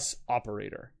plus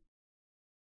operator.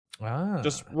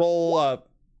 Just roll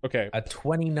okay. A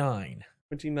 29.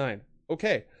 29.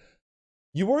 Okay.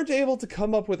 You weren't able to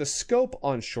come up with a scope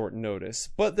on short notice,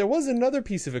 but there was another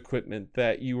piece of equipment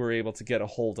that you were able to get a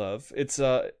hold of. It's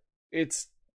not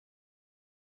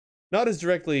as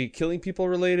directly killing people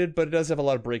related, but it does have a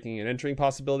lot of breaking and entering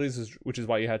possibilities, which is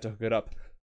why you had to hook it up.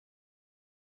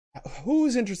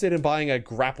 Who's interested in buying a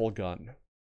grapple gun?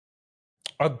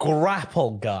 A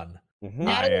grapple gun? Mm-hmm.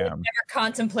 I am. Never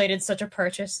contemplated such a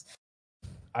purchase.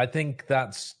 I think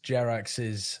that's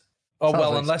Jerax's. Oh,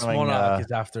 well, like unless Monarch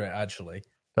is after it, actually.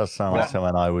 Does sound like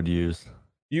something I would use.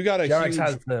 You got a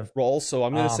Jerax huge roll, so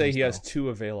I'm going to say he has 2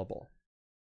 available.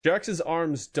 Jerax's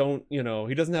arms don't,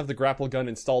 he doesn't have the grapple gun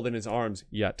installed in his arms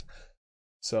yet.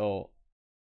 So.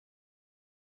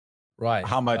 Right.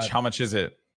 How much is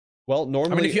it? Well,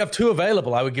 normally. I mean, if you have 2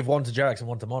 available, I would give 1 to Jerax and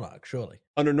 1 to Monarch, surely.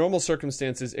 Under normal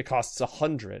circumstances, it costs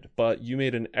 100, but you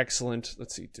made an excellent,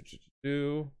 let's see, This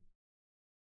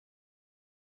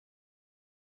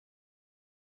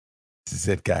is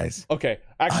it, guys. Okay,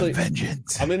 actually,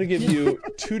 vengeance. I'm going to give you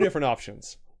 2 different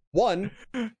options. One,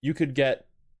 you could get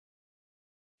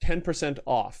 10%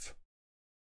 off.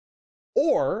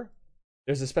 Or,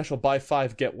 there's a special buy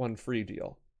 5, get 1 free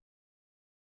deal.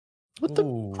 With the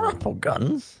grapple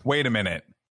guns? Wait a minute.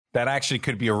 That actually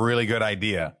could be a really good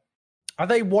idea. Are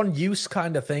they one-use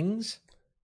kind of things?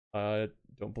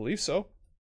 Don't believe so.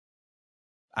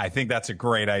 I think that's a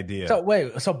great idea.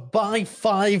 So buy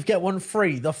 5, get 1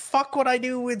 free. The fuck would I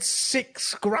do with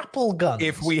 6 grapple guns?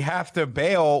 If we have to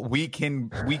bail, we can.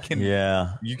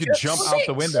 Yeah. You could jump out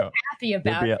the window. Happy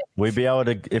about it. We'd be able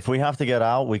to, if we have to get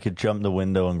out, we could jump the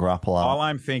window and grapple out. All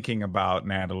I'm thinking about,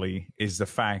 Natalie, is the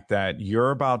fact that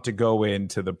you're about to go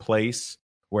into the place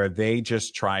where they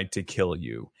just tried to kill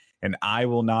you. And I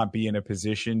will not be in a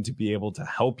position to be able to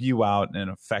help you out in an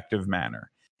effective manner.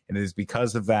 And it is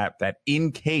because of that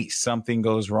in case something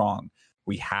goes wrong,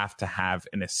 we have to have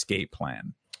an escape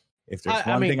plan. If there's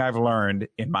one thing I've learned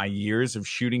in my years of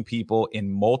shooting people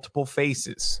in multiple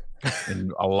faces,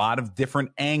 in a lot of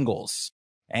different angles,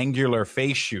 angular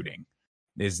face shooting,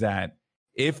 is that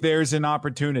if there's an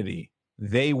opportunity,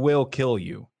 they will kill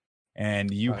you.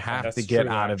 And you have to get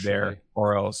out of there,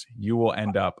 or else you will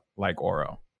end up like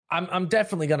Oro. I'm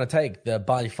definitely going to take the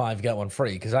buy 5, get 1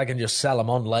 free, because I can just sell them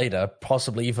on later,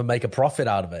 possibly even make a profit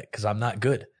out of it, because I'm that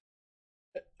good.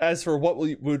 As for what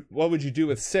would you do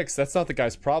with 6, that's not the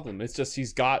guy's problem. It's just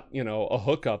he's got, a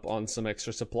hookup on some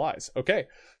extra supplies. Okay,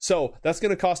 so that's going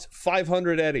to cost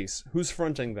 500 eddies. Who's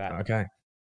fronting that? Okay,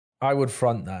 I would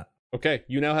front that. Okay,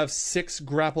 you now have 6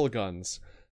 grapple guns.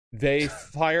 They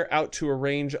fire out to a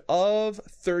range of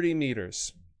 30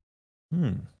 meters.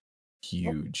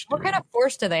 Huge. What kind of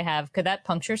force do they have? Could that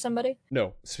puncture somebody?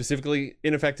 No, specifically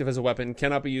ineffective as a weapon,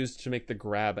 cannot be used to make the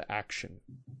grab action.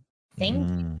 Thank you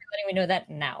for letting me know that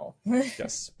now.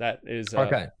 Yes, that is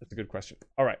okay. That's a good question.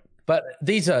 All right. But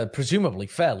these are presumably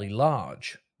fairly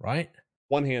large, right?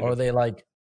 One-handed. Or are they like,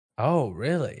 oh,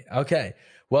 really? Okay.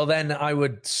 Well, then I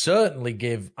would certainly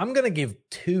I'm going to give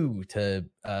 2 to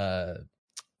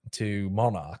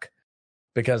Monarch,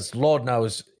 because Lord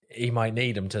knows he might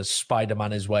need him to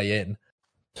Spider-Man his way in.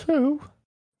 2?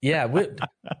 Yeah,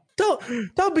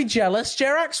 don't be jealous,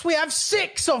 Jerax. We have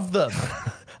 6 of them.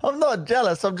 I'm not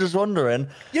jealous. I'm just wondering.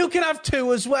 You can have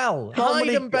 2 as well. Hide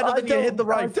them better than you hit the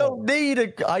rifle.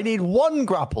 I need 1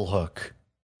 grapple hook.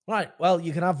 Right. Well,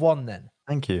 you can have 1 then.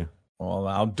 Thank you. Well,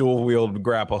 I'll dual wield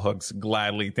grapple hooks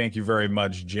gladly. Thank you very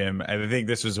much, Jim. I think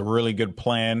this was a really good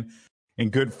plan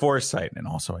and good foresight. And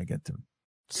also, I get to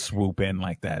swoop in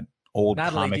like that old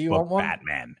comic book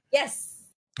Batman. Yes.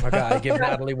 Okay, I give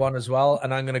Natalie 1 as well,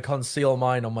 and I'm going to conceal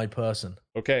mine on my person.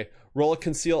 Okay, roll a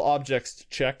conceal objects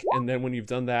check, and then when you've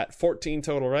done that, 14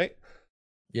 total, right?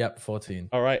 Yep, 14.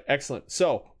 All right, excellent.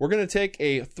 So we're going to take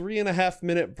a 3.5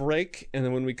 minute break, and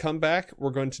then when we come back,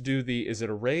 we're going to do is it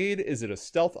a raid? Is it a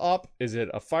stealth op? Is it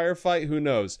a firefight? Who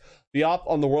knows? The op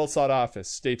on the WorldSat office.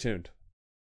 Stay tuned.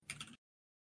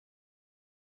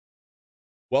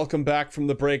 Welcome back from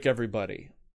the break, everybody.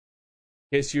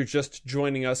 In case you're just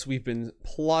joining us, we've been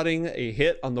plotting a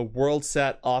hit on the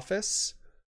WorldSat office.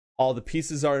 All the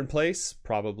pieces are in place,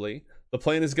 probably. The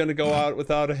plane is going to go out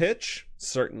without a hitch,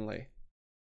 certainly.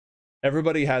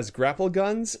 Everybody has grapple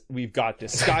guns. We've got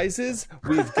disguises.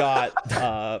 We've got,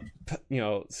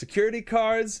 security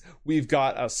cards. We've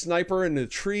got a sniper in a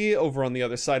tree over on the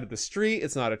other side of the street.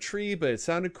 It's not a tree, but it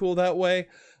sounded cool that way.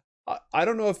 I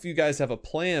don't know if you guys have a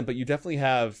plan, but you definitely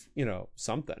have,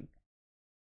 something.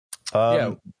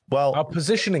 Well, our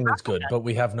positioning is good, but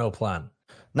we have no plan.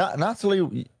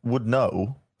 Natalie would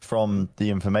know from the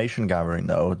information gathering,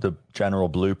 though, the general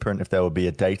blueprint, if there would be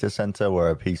a data center where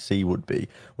a PC would be.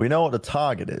 We know what the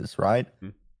target is, right? Mm-hmm.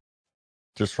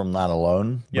 Just from that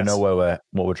alone, yes. We know what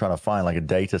we're trying to find, like a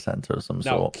data center of some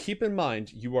sort. Now, keep in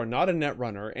mind, you are not a net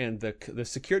runner, and the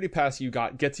security pass you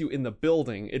got gets you in the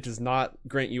building. It does not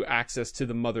grant you access to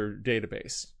the mother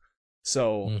database.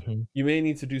 So you may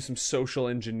need to do some social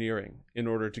engineering in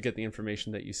order to get the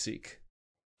information that you seek.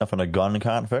 Nothing a gun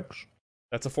can't fix.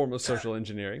 That's a form of social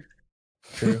engineering.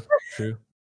 True.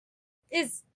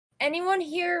 Is anyone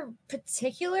here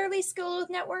particularly skilled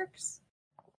with networks?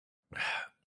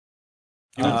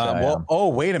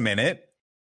 Wait a minute.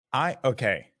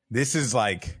 This is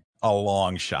like a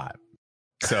long shot.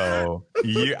 So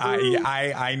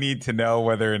I need to know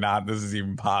whether or not this is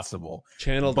even possible.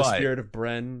 Channel the spirit of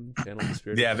Bren.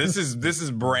 Yeah, this is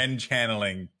Bren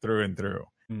channeling through and through.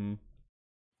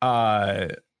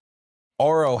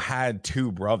 Oro had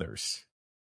 2 brothers.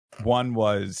 One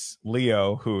was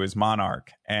Leo, who is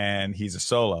Monarch, and he's a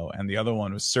solo, and the other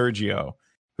one was Sergio,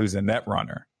 who's a net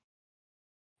runner.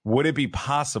 Would it be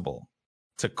possible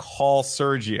to call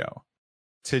Sergio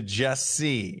to just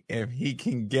see if he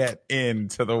can get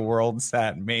into the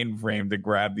WorldSat mainframe to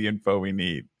grab the info we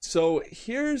need? So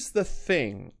here's the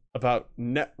thing about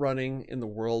net running in the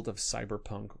world of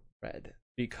Cyberpunk Red.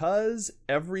 Because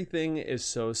everything is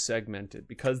so segmented,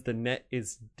 because the net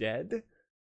is dead,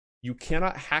 you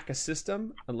cannot hack a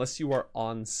system unless you are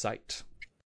on site.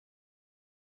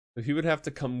 So he would have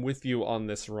to come with you on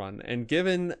this run. And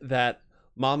given that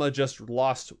Mama just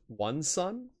lost 1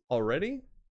 son already,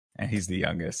 and he's the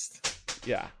youngest.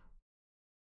 Yeah.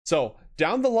 So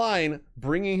down the line,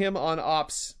 bringing him on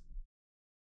ops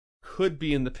could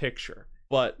be in the picture,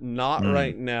 but not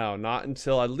right now. Not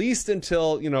until, at least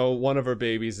until, one of her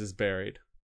babies is buried.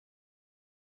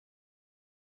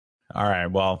 All right.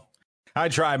 Well, I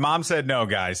tried. Mom said no,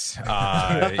 guys.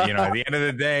 At the end of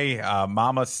the day,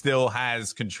 Mama still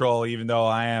has control, even though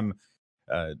I am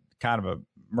kind of a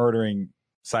murdering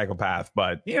psychopath.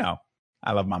 But,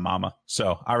 I love my mama,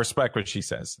 so I respect what she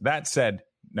says. That said,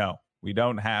 no, we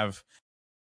don't have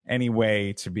any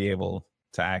way to be able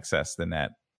to access the net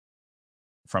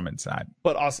from inside.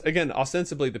 But again,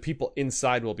 ostensibly, the people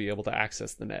inside will be able to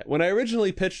access the net. When I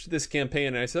originally pitched this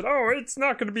campaign, I said, it's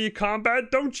not going to be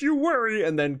combat, don't you worry,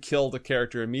 and then kill the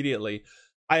character immediately,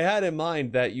 I had in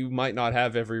mind that you might not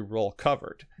have every role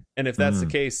covered. And if that's the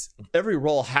case, every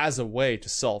role has a way to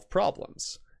solve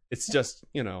problems. It's just,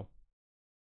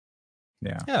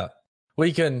 Yeah.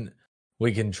 We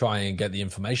can try and get the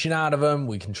information out of them.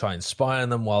 We can try and spy on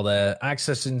them while they're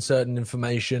accessing certain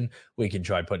information. We can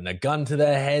try putting a gun to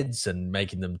their heads and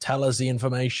making them tell us the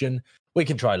information. We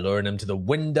can try luring them to the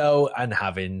window and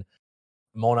having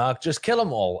Monarch just kill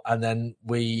them all. And then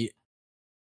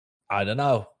I don't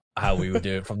know how we would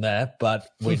do it from there, but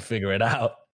we'd figure it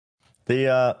out.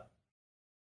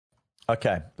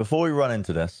 Okay, before we run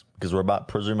into this, because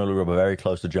presumably we're very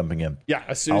close to jumping in. Yeah,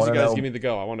 as soon as you guys give me the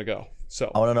go, I want to go. So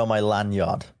I want to know my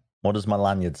lanyard. What does my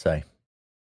lanyard say?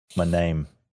 My name.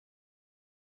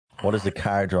 What is the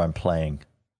character I'm playing?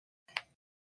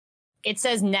 It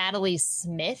says Natalie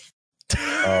Smith.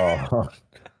 Oh.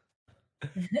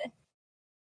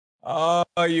 Oh,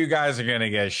 you guys are gonna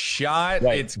get shot.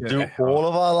 Wait, It's do all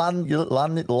of our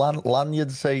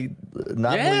lanyards say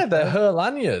Yeah, they're her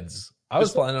lanyards. I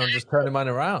was planning on just turning mine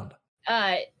around.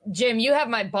 Jim, you have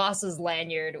my boss's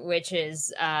lanyard, which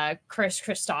is Chris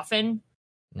Christoffen,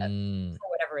 for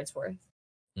whatever it's worth.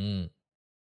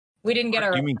 We didn't get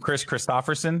our. You mean Chris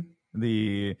Christopherson,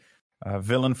 the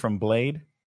villain from Blade?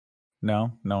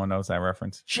 No one knows that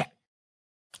reference. Shit.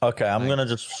 Okay, I'm gonna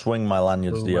just swing my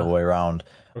lanyards the other way around.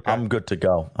 Okay. I'm good to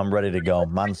go. I'm ready to go.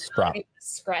 Man's strapped.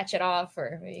 Scratch it off,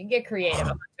 or you get creative.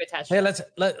 To attach. Hey, let's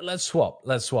swap.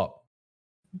 Let's swap.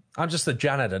 I'm just the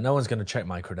janitor. No one's gonna check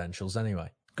my credentials anyway.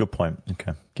 Good point.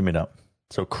 Okay, give me that.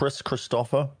 So Chris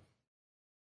Christopher.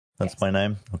 That's my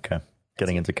name. Okay,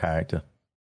 getting into character.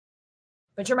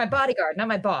 But you're my bodyguard, not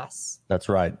my boss. That's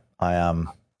right. I am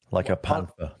like a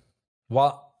panther.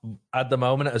 What at the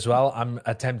moment as well? I'm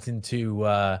attempting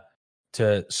to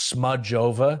smudge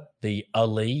over the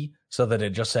Ali so that it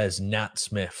just says Nat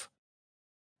Smith,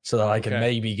 so that I can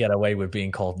maybe get away with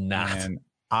being called Nat. And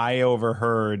I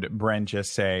overheard Brent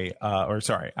just say, I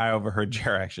overheard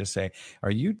Jerax just say,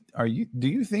 "Are you? Do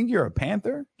you think you're a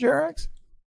panther, Jerax?"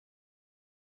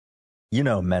 You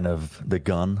know, men of the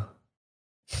gun.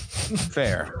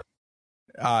 Fair.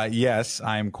 Yes,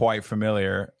 I'm quite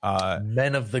familiar.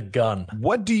 Men of the gun.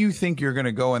 What do you think you're going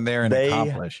to go in there and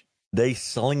accomplish? They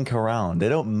slink around. They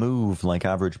don't move like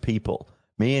average people.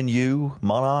 Me and you,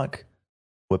 Monarch,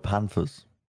 we're panthers.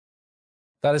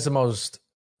 That is the most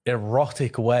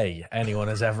erotic way anyone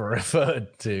has ever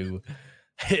referred to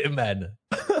hitmen.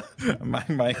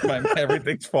 my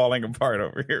everything's falling apart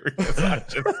over here.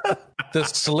 The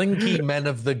slinky men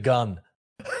of the gun.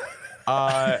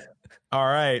 All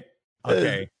right.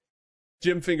 Okay.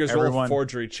 Jim Fingers, roll a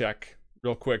forgery check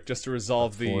real quick just to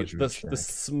resolve the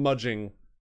smudging.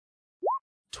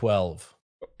 12.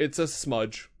 It's a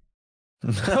smudge.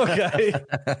 Okay.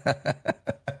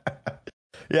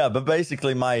 Yeah, but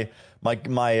basically I'm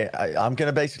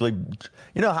gonna basically,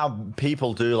 you know how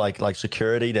people do like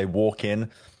security, they walk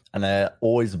in and they're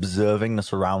always observing the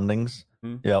surroundings.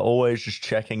 Yeah, always just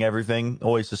checking everything,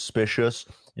 always suspicious,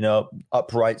 you know,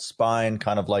 upright spine,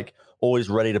 kind of like always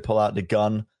ready to pull out the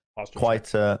gun.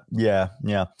 Quite yeah.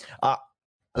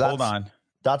 Hold on.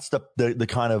 That's the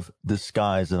kind of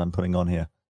disguise that I'm putting on here.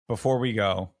 Before we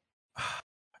go,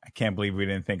 I can't believe we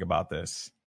didn't think about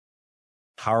this.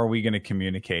 How are we going to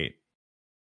communicate?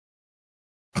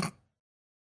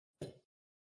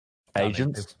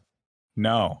 Agents?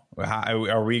 No. How,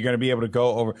 are we going to be able to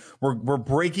go over? We're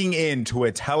breaking into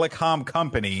a telecom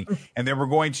company, and then we're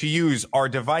going to use our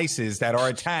devices that are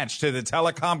attached to the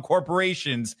telecom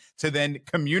corporations to then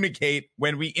communicate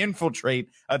when we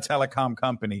infiltrate a telecom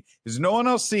company. Does no one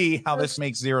else see how this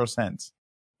makes zero sense?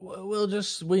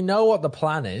 We know what the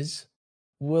plan is.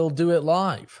 We'll do it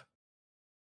live.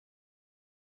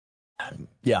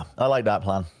 Yeah, I like that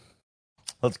plan.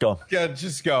 Let's go. Yeah,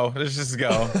 just go. Let's just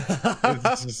go.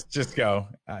 just go.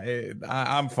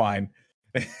 I'm fine.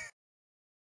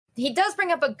 He does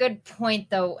bring up a good point,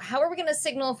 though. How are we going to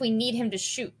signal if we need him to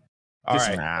shoot? All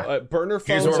right. Burner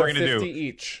phones are 50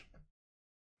 each.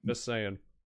 Just saying.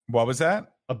 What was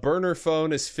that? A burner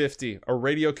phone is 50. A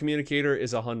radio communicator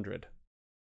is 100.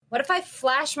 What if I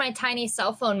flash my tiny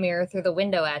cell phone mirror through the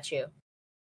window at you?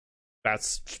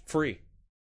 That's free.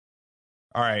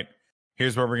 All right.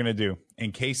 Here's what we're going to do.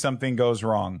 In case something goes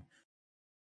wrong,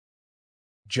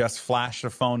 just flash the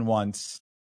phone once.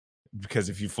 Because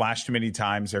if you flash too many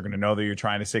times, they're going to know that you're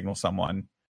trying to signal someone.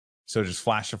 So just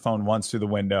flash the phone once through the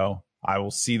window. I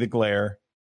will see the glare.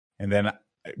 And then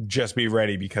just be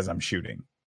ready because I'm shooting.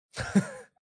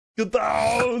 Get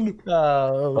down!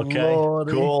 Oh, okay,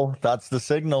 Lordy. Cool. That's the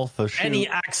signal for shoot. Any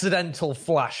accidental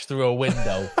flash through a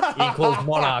window equals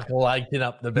Monarch lighting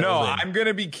up the building. No, I'm going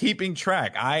to be keeping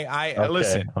track. Okay,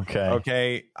 listen.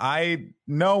 Okay. I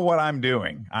know what I'm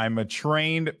doing. I'm a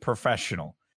trained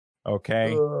professional.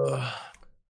 Okay.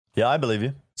 Yeah, I believe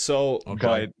you. So,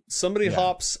 but somebody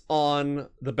hops on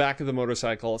the back of the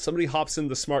motorcycle. Somebody hops in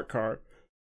the smart car.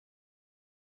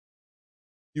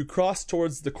 You cross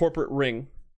towards the corporate ring,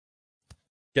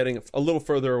 getting a little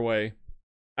further away.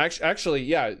 Actually,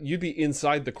 yeah, you'd be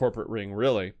inside the corporate ring,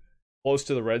 really, close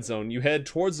to the red zone. You head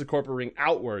towards the corporate ring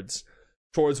outwards,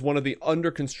 towards one of the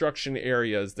under construction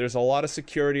areas. There's a lot of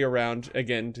security around,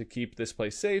 again, to keep this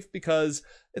place safe, because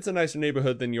it's a nicer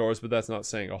neighborhood than yours, but that's not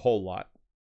saying a whole lot.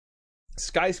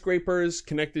 Skyscrapers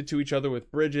connected to each other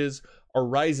with bridges are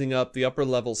rising up, the upper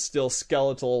levels still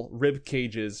skeletal rib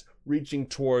cages reaching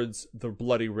towards the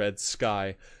bloody red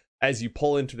sky as you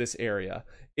pull into this area.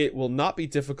 It will not be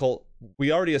difficult.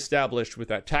 We already established with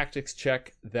that tactics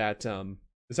check that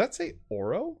does that say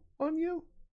Oro on you?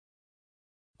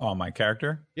 Oh, my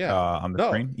character? Yeah. On the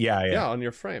screen? Yeah, on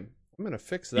your frame. I'm going to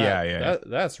fix that. Yeah.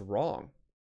 That's wrong.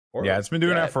 Yeah, it's been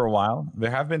doing that for a while.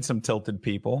 There have been some tilted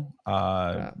people,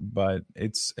 but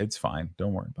it's fine.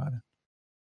 Don't worry about it.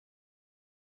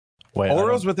 Wait,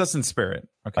 Oro's with us in spirit.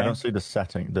 Okay, I don't see the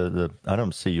setting. I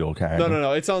don't see your character.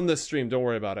 No. It's on this stream. Don't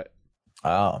worry about it.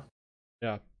 Oh,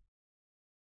 yeah.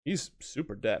 He's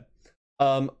super dead.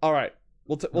 All right.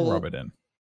 We'll rub it in.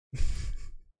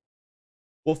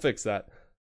 We'll fix that.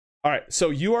 All right. So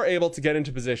you are able to get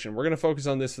into position. We're going to focus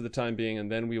on this for the time being,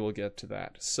 and then we will get to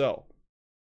that. So.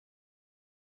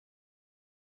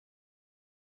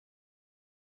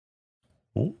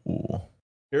 ooh.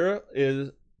 Here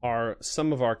are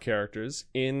some of our characters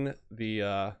in the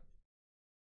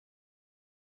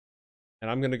and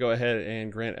I'm going to go ahead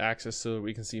and grant access so that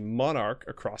we can see Monarch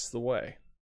across the way.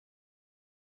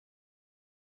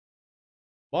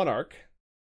 Monarch,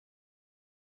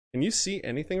 can you see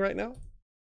anything right now?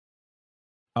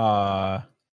 Well,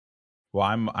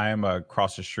 I'm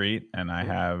across the street, and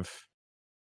I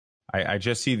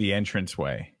just see the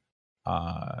entranceway.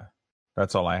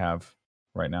 That's all I have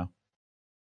right now.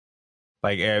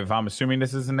 Like, if I'm assuming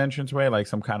this is an entranceway, like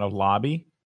some kind of lobby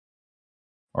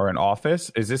or an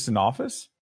office. Is this an office?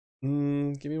 Give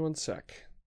me one sec.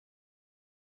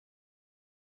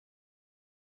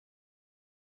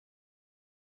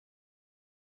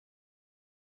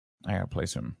 I gotta play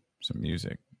some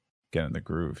music. Get in the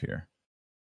groove here.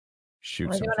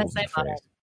 Shoot some fools in the face.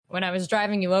 When I was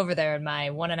driving you over there in my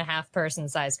 1.5 person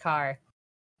size car,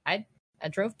 I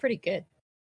drove pretty good.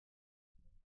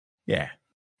 Yeah,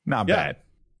 not bad.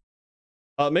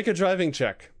 Make a driving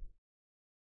check.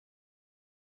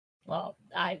 Well,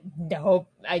 I hope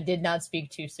I did not speak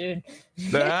too soon.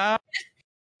 Ah.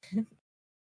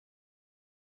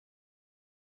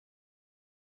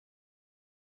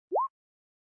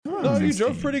 No, you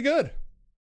drove pretty good.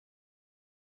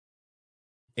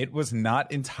 It was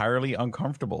not entirely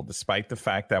uncomfortable, despite the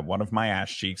fact that one of my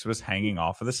ass cheeks was hanging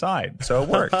off of the side. So it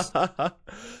works. All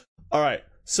right.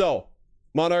 So,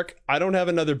 Monarch, I don't have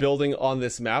another building on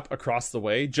this map across the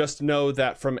way. Just know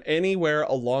that from anywhere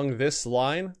along this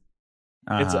line,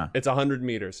 it's 100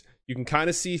 meters. You can kind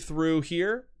of see through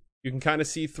here.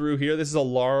 This is a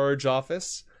large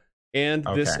office. And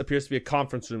this appears to be a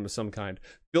conference room of some kind.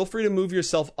 Feel free to move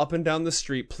yourself up and down the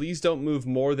street. Please don't move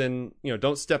more than,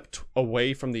 don't step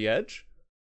away from the edge.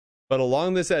 But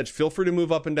along this edge, feel free to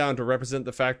move up and down to represent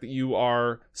the fact that you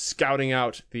are scouting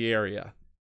out the area.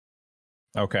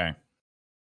 Okay.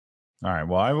 All right.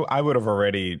 Well, I would have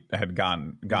already had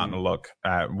gotten a look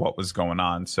at what was going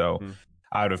on. So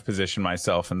I would have positioned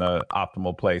myself in the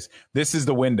optimal place. This is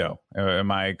the window.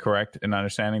 Am I correct in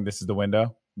understanding this is the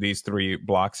window? These 3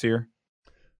 blocks here?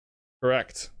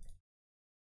 Correct.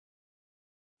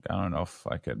 I don't know if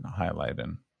I could highlight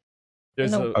in.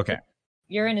 Okay.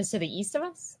 Urin is to the east of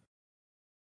us?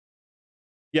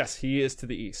 Yes, he is to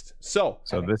the east. So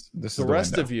this is the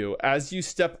rest of you, as you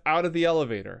step out of the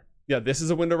elevator, this is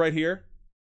a window right here.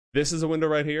 This is a window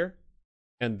right here.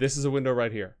 And this is a window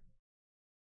right here.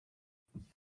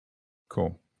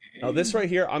 Cool. Now, this right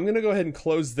here, I'm going to go ahead and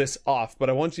close this off, but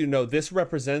I want you to know this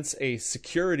represents a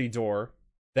security door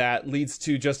that leads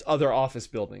to just other office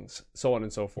buildings, so on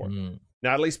and so forth.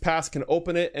 Natalie's Pass can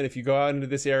open it, and if you go out into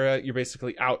this area, you're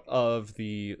basically out of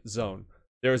the zone.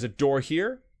 There's a door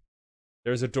here.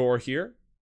 There's a door here.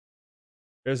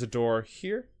 There's a door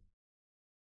here.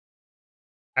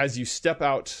 As you step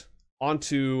out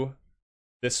onto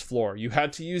this floor, you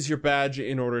had to use your badge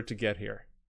in order to get here.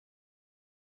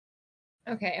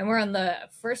 Okay, and we're on the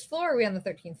first floor, or are we on the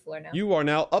 13th floor now? You are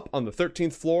now up on the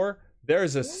 13th floor.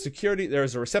 There's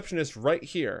a receptionist right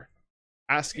here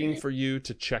asking for you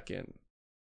to check in.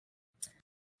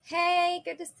 Hey,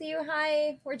 good to see you.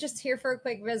 Hi. We're just here for a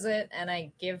quick visit, and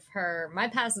I give her... My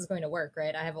pass is going to work,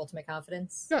 right? I have ultimate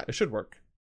confidence. Yeah, it should work.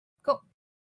 Cool.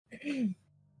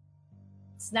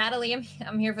 It's Natalie.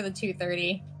 I'm here for the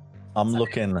 2:30. I'm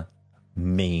looking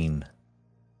mean.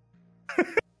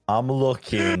 I'm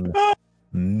looking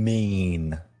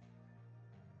mean.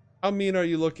 How mean are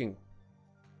you looking?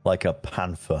 Like a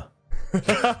panther.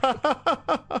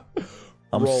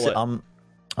 I'm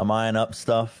eyeing up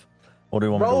stuff. What do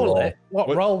you want roll me to roll? it?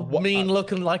 What roll mean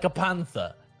looking like a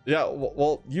panther? Yeah,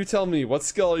 well, you tell me. What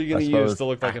skill are you going to use to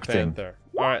look like a panther?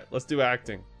 All right, let's do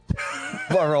acting.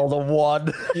 I rolled a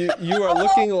 1. You are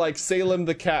looking like Salem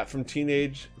the cat from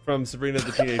Sabrina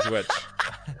the Teenage Witch.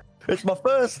 It's my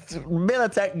first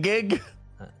Militech gig.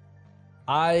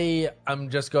 I am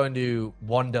just going to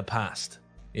wander past.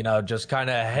 Just kind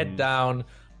of head down,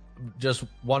 just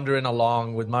wandering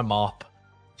along with my mop.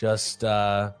 Just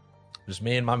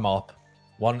me and my mop,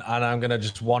 and I'm gonna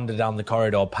just wander down the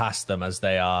corridor past them as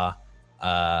they are,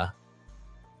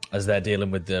 as they're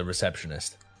dealing with the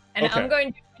receptionist. And Okay. I'm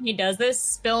going to, when he does this,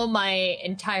 spill my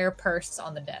entire purse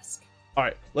on the desk. All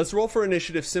right, let's roll for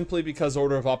initiative simply because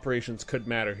order of operations could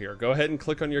matter here. Go ahead and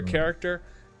click on your character,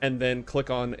 and then click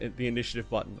on the initiative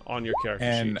button on your character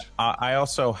And sheet. I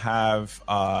also have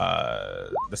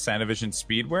the Sanavision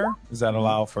Speedwear. Does that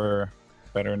allow for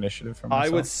better initiative for myself? I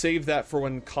would save that for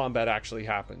when combat actually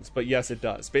happens, but yes, it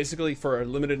does. Basically, for a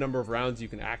limited number of rounds, you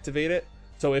can activate it.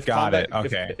 So if Got combat, it,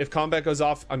 okay. if combat goes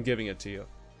off, I'm giving it to you.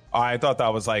 I thought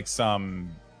that was like some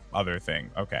other thing.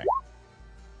 Okay.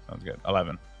 Sounds good.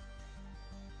 11.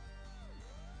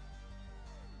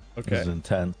 This Okay. is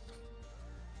intense.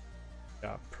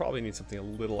 Yeah, probably need something a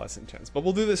little less intense, but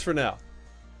we'll do this for now.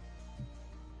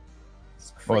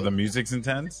 Oh, the music's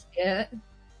intense? Yeah.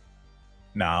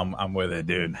 No, I'm with it,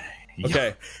 dude.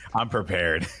 Okay. I'm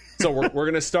prepared. So we're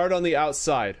going to start on the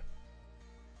outside.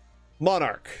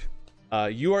 Monarch,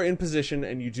 you are in position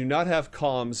and you do not have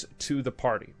comms to the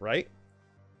party, right?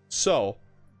 So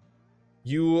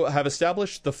you have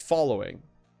established the following.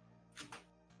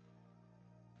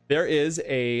 There is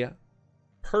a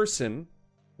person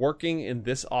working in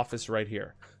this office right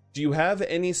here. Do you have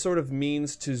any sort of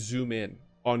means to zoom in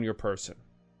on your person?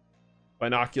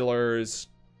 Binoculars,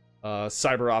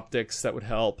 cyber optics that would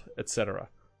help, etc.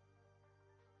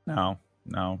 No.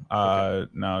 No,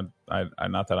 not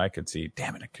that I could see.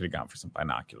 Damn it, I could have gone for some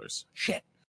binoculars. Shit.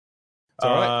 It's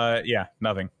all right. Yeah,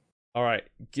 nothing. All right,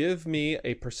 give me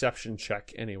a perception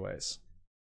check, anyways.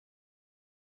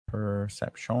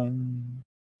 Perception.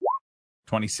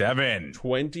 27.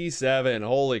 27.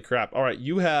 Holy crap. All right,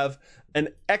 you have an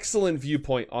excellent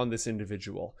viewpoint on this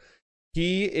individual.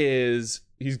 He's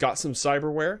got some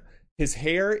cyberware. His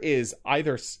hair is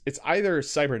either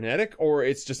cybernetic or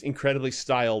it's just incredibly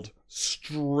styled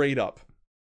straight up.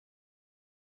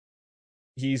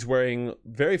 He's wearing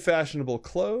very fashionable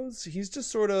clothes. He's just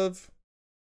sort of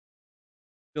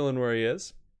feeling where he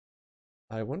is.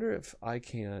 I wonder if I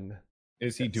can...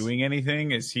 Is he doing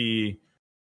anything? Is he...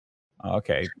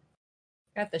 Okay.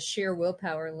 Got the sheer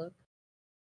willpower look.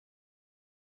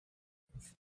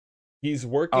 He's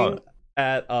working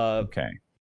at... Okay.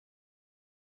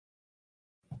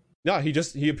 No,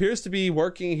 he appears to be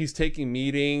working. He's taking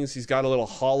meetings. He's got a little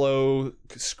hollow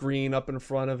screen up in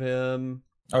front of him.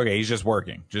 Okay, he's just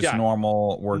working. Just Yeah.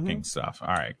 normal working stuff.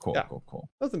 All right, cool, Yeah. cool.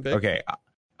 Nothing big. Okay.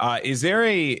 Is there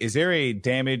a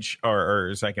damage or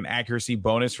is like an accuracy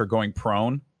bonus for going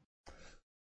prone?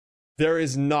 There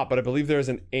is not, but I believe there is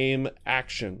an aim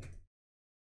action.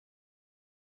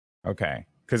 Okay.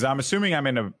 Because I'm assuming I'm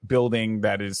in a building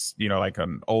that is, like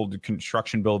an old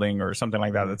construction building or something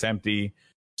like that that's empty.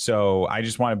 So I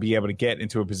just want to be able to get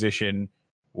into a position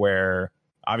where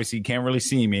obviously you can't really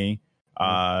see me,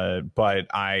 but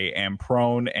I am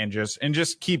prone and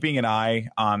just keeping an eye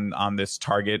on this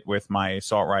target with my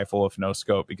assault rifle with no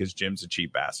scope because Jim's a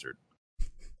cheap bastard.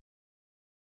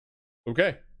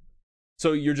 Okay.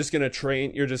 So you're just going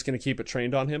to keep it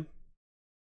trained on him?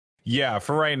 Yeah,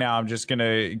 for right now, I'm just going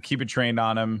to keep it trained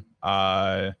on him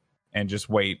and just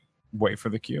wait for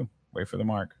the cue, wait for the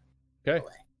mark. Okay.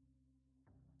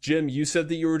 Jim, you said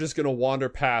that you were just going to wander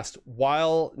past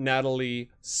while Natalie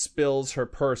spills her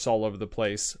purse all over the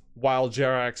place, while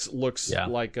Jerax looks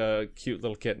like a cute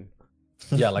little kitten.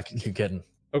 Yeah, like a cute kitten.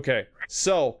 Okay,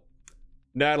 so,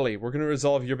 Natalie, we're going to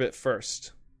resolve your bit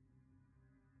first.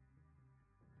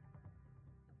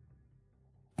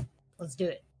 Let's do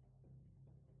it.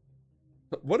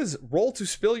 What is roll to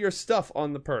spill your stuff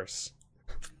on the purse?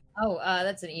 Oh,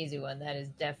 that's an easy one. That is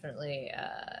definitely...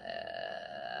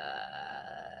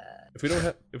 If we don't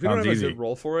have a good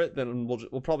roll for it, then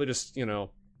we'll probably just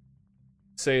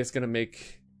say it's gonna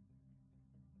make.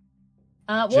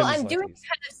 well, Jim's I'm like doing it these.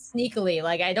 kind of sneakily.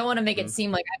 Like I don't want to make it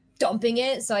seem like I'm dumping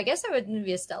it, so I guess that would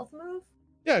be a stealth move,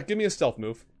 Yeah, give me a stealth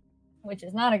move. which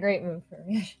is not a great move for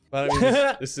me. But I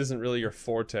mean, this isn't really your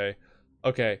forte.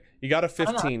 Okay, you got a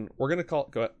 15. We're gonna call.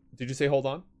 Go ahead. Did you say hold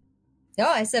on? No,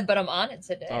 I said, but I'm on it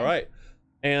today. All right,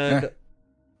 and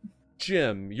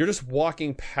Jim, you're just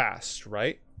walking past,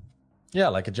 right? Yeah,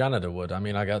 like a janitor would. I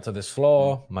mean, I got to this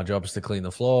floor. My job is to clean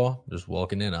the floor. Just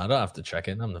walking in. I don't have to check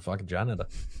in. I'm the fucking janitor.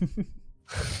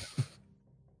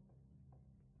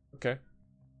 Okay.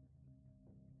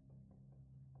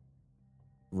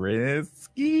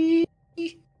 Risky.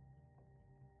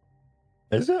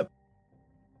 Is it?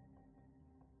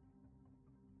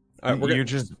 All right, You're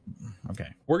just okay.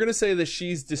 We're gonna say that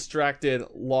she's distracted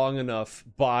long enough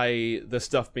by the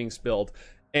stuff being spilled,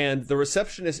 and the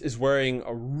receptionist is wearing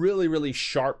a really, really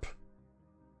sharp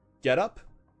getup.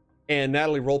 And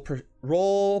Natalie,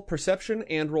 roll perception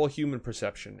and roll human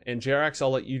perception. And Jerax,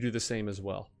 I'll let you do the same as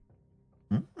well.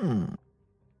 Mm-hmm.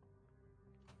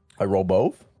 I roll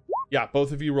both? Yeah,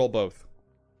 both of you roll both.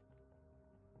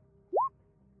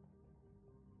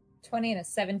 20 and a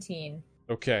 17.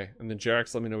 Okay, and then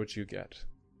Jerax, let me know what you get.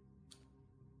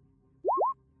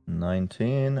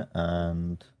 19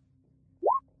 and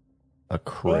a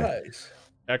crit. Nice.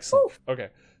 Excellent. Okay.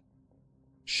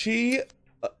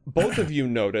 Both of you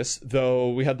notice, though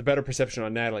we had the better perception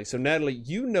on Natalie. So Natalie,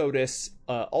 you notice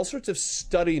all sorts of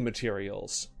study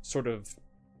materials sort of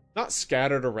not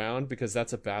scattered around because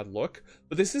that's a bad look,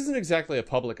 but this isn't exactly a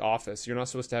public office. You're not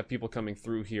supposed to have people coming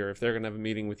through here. If they're going to have a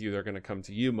meeting with you, they're going to come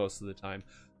to you most of the time.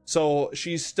 So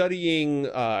she's studying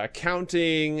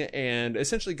accounting and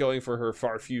essentially going for her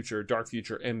dark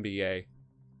future MBA.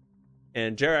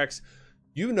 And Jerax,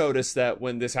 you notice that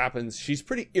when this happens, she's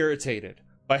pretty irritated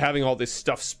by having all this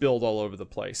stuff spilled all over the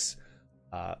place.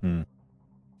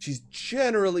 She's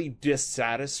generally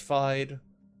dissatisfied.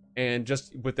 And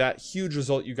just with that huge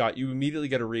result you got, you immediately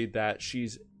get a read that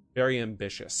she's very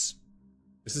ambitious.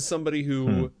 This is somebody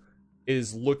who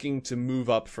is looking to move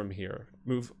up from here.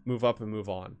 Move up and move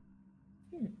on.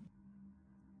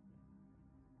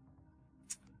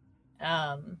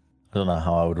 I don't know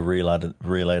how I would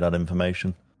relay that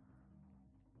information.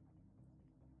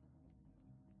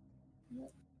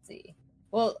 Let's see.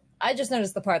 Well, I just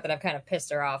noticed the part that I've kind of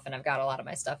pissed her off and I've got a lot of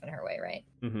my stuff in her way, right?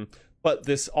 Mm-hmm. But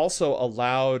this also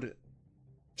allowed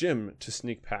Jim to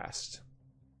sneak past.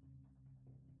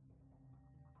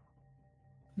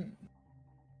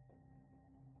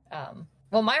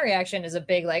 Well, my reaction is a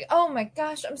big like, oh my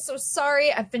gosh, I'm so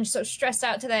sorry. I've been so stressed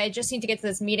out today. I just need to get to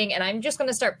this meeting, and I'm just going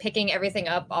to start picking everything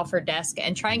up off her desk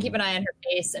and try and keep an eye on her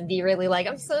face and be really like,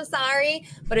 I'm so sorry.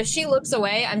 But if she looks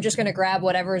away, I'm just going to grab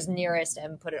whatever's nearest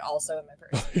and put it also in my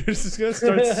purse. You're just going to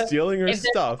start stealing her if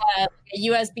stuff. Like a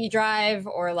USB drive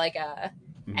or like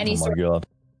any sort of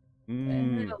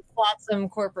flotsam,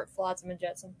 corporate flotsam and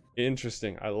jetsam.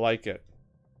 Interesting. I like it.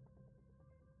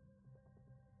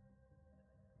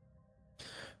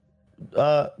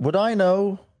 Would I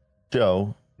know,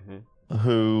 Joe,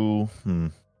 who,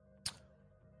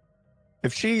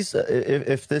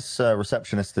 if this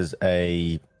receptionist is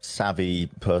a savvy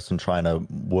person trying to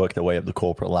work their way up the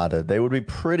corporate ladder, they would be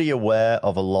pretty aware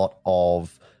of a lot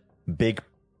of big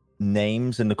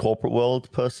names in the corporate world,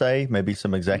 per se, maybe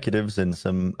some executives in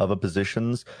some other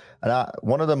positions. And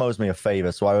one of them owes me a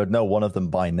favor, so I would know one of them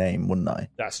by name, wouldn't I?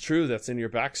 That's true. That's in your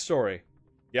backstory.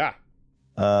 Yeah.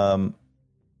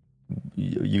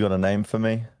 You got a name for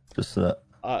me? Just that.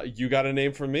 You got a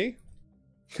name for me?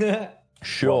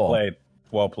 Sure.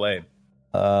 Well played.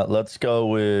 Let's go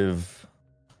with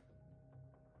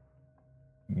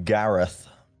Gareth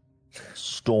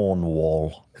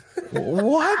Stonewall.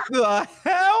 What the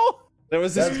hell? There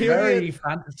was this That's period. very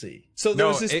fantasy. So there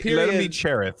was this period. Let him be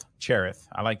Cherith. Cherith.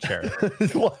 I like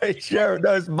Cherith. Why, Cherith?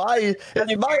 No, it's my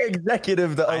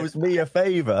executive that owes me a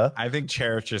favor. I think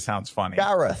Cherith just sounds funny.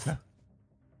 Gareth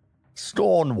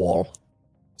Stonewall.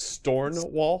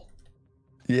 Stornwall?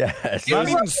 Yes. Not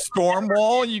even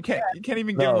Stormwall. You can't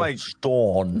even give him like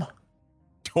Storn.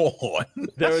 Dawn.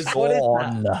 There was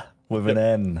Storn with an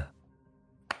N.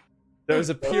 There was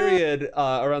a period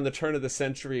around the turn of the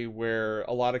century where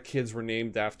a lot of kids were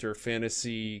named after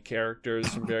fantasy characters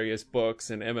from various books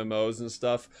and MMOs and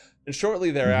stuff. And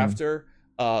shortly thereafter,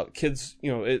 kids,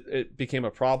 it became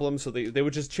a problem. So they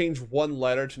would just change one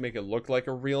letter to make it look like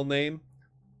a real name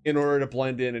in order to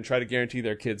blend in and try to guarantee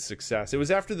their kids' success. It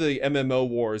was after the MMO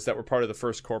wars that were part of the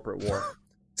first corporate war.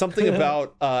 Something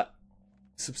about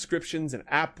subscriptions and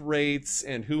app rates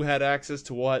and who had access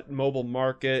to what mobile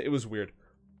market. It was weird.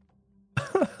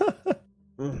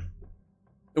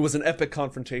 It was an epic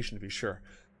confrontation, to be sure.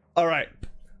 All right,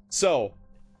 so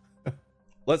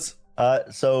let's.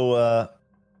 As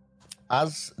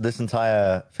this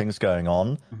entire thing's going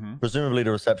on, presumably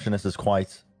the receptionist is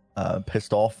quite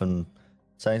pissed off and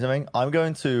saying something. I'm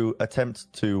going to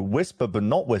attempt to whisper, but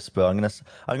not whisper. I'm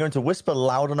going to whisper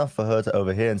loud enough for her to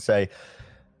overhear and say,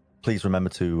 "Please remember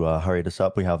to hurry this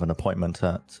up. We have an appointment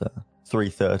at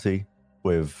 3:30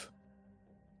 with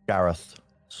Gareth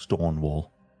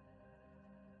Stonewall."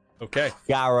 Okay.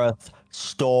 Gareth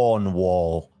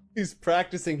Stonewall. He's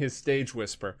practicing his stage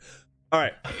whisper. All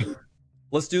right.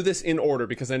 Let's do this in order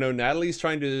because I know Natalie's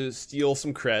trying to steal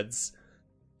some creds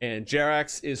and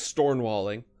Jerax is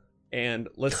stonewalling. And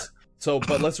let's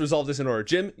resolve this in order.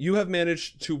 Jim, you have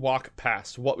managed to walk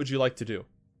past. What would you like to do?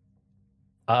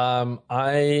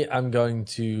 I am going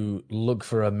to look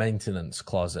for a maintenance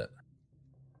closet.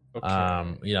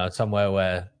 Okay. Somewhere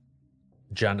where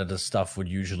janitor stuff would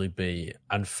usually be,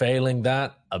 and failing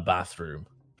that, a bathroom.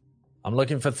 I'm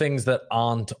looking for things that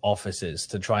aren't offices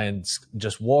to try and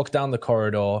just walk down the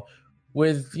corridor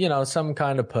with, some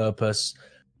kind of purpose,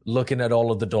 looking at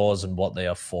all of the doors and what they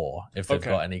are for, if they've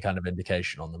got any kind of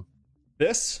indication on them.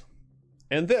 This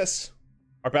and this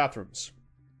are bathrooms.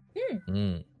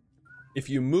 If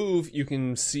you move, you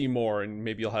can see more, and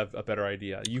maybe you'll have a better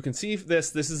idea. You can see this.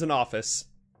 This is an office.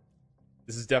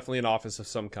 This is definitely an office of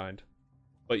some kind.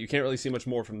 But you can't really see much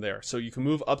more from there. So you can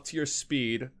move up to your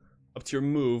speed, up to your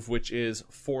move, which is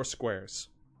 4 squares.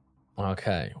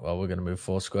 Okay, well, we're going to move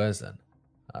 4 squares then.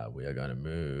 We are going to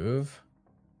move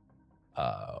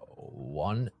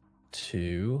 1,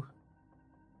 2,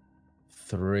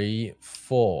 3,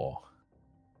 4.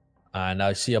 And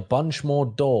I see a bunch more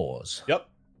doors. Yep.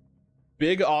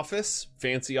 Big office,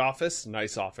 fancy office,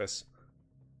 nice office.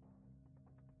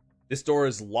 This door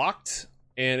is locked,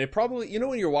 and it probably,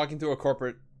 when you're walking through a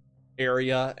corporate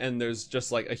area and there's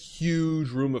just like a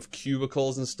huge room of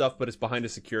cubicles and stuff, but it's behind a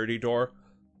security door.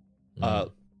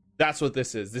 That's what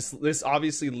this is. This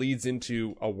obviously leads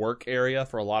into a work area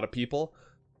for a lot of people,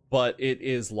 but it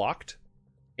is locked.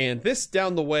 And this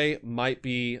down the way might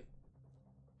be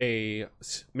a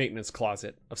maintenance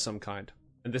closet of some kind.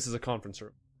 And this is a conference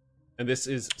room. And this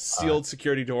is sealed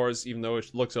security doors, even though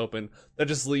it looks open, that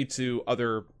just lead to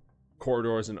other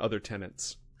corridors and other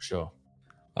tenants. Sure.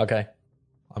 Okay.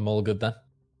 I'm all good then.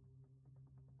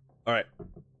 All right.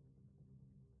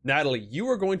 Natalie, you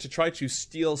are going to try to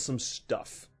steal some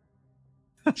stuff.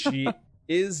 She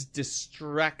is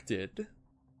distracted.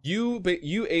 You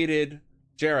aided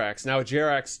Jerax. Now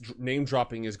Jerax name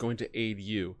dropping is going to aid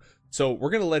you. So we're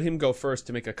going to let him go first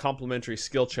to make a complimentary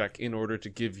skill check in order to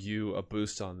give you a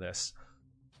boost on this.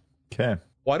 Okay.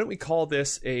 Why don't we call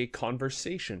this a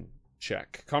conversation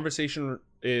check? Conversation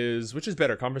is, which is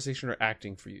better, conversation or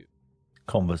acting for you?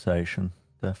 Conversation,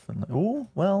 definitely. Oh,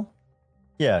 well,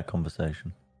 yeah,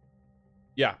 conversation.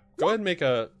 Yeah, go ahead and make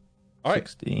a... All right,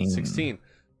 16.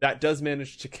 That does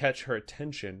manage to catch her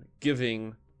attention,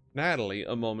 giving Natalie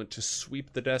a moment to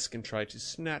sweep the desk and try to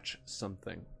snatch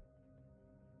something.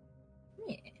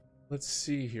 Yeah. Let's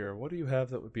see here. What do you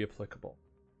have that would be applicable?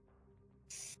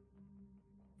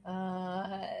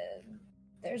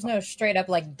 There's no straight up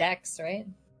like dex, right?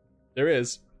 There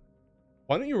is.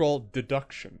 Why don't you roll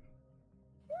deduction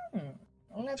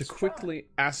Let's to quickly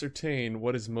ascertain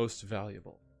what is most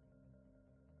valuable?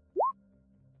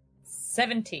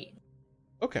 17.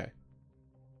 Okay.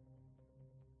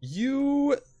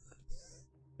 You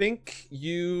think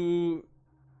you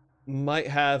might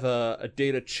have a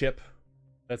data chip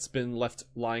that's been left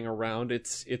lying around.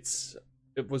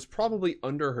 It was probably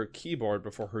under her keyboard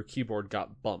before her keyboard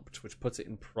got bumped, which puts it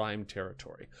in prime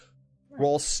territory.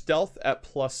 Roll stealth at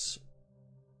 +1.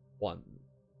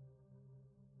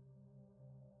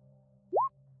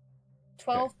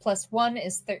 12 plus 1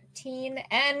 is 13,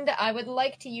 and I would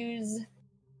like to use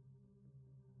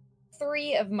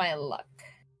 3 of my luck.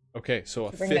 Okay, so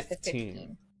a to bring it up to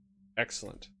 15.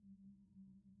 Excellent.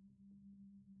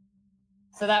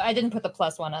 So that I didn't put the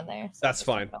 +1 on there. So That's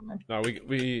fine. No,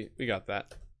 we got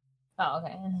that. Oh,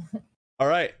 okay. All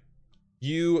right.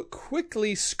 You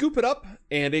quickly scoop it up,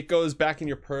 and it goes back in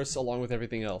your purse along with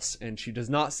everything else. And she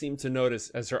does not seem to notice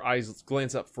as her eyes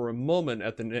glance up for a moment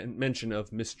at the mention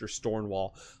of Mr.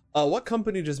 Stornwall. What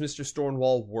company does Mr.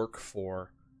 Stornwall work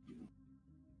for?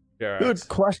 Jerax? Good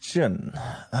question.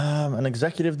 An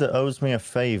executive that owes me a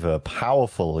favor.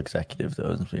 Powerful executive that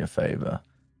owes me a favor.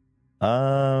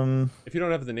 If you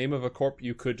don't have the name of a corp,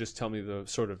 you could just tell me the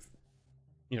sort of,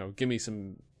 give me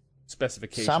some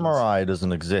specifications. Samurai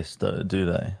doesn't exist, though, do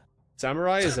they?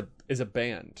 Samurai is a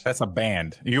band. That's a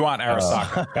band. You want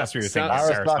Arasaka. That's what you're thinking.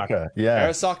 Arasaka, yeah.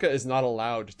 Arasaka is not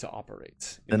allowed to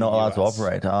operate. They're not allowed to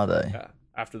operate, are they? Yeah,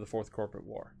 after the Fourth Corporate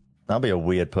War. That'd be a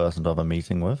weird person to have a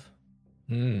meeting with.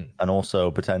 And also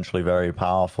potentially very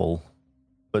powerful.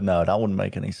 But no, that wouldn't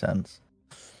make any sense.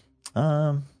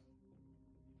 Biotechnica,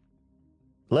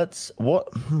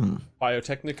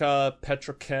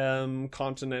 Petrochem,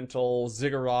 Continental,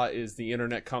 Ziggurat is the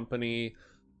internet company.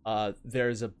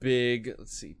 There's a big,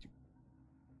 let's see.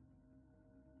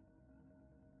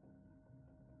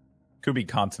 Could be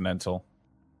Continental.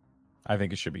 I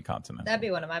think it should be Continental. That'd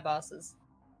be one of my bosses.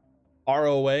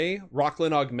 ROA,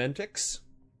 Rockland Augmentics.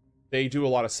 They do a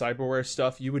lot of cyberware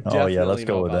stuff. You would definitely let's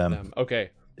go know with about them.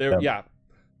 Okay. Yeah.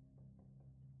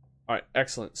 All right,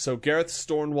 excellent. So Gareth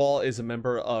Stornwall is a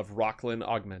member of Rockland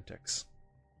Augmentics.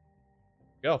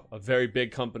 Go, a very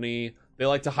big company. They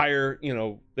like to hire,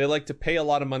 they like to pay a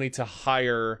lot of money to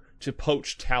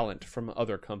poach talent from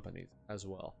other companies as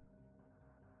well.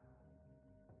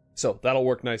 So that'll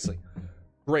work nicely.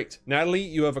 Great. Natalie,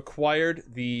 you have acquired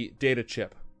the data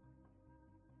chip.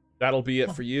 That'll be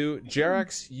it for you.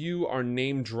 Jerax, you are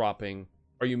name dropping.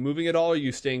 Are you moving at all, or are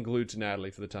you staying glued to Natalie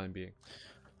for the time being?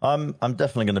 I'm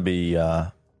definitely going to be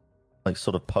like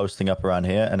sort of posting up around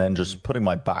here and then just putting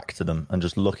my back to them and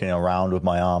just looking around with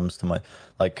my arms to my,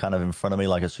 like, kind of in front of me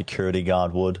like a security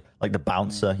guard would, like the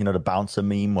bouncer, the bouncer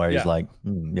meme where he's like,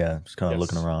 just kind of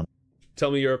looking around. Tell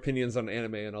me your opinions on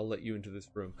anime and I'll let you into this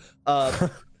room.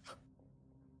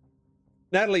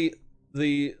 Natalie,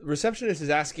 the receptionist is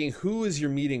asking, who is your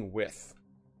meeting with?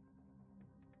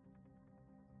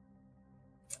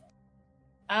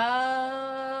 Can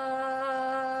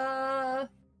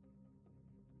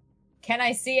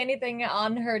I see anything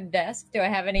on her desk? Do I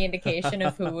have any indication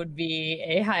of who would be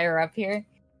a higher up here?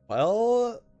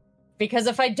 Well, because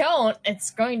if I don't, it's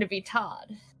going to be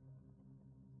Todd.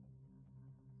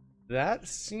 That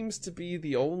seems to be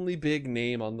the only big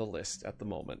name on the list at the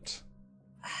moment.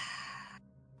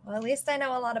 Well, at least I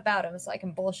know a lot about him, so I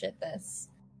can bullshit this.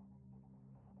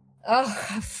 Oh,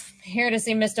 I'm here to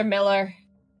see Mr. Miller.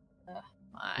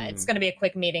 It's going to be a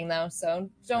quick meeting, though, so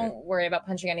don't worry about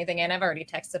punching anything in. I've already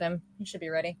texted him. He should be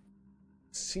ready.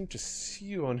 Seem to see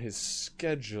you on his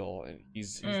schedule, and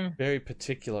he's very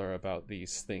particular about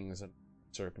these things and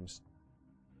circumstances.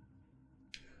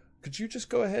 Could you just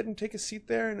go ahead and take a seat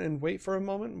there and wait for a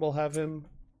moment? We'll have him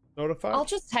notified. I'll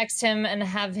just text him and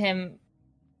have him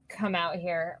come out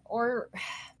here. Or,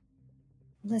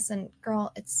 listen,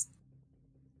 girl, it's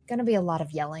going to be a lot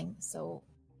of yelling, so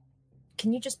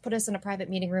can you just put us in a private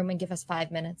meeting room and give us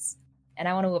 5 minutes? And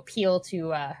I want to appeal to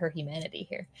her humanity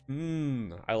here.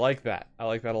 I like that. I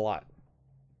like that a lot.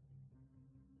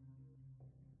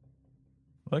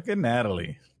 Look at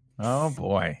Natalie. Oh,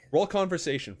 boy. Roll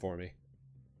conversation for me.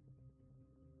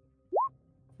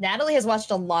 Natalie has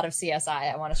watched a lot of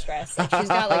CSI, I want to stress. Like, she's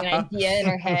got like an idea in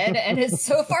her head, and it's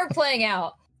so far playing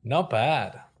out. Not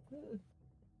bad.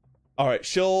 All right,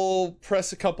 she'll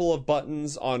press a couple of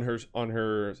buttons on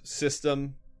her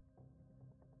system.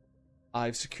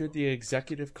 I've secured the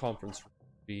executive conference room.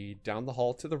 Be down the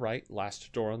hall to the right,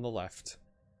 last door on the left.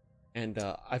 And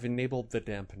I've enabled the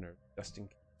dampener, just in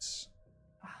case.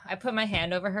 I put my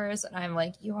hand over hers, and I'm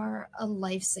like, you are a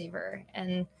lifesaver.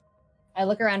 And I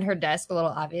look around her desk a little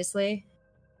obviously.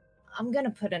 I'm going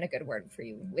to put in a good word for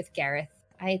you with Gareth.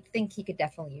 I think he could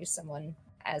definitely use someone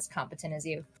as competent as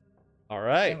you. All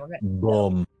right.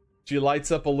 Boom. She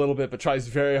lights up a little bit, but tries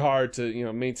very hard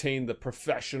to, maintain the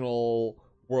professional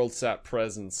WorldSat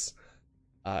presence.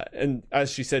 And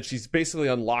as she said, she's basically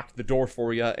unlocked the door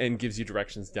for you and gives you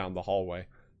directions down the hallway.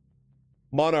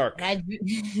 Monarch.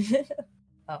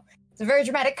 Oh, it's a very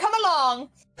dramatic come along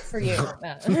for you.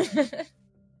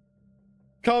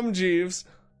 Come, Jeeves.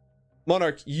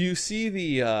 Monarch, you see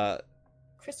the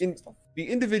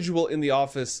individual in the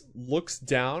office looks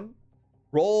down.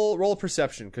 Roll a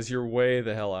perception, because you're way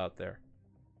the hell out there.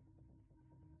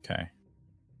 Okay.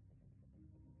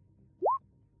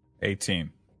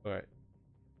 18. All right.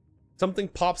 Something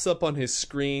pops up on his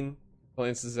screen,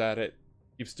 glances at it,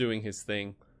 keeps doing his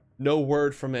thing. No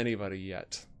word from anybody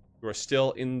yet. You are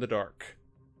still in the dark.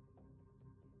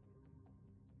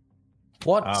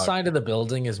 What side of the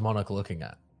building is Monarch looking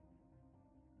at?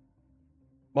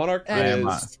 Monarch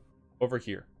is over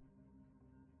here.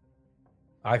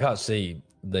 I can't see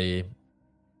the...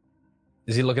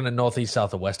 Is he looking at northeast,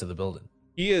 south, or west of the building?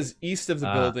 He is east of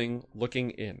the building,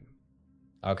 looking in.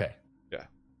 Okay.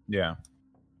 Yeah.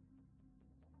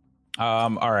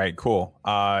 All right, cool.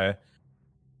 Well,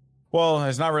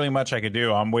 there's not really much I could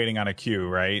do. I'm waiting on a cue,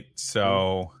 right?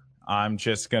 So I'm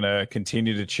just going to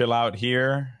continue to chill out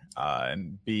here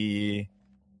and be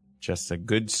just a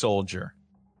good soldier.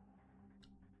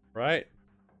 Right.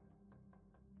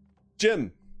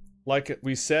 Jim, like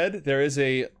we said, there is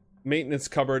a maintenance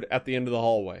cupboard at the end of the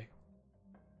hallway.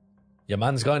 Your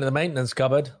man's going to the maintenance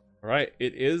cupboard. All right,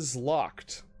 it is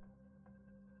locked.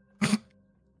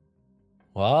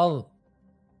 Well,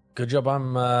 good job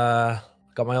I'm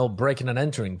got my old breaking and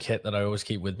entering kit that I always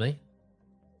keep with me.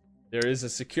 There is a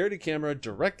security camera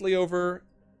directly over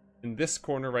in this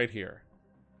corner right here.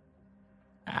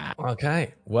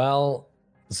 Okay, well,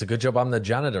 it's a good job I'm the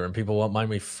janitor and people won't mind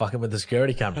me fucking with the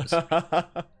security cameras.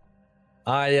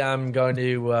 I am going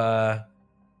to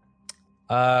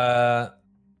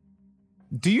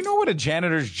do you know what a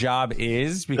janitor's job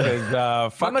is? Because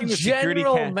I'm a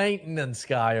general maintenance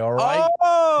guy, all right?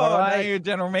 All right. Now you're a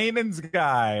general maintenance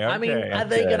guy. Okay, I mean, are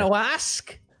they going to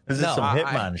ask? Is this some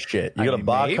Hitman shit? You got a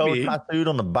barcode tattooed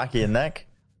on the back of your neck?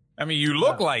 I mean, you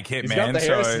look like Hitman. He's got the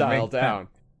hairstyle down.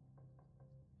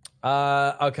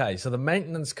 Okay, so the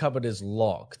maintenance cupboard is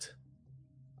locked.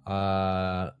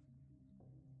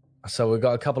 So we've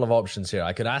got a couple of options here.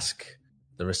 I could ask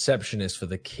the receptionist for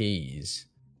the keys.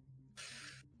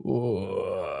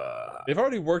 Ooh. They've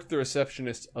already worked the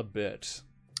receptionist a bit.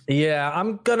 Yeah,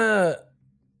 I'm gonna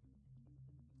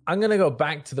go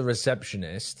back to the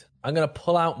receptionist. I'm gonna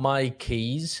pull out my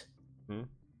keys,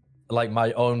 like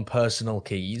my own personal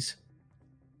keys,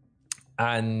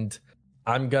 and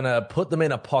I'm gonna put them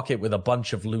in a pocket with a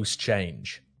bunch of loose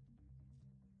change.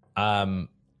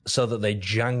 So that they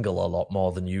jangle a lot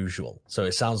more than usual. So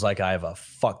it sounds like I have a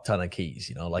fuck ton of keys,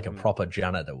 you know, like a proper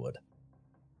janitor would.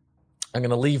 I'm going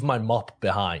to leave my mop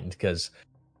behind because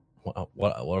what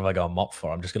have I got a mop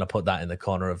for? I'm just going to put that in the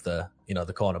corner of the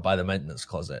corner by the maintenance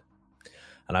closet.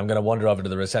 And I'm going to wander over to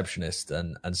the receptionist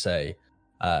and say,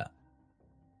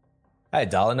 hey,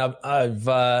 darling, I've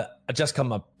just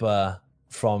come up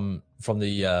from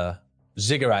the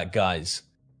Ziggurat guys.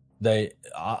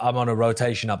 I'm on a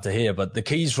rotation up to here, but the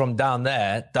keys from down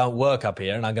there don't work up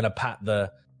here, and I'm going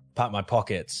to pat my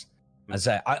pockets and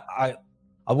say, I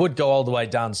would go all the way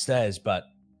downstairs, but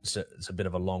it's a bit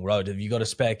of a long road. Have you got a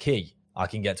spare key? I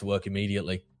can get to work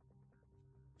immediately.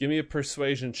 Give me a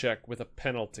persuasion check with a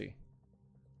penalty.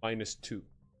 -2.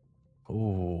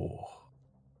 Ooh.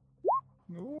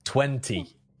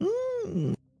 20.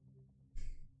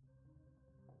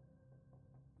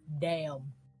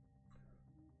 Damn.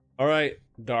 All right,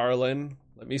 darling.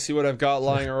 Let me see what I've got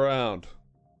lying around.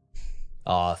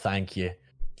 Oh, thank you.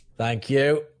 Thank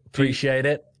you. Appreciate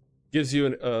it. Gives you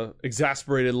an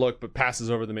exasperated look, but passes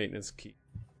over the maintenance key.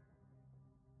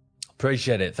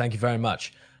 Appreciate it. Thank you very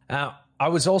much. Now, I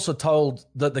was also told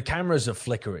that the cameras are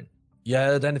flickering. You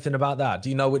heard anything about that? Do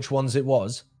you know which ones it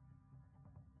was?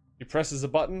 He presses a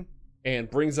button and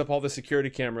brings up all the security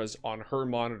cameras on her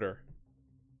monitor.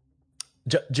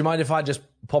 Do you mind if I just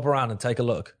pop around and take a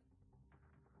look?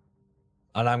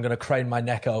 And I'm going to crane my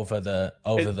neck over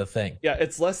the thing. Yeah,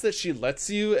 it's less that she lets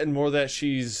you and more that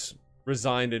she's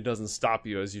resigned and doesn't stop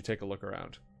you as you take a look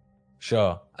around.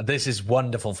 Sure. This is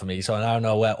wonderful for me, so I now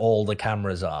know where all the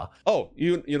cameras are. Oh,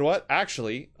 you know what?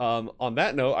 Actually, on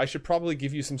that note, I should probably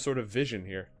give you some sort of vision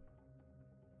here.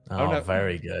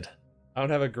 Very good. I don't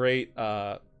have a great...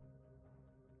 It's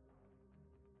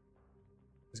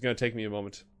going to take me a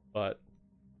moment, but...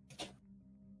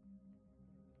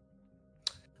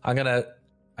 I'm gonna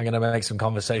make some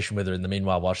conversation with her in the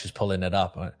meanwhile while she's pulling it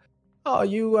up. Oh,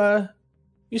 you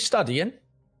studying?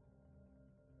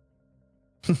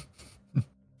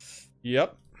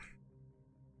 Yep.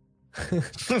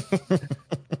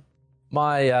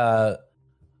 My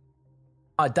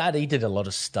dad, he did a lot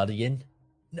of studying.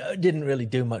 No, didn't really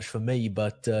do much for me,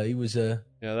 but he was yeah,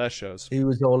 that shows. He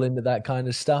was all into that kind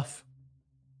of stuff.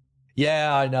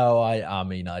 Yeah, I know. I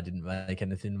mean, I didn't make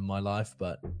anything in my life,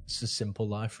 but it's a simple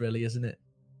life, really, isn't it?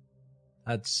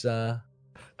 That's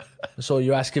all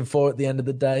you're asking for at the end of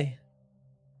the day.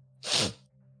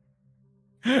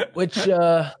 Which,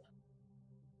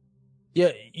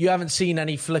 you haven't seen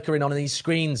any flickering on these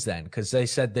screens then? Because they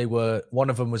said one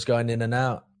of them was going in and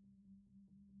out.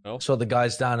 No. So the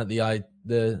guys down at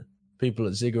the people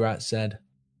at Ziggurat said.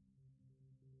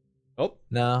 Oh,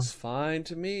 no. It's fine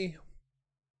to me.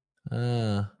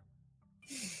 Huh.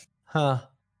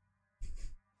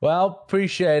 Well,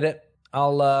 appreciate it.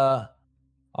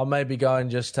 I'll maybe go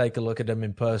and just take a look at them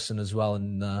in person as well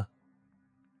and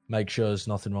make sure there's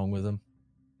nothing wrong with them.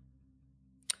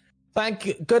 Thank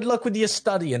you. Good luck with your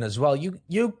studying as well. You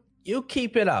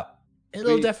keep it up.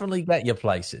 It'll definitely get you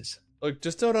places. Look,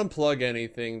 just don't unplug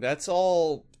anything. That's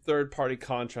all third-party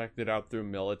contracted out through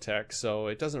Militech, so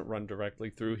it doesn't run directly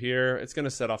through here. It's going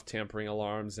to set off tampering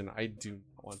alarms, and I do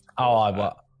not want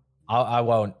to. I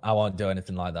won't do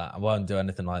anything like that. I won't do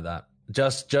anything like that.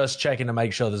 Just checking to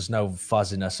make sure there's no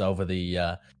fuzziness over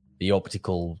the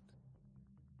optical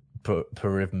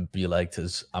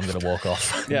perimbulators. I'm going to walk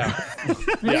off. Yeah.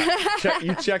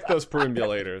 You check those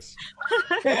perimbulators.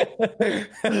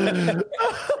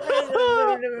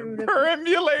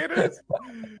 Perimbulators.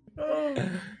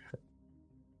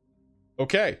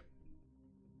 Okay.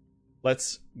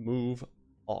 Let's move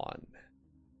on.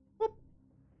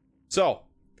 So,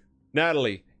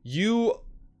 Natalie, you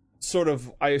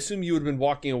I assume you would have been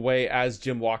walking away as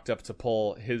Jim walked up to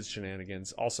pull his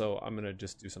shenanigans. Also, I'm going to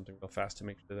just do something real fast to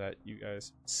make sure that you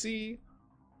guys see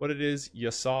what it is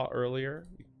you saw earlier.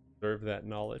 You can observe that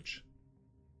knowledge.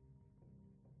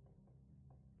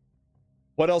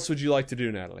 What else would you like to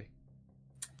do, Natalie?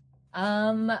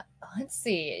 Let's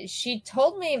see. She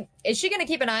told me, is she going to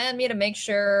keep an eye on me to make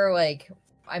sure, like,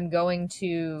 I'm going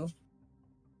to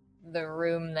the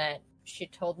room that she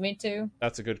told me to?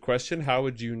 That's a good question. How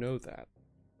would you know that?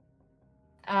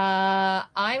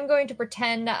 I'm going to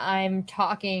pretend I'm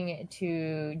talking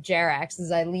to Jerax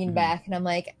as I lean back, and I'm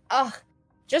like, ugh,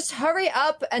 just hurry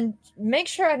up and make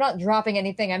sure I'm not dropping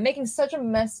anything. I'm making such a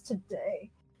mess today.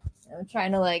 I'm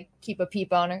trying to, like, keep a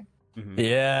peep on her.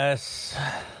 Yes.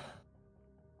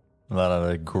 That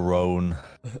a groan.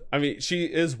 I mean, she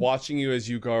is watching you as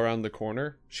you go around the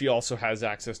corner. She also has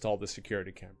access to all the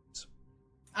security cameras.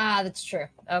 Ah, that's true.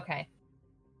 Okay.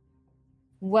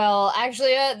 Well,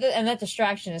 actually, and that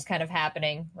distraction is kind of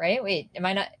happening, right? Wait, am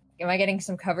I getting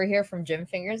some cover here from Jim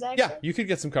Fingers, actually? Yeah, you could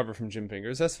get some cover from Jim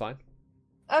Fingers. That's fine.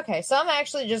 Okay, so I'm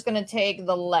actually just going to take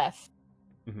the left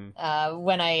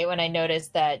when I notice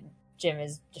that Jim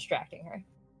is distracting her.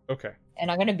 Okay. And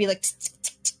I'm going to be like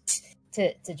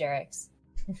to Jerax.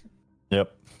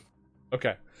 Yep.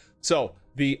 Okay. So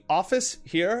the office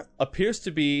here appears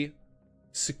to be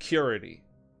security.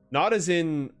 Not as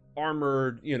in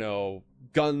armored,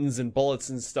 guns and bullets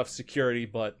and stuff security,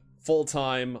 but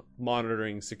full-time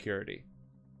monitoring security.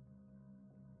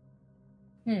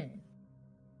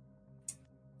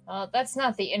 Well, that's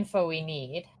not the info we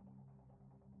need.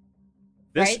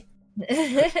 This,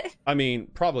 right? I mean,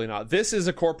 probably not. This is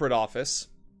a corporate office.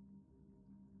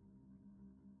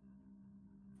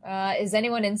 Is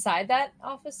anyone inside that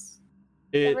office?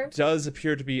 It does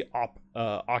appear to be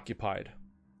occupied.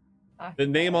 The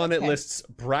name on it lists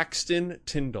Braxton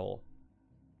Tyndall.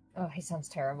 Oh, he sounds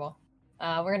terrible.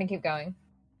 We're gonna keep going.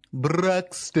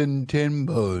 Braxton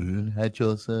Tyndall at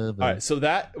your service. All right, so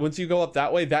that once you go up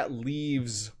that way, that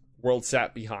leaves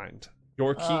WorldSat behind.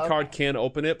 Your key card can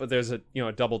open it, but there's a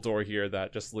double door here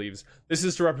that just leaves. This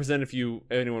is to represent if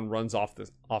anyone runs off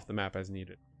the map as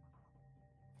needed.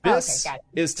 This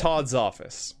is Todd's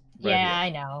office. Right here. I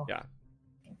know. Yeah.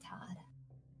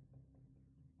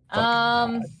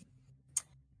 Todd.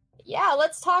 Yeah,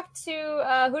 let's talk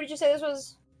to who did you say this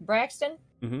was? Braxton?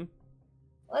 Mm-hmm.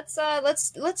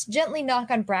 Let's gently knock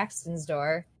on Braxton's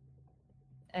door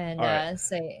and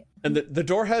say. And the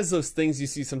door has those things you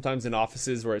see sometimes in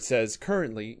offices where it says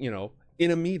currently,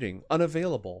 in a meeting,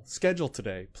 unavailable, scheduled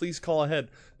today, please call ahead.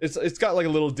 It's got like a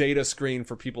little data screen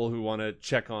for people who want to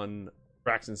check on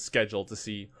Braxton's schedule to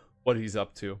see what he's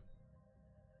up to.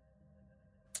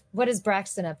 What is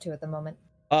Braxton up to at the moment?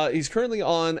 He's currently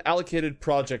on allocated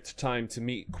project time to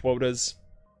meet quotas.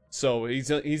 So he's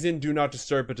in Do Not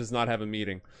Disturb but does not have a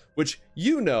meeting. Which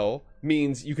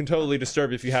means you can totally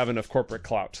disturb if you have enough corporate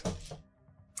clout.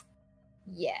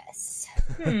 Yes.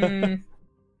 And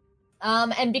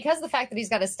because of the fact that he's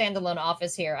got a standalone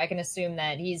office here, I can assume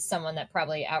that he's someone that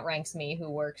probably outranks me who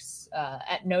works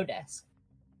at no desk.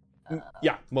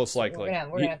 Yeah, most likely.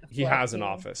 We're gonna have to he has an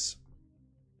office.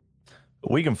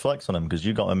 We can flex on him because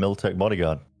you got a Miltech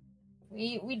bodyguard.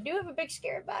 We do have a big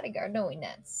scary bodyguard, don't we,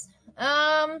 Nets?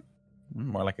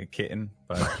 More like a kitten,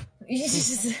 but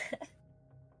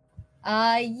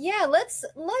yeah, let's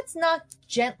knock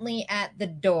gently at the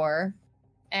door,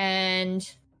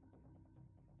 and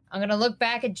I'm gonna look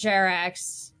back at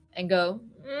Jerax and go,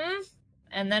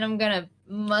 and then I'm gonna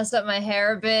muss up my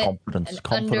hair a bit Confidence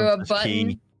and undo a is button.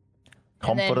 key.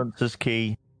 Confidence is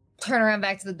key. Turn around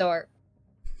back to the door.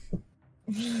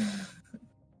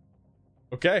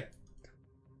 Okay.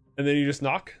 And then you just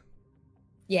knock?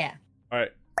 Yeah. All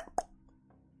right.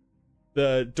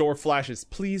 The door flashes.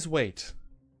 Please wait.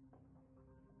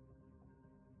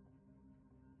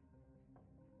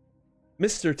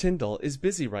 Mr. Tyndall is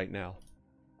busy right now.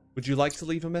 Would you like to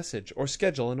leave a message or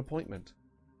schedule an appointment?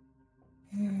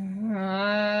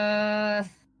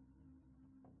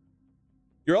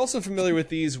 You're also familiar with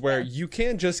these where you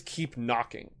can just keep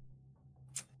knocking.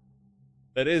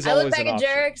 That is always an option. I look back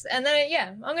at Jerax, and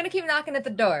then, I'm going to keep knocking at the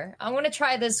door. I'm going to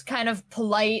try this kind of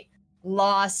polite,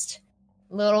 lost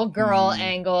little girl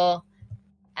angle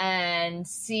and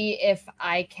see if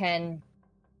I can...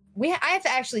 I have to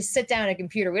actually sit down at a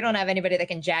computer. We don't have anybody that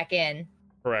can jack in.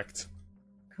 Correct.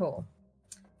 Cool.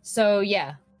 So,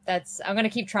 I'm going to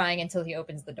keep trying until he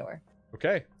opens the door.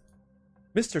 Okay.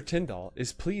 Mr. Tyndall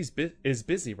is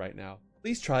busy right now.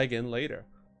 Please try again later.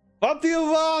 What do you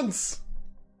want?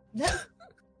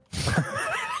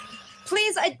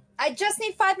 Please, I just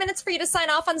need 5 minutes for you to sign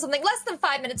off on something. Less than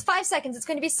 5 minutes, 5 seconds. It's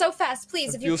going to be so fast.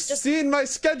 Please, if you You've just... seen my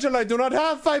schedule. I do not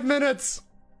have 5 minutes.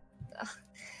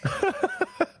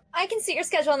 I can see your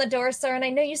schedule on the door, sir, and I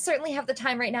know you certainly have the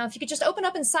time right now. If you could just open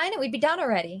up and sign it, we'd be done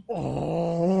already.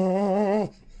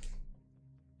 Oh.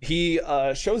 He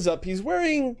shows up. He's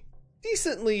wearing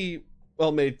decently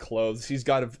well-made clothes. He's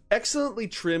got an excellently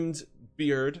trimmed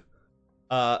beard.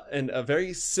 And a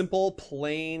very simple,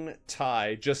 plain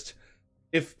tie. Just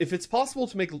if it's possible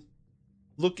to make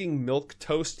looking milk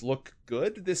toast look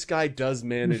good, this guy does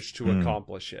manage to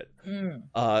accomplish it.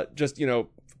 Just,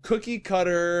 cookie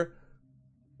cutter,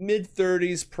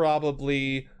 mid-30s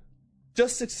probably,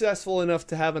 just successful enough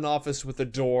to have an office with a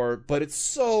door, but it's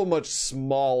so much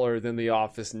smaller than the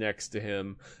office next to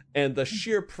him. And the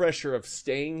sheer pressure of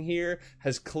staying here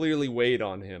has clearly weighed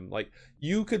on him. Like,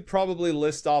 you could probably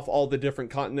list off all the different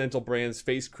Continental brands,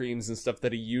 face creams and stuff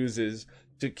that he uses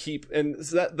to keep, and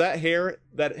so that hair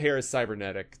is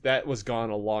cybernetic. That was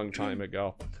gone a long time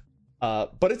ago.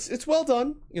 But it's well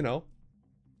done,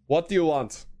 What do you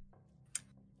want?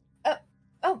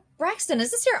 Oh, Braxton,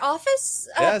 is this your office?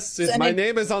 Yes, my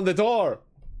name is on the door.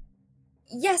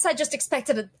 Yes, I just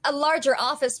expected a larger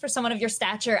office for someone of your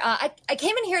stature. I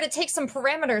came in here to take some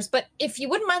parameters, but if you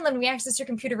wouldn't mind letting me access your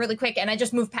computer really quick, and I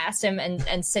just move past him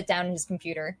and sit down in his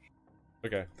computer.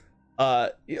 Okay.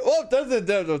 Have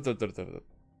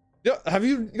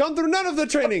you gone through none of the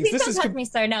trainings? Please don't touch me,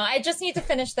 sir. No, I just need to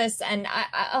finish this, and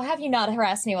I'll have you not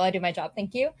harass me while I do my job.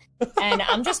 Thank you. And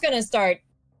I'm just going to start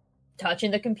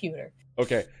touching the computer.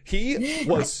 Okay. He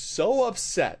was so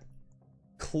upset,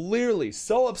 clearly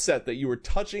so upset that you were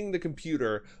touching the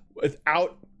computer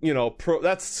without,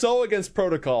 that's so against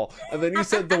protocol. And then you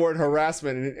said the word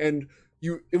harassment, and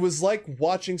it was like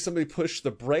watching somebody push the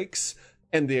brakes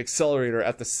and the accelerator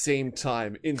at the same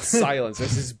time in silence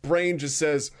as his brain just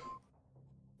says,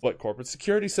 but corporate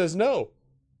security says no.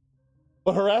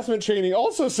 But harassment training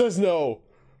also says no.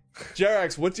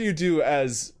 Jerax, what do you do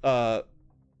as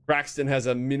Braxton has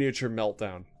a miniature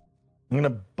meltdown? I'm going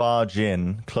to barge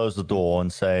in, close the door,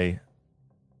 and say,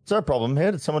 is there a problem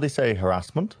here? Did somebody say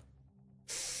harassment?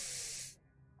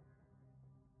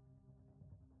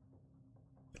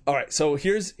 All right, so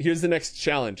here's the next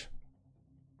challenge.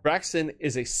 Braxton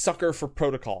is a sucker for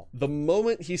protocol. The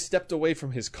moment he stepped away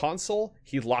from his console,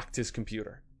 he locked his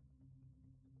computer.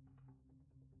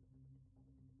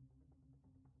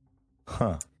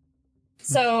 Huh.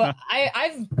 So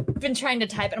I've been trying to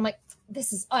type, and I'm like,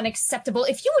 this is unacceptable.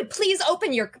 If you would please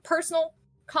open your personal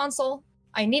console,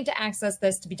 I need to access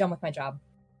this to be done with my job.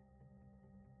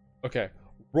 Okay,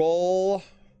 roll.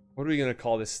 What are we gonna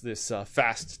call this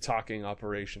fast talking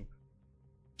operation?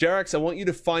 Jerax, I want you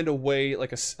to find a way,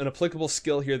 like an applicable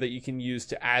skill here that you can use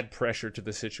to add pressure to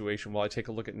the situation while I take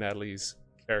a look at Natalie's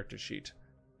character sheet.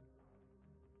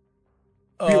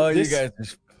 Oh, you guys.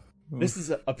 This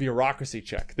is a bureaucracy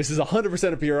check. This is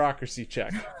 100% a bureaucracy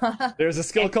check. There's a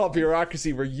skill called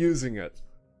bureaucracy. We're using it.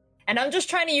 And I'm just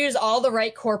trying to use all the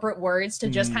right corporate words to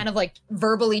just kind of like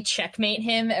verbally checkmate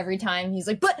him every time he's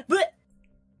like, but.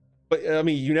 But, I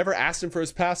mean, you never asked him for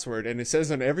his password, and it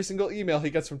says on every single email he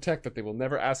gets from tech that they will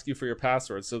never ask you for your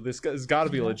password, so this has got to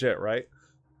be legit, right?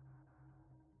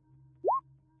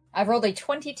 I've rolled a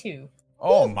 22.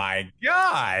 Oh my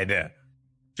god!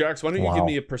 Jax, why don't you give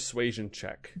me a persuasion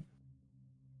check?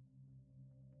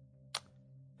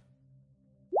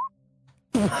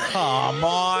 Come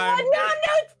on! No,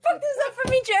 fuck this up for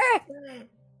me, Jared!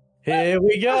 Here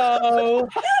we go!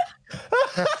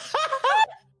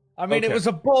 I mean, Okay. It was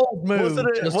a bold move. Wasn't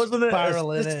it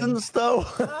a distance, though?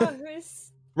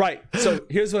 Right, so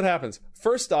here's what happens.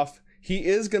 First off, he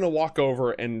is going to walk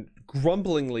over and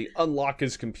grumblingly unlock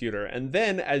his computer, and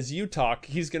then as you talk,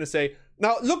 he's going to say,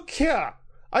 now look here,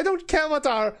 I don't care what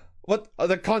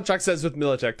the contract says with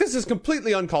Militech. This is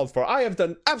completely uncalled for. I have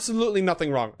done absolutely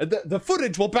nothing wrong. The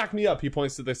footage will back me up. He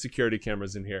points to the security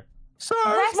cameras in here. Sir,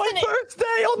 it's my first day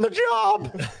on the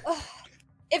job!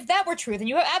 If that were true, then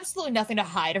you have absolutely nothing to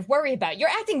hide or worry about. You're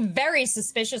acting very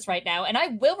suspicious right now, and I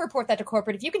will report that to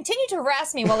corporate if you continue to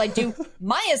harass me while I do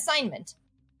my assignment.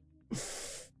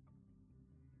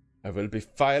 I will be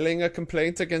filing a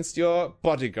complaint against your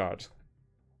bodyguard.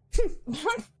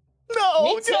 No,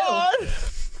 Me too. God!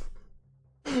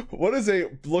 What is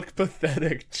a look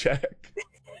pathetic check?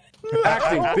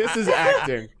 Acting. This is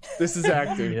acting. This is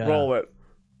acting. Yeah. Roll it.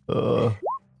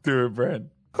 Do it, Brad.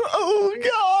 Oh,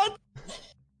 God!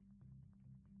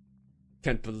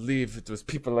 Can't believe it was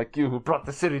people like you who brought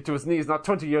the city to its knees not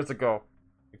 20 years ago.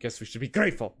 I guess we should be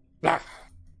grateful. Ah.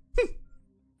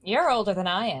 You're older than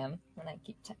I am, and I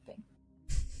keep typing.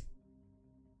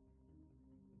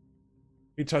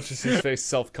 He touches his face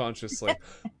self-consciously.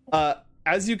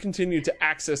 As you continue to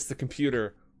access the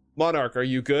computer, Monarch, are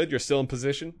you good? You're still in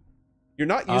position? You're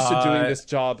not used to doing this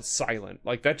job silent.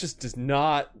 Like, that just does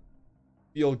not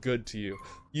feel good to you.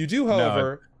 You do,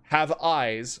 however, have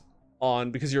eyes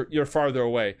on, because you're farther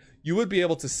away. You would be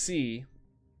able to see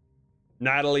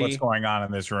Natalie. What's going on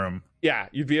in this room? Yeah,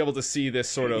 you'd be able to see this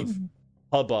sort of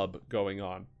hubbub going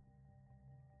on.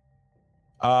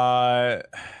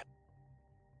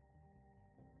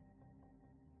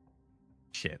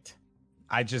 Shit.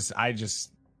 I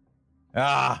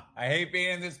hate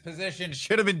being in this position.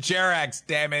 Should have been Jerax,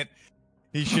 damn it.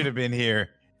 He should have been here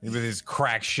with his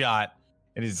crack shot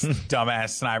and his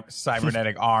dumbass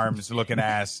cybernetic arms looking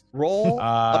ass. Roll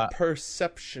a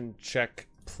perception check,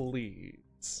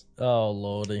 please. Oh,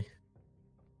 lordy.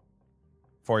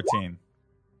 14.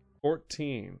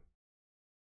 14.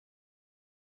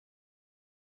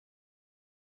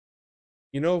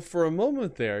 You know, for a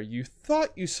moment there, you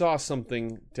thought you saw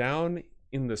something down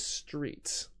in the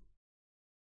streets.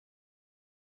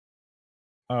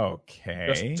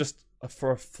 Okay. Just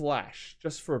for a flash,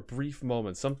 just for a brief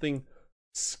moment, something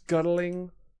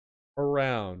scuttling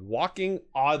around, walking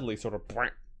oddly, sort of.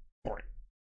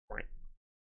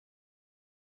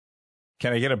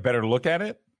 Can I get a better look at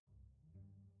it?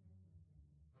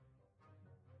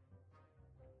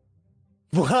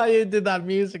 Why did that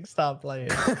music stop playing?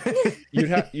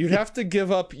 You'd have to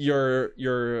give up your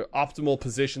optimal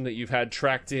position that you've had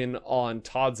tracked in on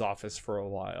Todd's office for a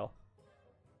while.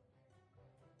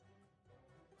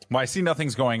 Well, I see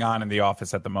nothing's going on in the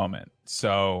office at the moment.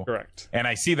 So correct. And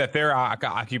I see that they're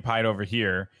occupied over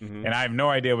here, and I have no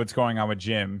idea what's going on with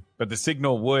Jim, but the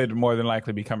signal would more than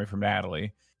likely be coming from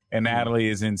Natalie. And Natalie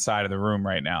is inside of the room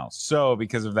right now. So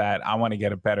because of that, I want to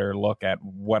get a better look at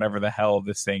whatever the hell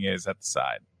this thing is at the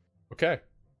side. Okay.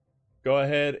 Go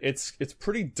ahead. It's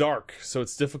pretty dark, so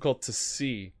it's difficult to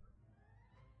see.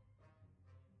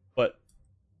 But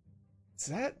is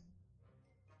that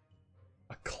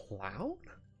a clown?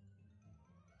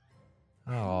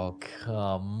 Oh,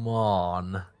 come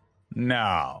on.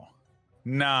 No.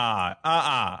 Nah.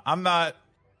 I'm not.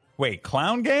 Wait,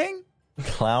 Clown Gang?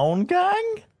 Clown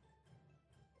Gang?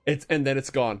 And then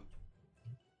it's gone.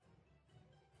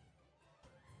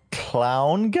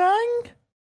 Clown Gang?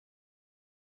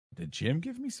 Did Jim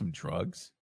give me some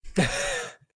drugs? I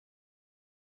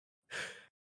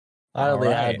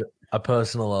only had a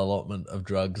personal allotment of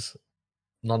drugs,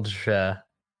 none to share.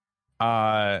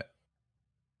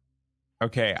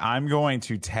 Okay, I'm going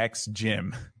to text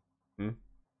Jim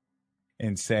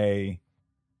and say,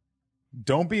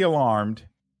 don't be alarmed,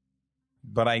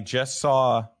 but I just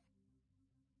saw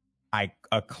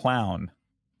a clown,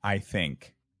 I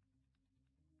think.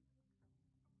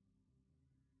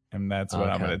 And that's what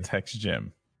I'm going to text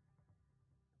Jim.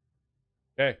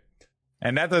 Okay.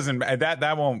 And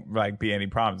that won't like be any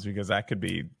problems because that could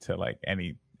be to like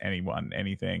anyone,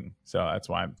 anything. So that's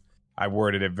why I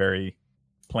worded it very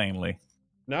plainly.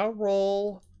 Now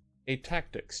roll a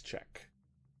tactics check.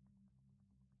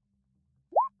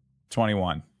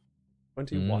 21.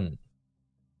 21.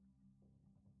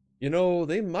 You know,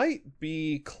 they might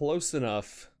be close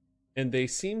enough, and they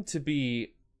seem to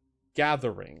be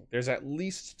gathering. There's at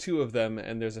least 2 of them,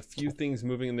 and there's a few things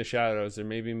moving in the shadows. There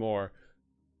may be more.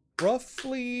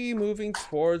 Roughly moving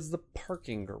towards the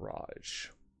parking garage.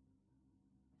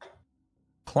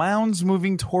 Clowns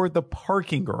moving toward the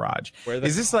parking garage.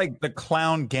 Is this like the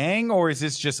Clown Gang, or is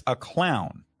this just a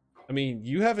clown? I mean,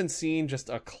 you haven't seen just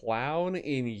a clown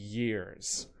in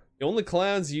years. The only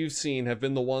clowns you've seen have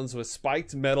been the ones with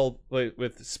spiked metal,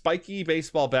 with spiky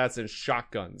baseball bats and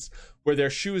shotguns, where their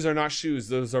shoes are not shoes;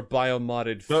 those are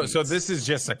biomodded feet. So this is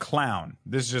just a clown.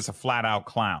 This is just a flat-out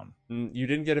clown. You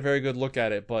didn't get a very good look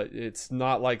at it, but it's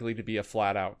not likely to be a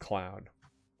flat-out clown.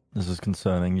 This is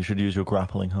concerning. You should use your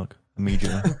grappling hook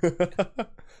immediately.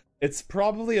 It's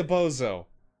probably a bozo,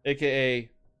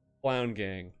 aka Clown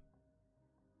Gang.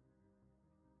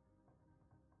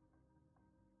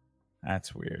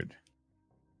 That's weird.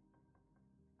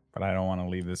 But I don't want to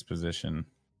leave this position.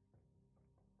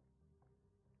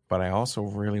 But I also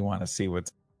really want to see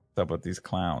what's up with these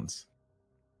clowns.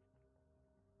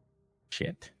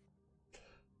 Shit.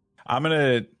 I'm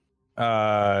gonna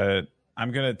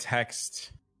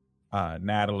text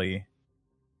Natalie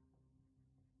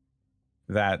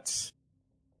that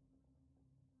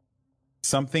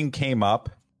something came up.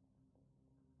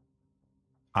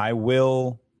 I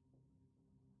will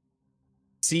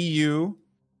see you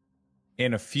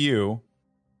in a few.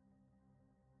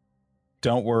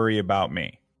 Don't worry about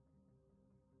me.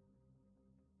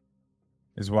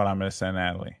 Is what I'm going to send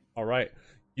Natalie. All right.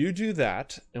 You do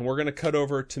that, and we're going to cut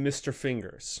over to Mr.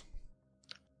 Fingers.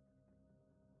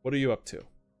 What are you up to?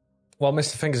 Well,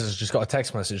 Mr. Fingers has just got a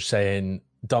text message saying,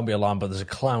 don't be alarmed, but there's a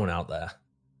clown out there.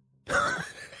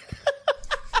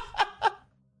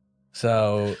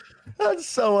 So... That's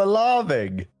so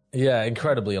alarming. Yeah,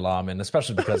 incredibly alarming,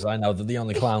 especially because I know that the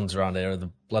only clowns around here are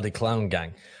the bloody Clown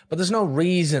Gang. But there's no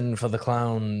reason for the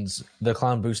Clown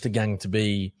Booster Gang to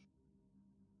be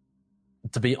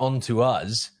onto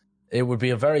us. It would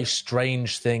be a very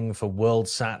strange thing for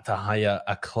WorldSat to hire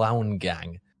a Clown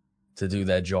Gang to do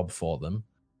their job for them.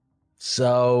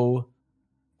 So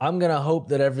I'm going to hope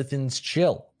that everything's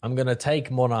chill. I'm going to take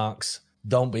Monarch's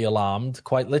 "Don't be alarmed"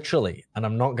 quite literally, and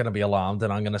I'm not going to be alarmed,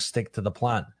 and I'm going to stick to the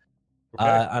plan.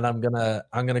 Okay. And I'm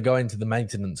gonna go into the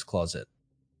maintenance closet.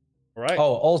 All right.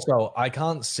 Oh, also, I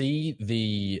can't see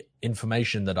the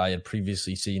information that I had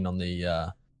previously seen on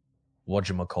the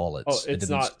whatchamacallit. Oh, it's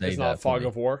not Fog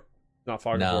of War. Not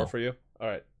Fog of War for you. All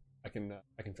right, I can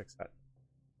fix that.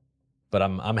 But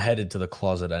I'm headed to the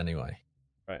closet anyway.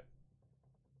 Right.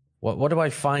 What do I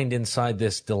find inside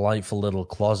this delightful little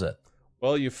closet?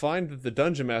 Well, you find that the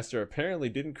Dungeon Master apparently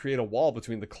didn't create a wall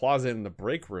between the closet and the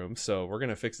break room, so we're going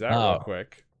to fix that real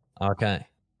quick. Okay.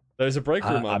 There's a break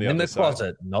room on the other side. I'm in the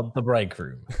closet, not the break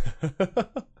room.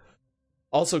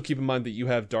 Also, keep in mind that you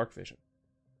have dark vision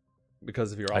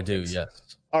because of your optics. I do,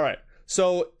 yes. All right.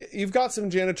 So you've got some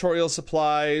janitorial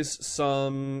supplies,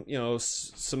 some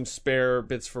spare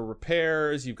bits for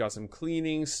repairs. You've got some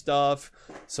cleaning stuff,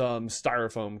 some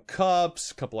styrofoam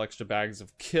cups, a couple extra bags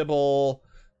of kibble,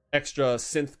 extra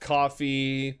synth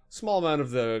coffee, small amount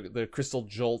of the crystal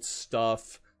jolt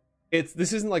stuff.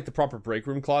 This isn't like the proper break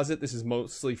room closet. This is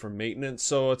mostly for maintenance,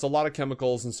 so it's a lot of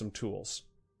chemicals and some tools.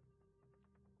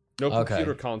 No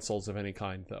computer consoles of any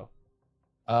kind, though.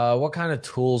 What kind of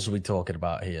tools are we talking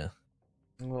about here?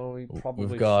 Well,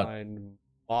 we've got find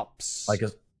mops, like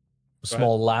a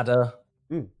small ladder.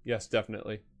 Yes,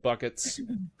 definitely. Buckets,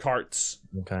 carts.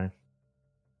 Okay.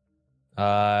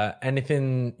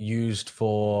 Anything used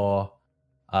for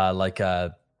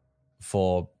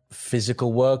for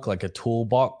physical work, like a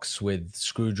toolbox with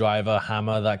screwdriver,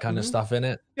 hammer, that kind of stuff in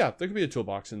it? Yeah, there could be a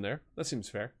toolbox in there. That seems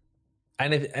fair.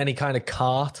 Any kind of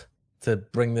cart to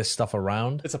bring this stuff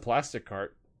around? It's a plastic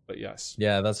cart, but yes.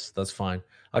 Yeah, that's fine.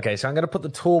 Okay, so I'm gonna put the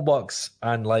toolbox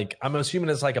and I'm assuming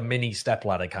it's like a mini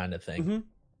stepladder kind of thing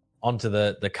onto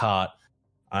the cart.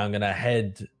 I'm gonna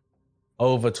head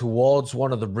over towards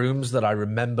one of the rooms that I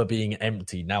remember being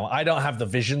empty. Now, I don't have the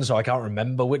vision, so I can't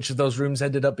remember which of those rooms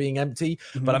ended up being empty,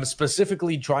 but I'm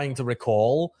specifically trying to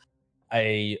recall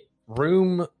a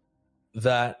room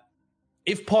that,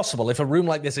 if possible, if a room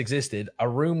like this existed, a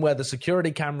room where the security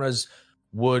cameras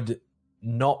would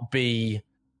not be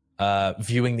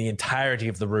viewing the entirety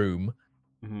of the room,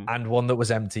 and one that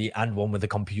was empty and one with a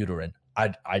computer in.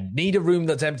 I'd need a room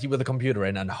that's empty with a computer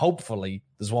in, and hopefully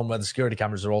there's one where the security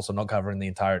cameras are also not covering the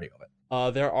entirety of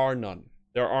it. There are none.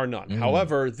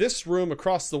 However, this room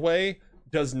across the way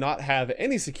does not have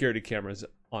any security cameras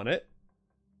on it.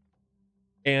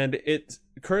 And it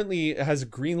currently has a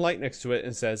green light next to it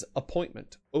and says,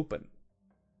 "Appointment open."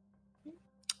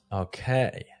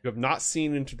 Okay. You have not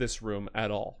seen into this room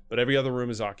at all, but every other room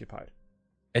is occupied.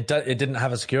 It didn't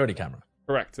have a security camera?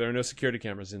 Correct. There are no security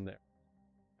cameras in there.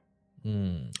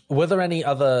 Were there any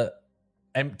other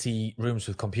empty rooms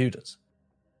with computers?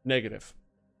 Negative.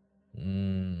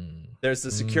 There's the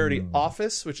security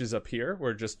office, which is up here,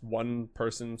 where just one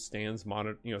person stands,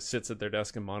 sits at their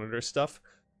desk and monitors stuff.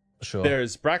 Sure.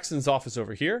 There's Braxton's office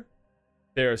over here.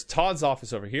 There's Todd's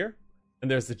office over here.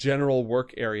 And there's the general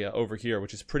work area over here,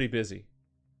 which is pretty busy.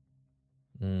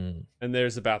 And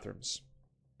there's the bathrooms.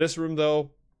 This room,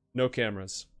 though, no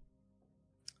cameras.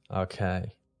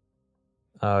 Okay.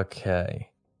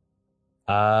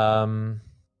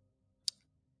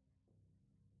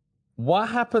 What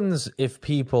happens if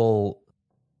people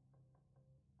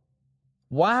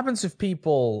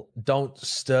don't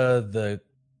stir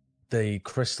the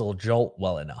crystal jolt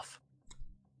well enough?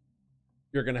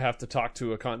 You're going to have to talk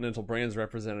to a Continental Brands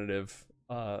representative.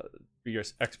 You're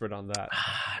expert on that.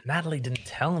 Natalie didn't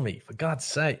tell me, for God's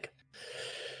sake.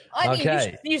 I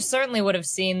mean, you certainly would have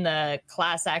seen the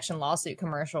class action lawsuit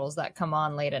commercials that come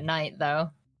on late at night,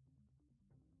 though.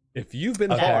 If you've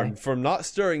been harmed from not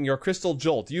stirring your crystal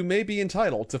jolt, you may be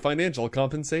entitled to financial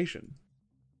compensation.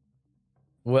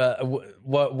 Well,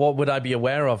 what would I be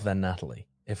aware of then, Natalie,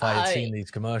 if I had seen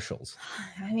these commercials?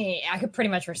 I mean, I could pretty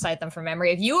much recite them from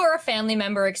memory. If you or a family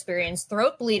member experienced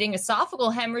throat bleeding,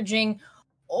 esophageal hemorrhaging,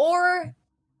 or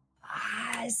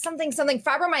something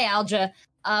fibromyalgia,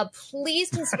 please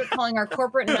consider calling our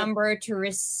corporate number to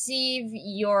receive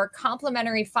your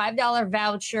complimentary $5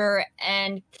 voucher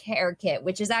and care kit,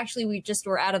 which is actually,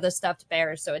 we're out of the stuffed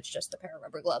bears, so it's just a pair of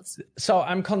rubber gloves. So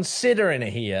I'm considering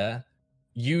it here,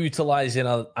 utilizing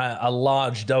a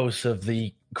large dose of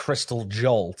the crystal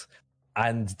jolt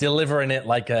and delivering it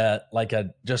like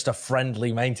just a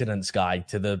friendly maintenance guy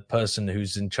to the person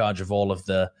who's in charge of all of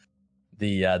the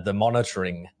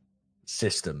monitoring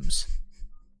systems.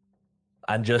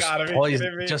 And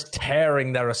just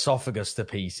tearing their esophagus to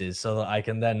pieces so that I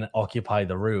can then occupy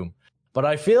the room. But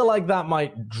I feel like that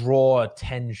might draw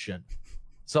attention.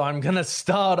 So I'm going to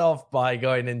start off by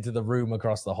going into the room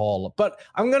across the hall, but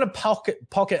I'm going to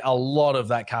pocket a lot of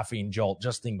that caffeine jolt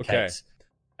just in case.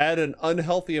 Add an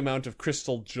unhealthy amount of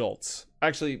crystal jolts.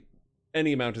 Actually,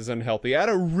 any amount is unhealthy. Add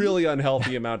a really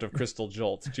unhealthy amount of crystal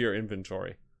jolts to your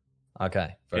inventory.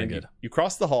 Okay, very good. You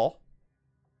cross the hall,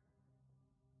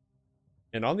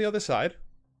 and on the other side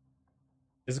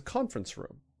is a conference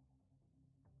room.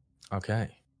 Okay.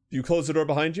 Do you close the door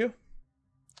behind you?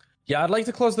 Yeah, I'd like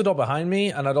to close the door behind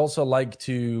me, and I'd also like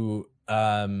to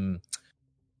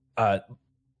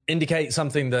indicate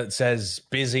something that says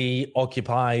busy,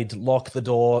 occupied, lock the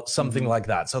door, something like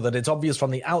that, so that it's obvious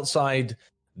from the outside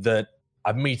that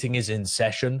a meeting is in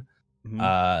session,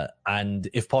 and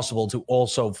if possible, to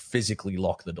also physically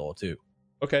lock the door too.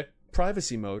 Okay.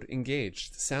 Privacy mode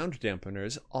engaged. Sound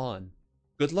dampeners on.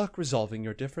 Good luck resolving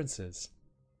your differences.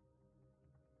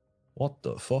 What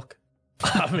the fuck?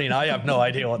 I mean, I have no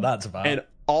idea what that's about. And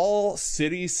all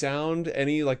city sound,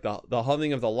 any like the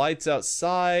humming of the lights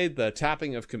outside, the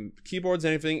tapping of keyboards,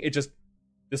 anything,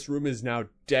 this room is now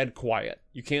dead quiet.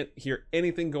 You can't hear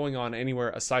anything going on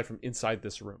anywhere aside from inside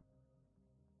this room.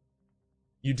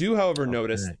 You do, however,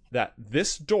 notice that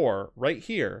this door right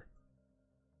here,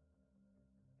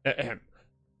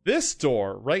 this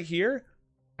door right here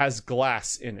has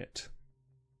glass in it.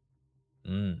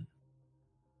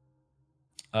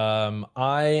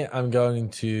 I am going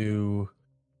to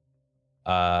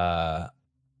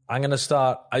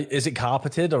start. Is it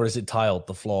carpeted or is it tiled,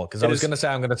 the floor? Because I was going to say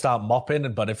I'm going to start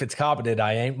mopping, but if it's carpeted,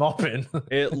 I ain't mopping.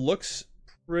 It looks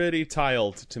pretty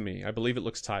tiled to me. I believe it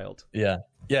looks tiled. Yeah,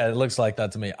 it looks like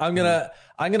that to me. I'm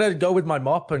gonna go with my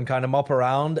mop and kind of mop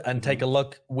around and take a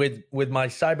look with my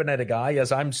cybernetic eye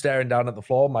as I'm staring down at the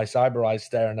floor. My cyber eye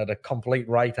staring at a complete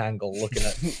right angle,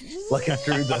 looking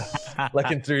through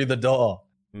the door.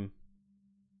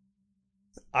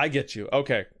 I get you.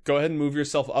 Okay, go ahead and move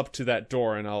yourself up to that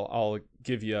door, and I'll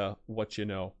give you what you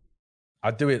know.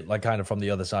 I'll do it like kind of from the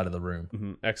other side of the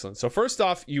room. Excellent. So first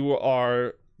off,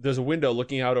 there's a window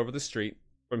looking out over the street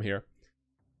from here.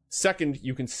 Second,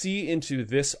 you can see into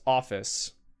this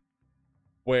office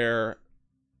where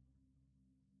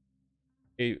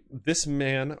this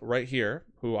man right here,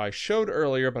 who I showed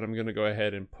earlier, but I'm going to go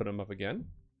ahead and put him up again.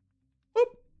 Boop,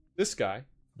 this guy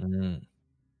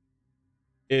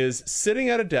is sitting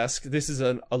at a desk. This is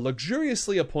a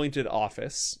luxuriously appointed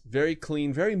office. Very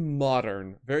clean, very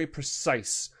modern, very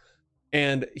precise.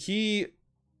 And he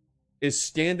is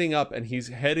standing up and he's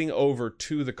heading over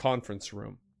to the conference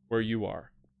room where you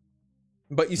are.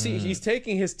 But you see, he's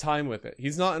taking his time with it.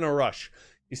 He's not in a rush.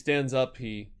 He stands up,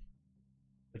 he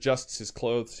adjusts his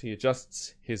clothes, he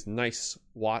adjusts his nice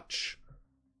watch,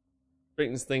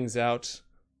 straightens things out,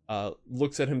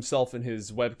 looks at himself in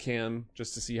his webcam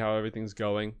just to see how everything's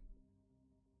going,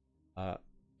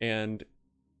 and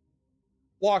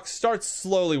starts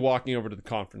slowly walking over to the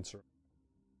conference room.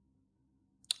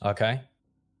 Okay.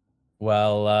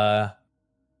 Well,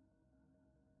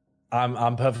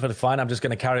 I'm perfectly fine. I'm just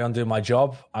going to carry on doing my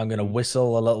job. I'm going to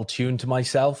whistle a little tune to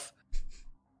myself,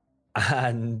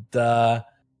 and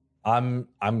I'm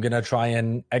going to try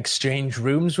and exchange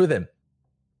rooms with him.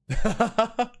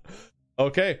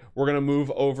 Okay, we're going to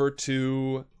move over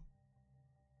to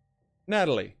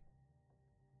Natalie.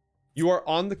 You are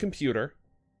on the computer.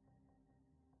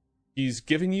 He's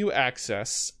giving you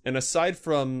access, and aside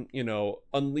from,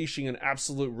 unleashing an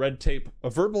absolute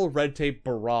verbal red tape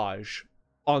barrage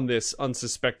on this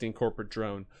unsuspecting corporate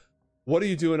drone, what are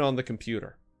you doing on the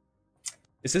computer?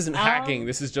 This isn't hacking,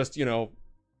 this is just,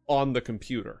 on the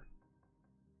computer.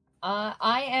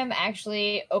 I am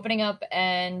actually opening up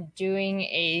and doing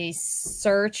a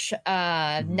search,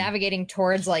 navigating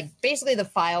towards basically the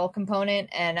file component,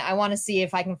 and I want to see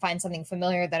if I can find something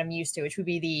familiar that I'm used to, which would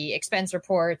be the expense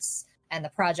reports and the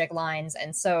project lines.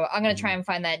 And so I'm going to try and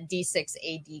find that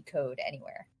D6AD code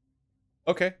anywhere.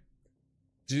 Okay.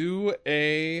 Do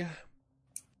a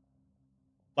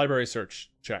library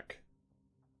search check.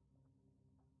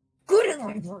 Good at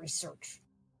library search.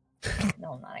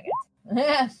 No, I'm not, I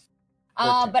guess.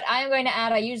 But I'm going to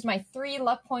add, I used my 3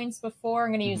 luck points before.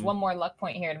 I'm going to use one more luck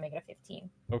point here to make it a 15.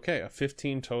 Okay, a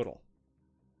 15 total.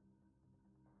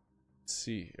 Let's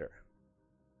see here.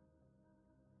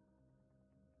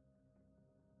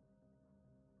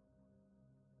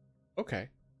 Okay.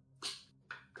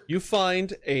 You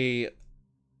find a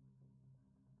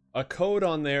code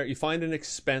on there. You find an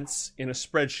expense in a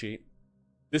spreadsheet.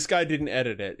 This guy didn't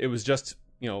edit it. It was just,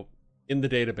 in the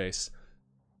database.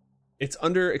 It's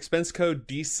under expense code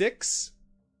D6.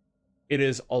 It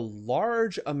is a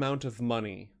large amount of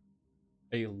money.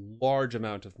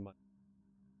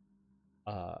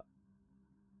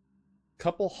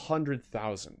 couple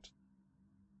 100,000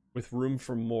 with room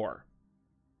for more.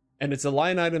 And it's a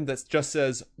line item that just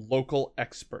says local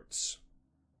experts.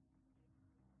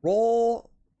 Roll.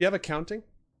 You have accounting?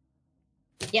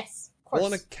 Yes, of course.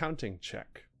 Roll an accounting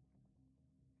check.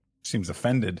 Seems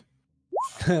offended.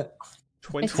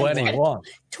 21.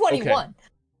 21. Okay.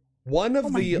 One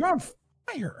of You're on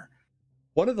fire.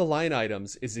 One of the line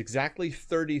items is exactly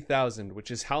 30,000, which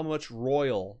is how much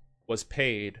Royal was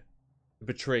paid to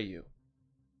betray you.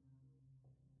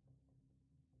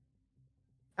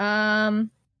 I'm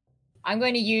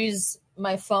going to use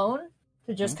my phone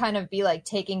to just kind of be like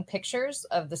taking pictures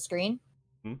of the screen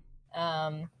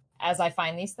as I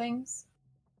find these things.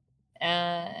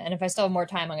 And if I still have more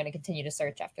time, I'm going to continue to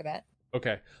search after that.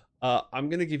 Okay. I'm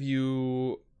going to give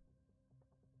you...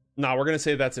 No, we're going to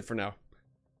say that's it for now.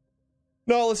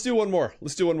 No, let's do one more.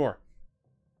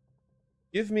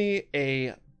 Give me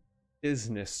a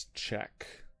business check.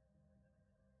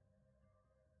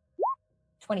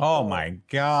 24. Oh my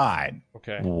god.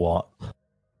 Okay. What?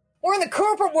 We're in the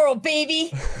corporate world,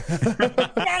 baby.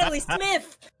 Natalie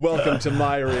Smith. Welcome to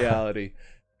my reality.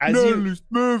 Natalie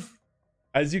Smith.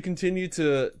 As you continue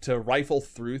to rifle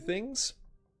through things,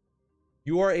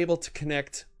 you are able to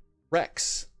connect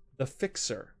Rex, the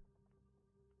fixer,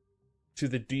 to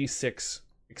the D6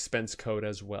 expense code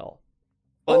as well.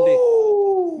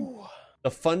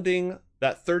 The funding,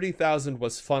 that 30,000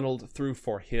 was funneled through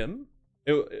for him.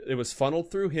 It was funneled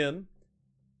through him.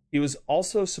 He was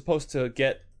also supposed to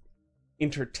get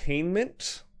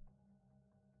entertainment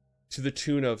to the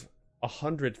tune of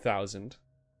 100,000.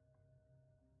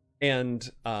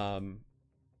 And where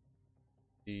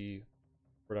do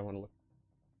I want to look?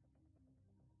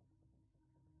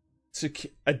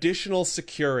 Additional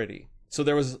security. So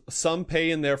there was some pay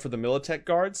in there for the Militech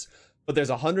guards, but there's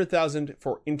 100,000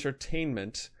 for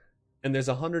entertainment, and there's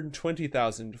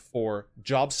 120,000 for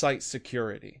job site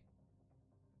security.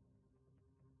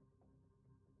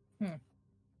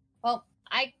 Well,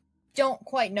 I don't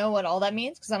quite know what all that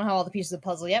means because I don't have all the pieces of the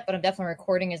puzzle yet, but I'm definitely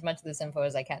recording as much of this info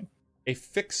as I can. A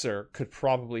fixer could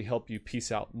probably help you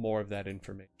piece out more of that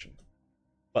information.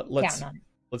 But let's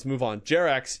move on.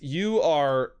 Jerax, you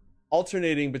are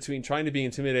alternating between trying to be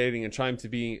intimidating and trying to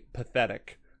be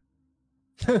pathetic.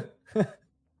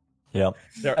 Yep.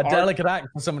 A delicate act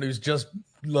for someone who's just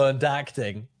learned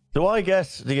acting. So I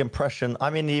guess the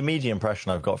immediate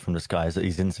impression I've got from this guy is that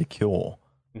he's insecure.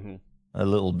 Mm-hmm. A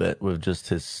little bit with just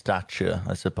his stature,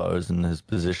 I suppose, and his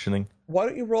positioning. Why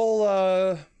don't you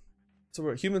roll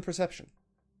human perception?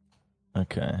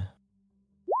 Okay.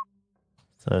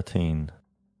 13.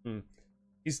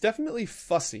 He's definitely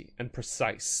fussy and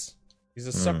precise. He's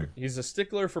a sucker. He's a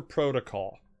stickler for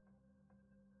protocol.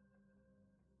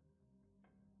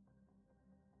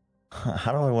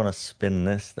 How do I want to spin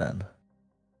this then?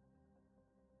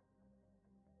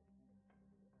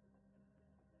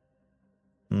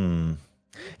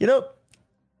 You know,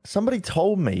 somebody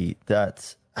told me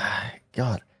that,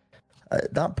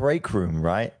 that break room,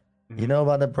 right? You know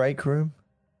about the break room?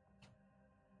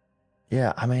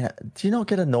 Yeah, I mean, do you not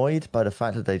get annoyed by the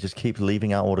fact that they just keep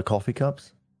leaving out all the coffee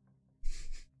cups?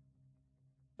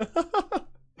 All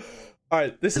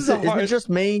right, Is it just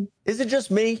me? Is it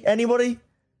just me? Anybody?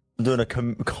 I'm doing a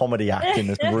comedy act in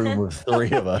this room with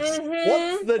three of us.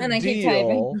 What's the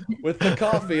deal with the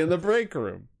coffee in the break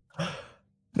room?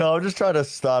 No, I'm just trying to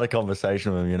start a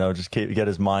conversation with him, just get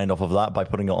his mind off of that by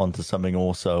putting it onto something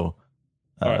also,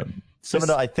 something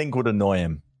that I think would annoy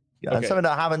him. Okay. And something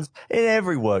that happens in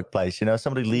every workplace,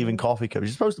 somebody leaving coffee cups.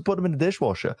 You're supposed to put them in the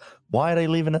dishwasher. Why are they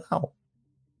leaving it out?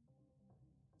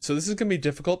 So this is going to be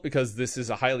difficult because this is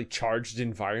a highly charged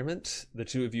environment. The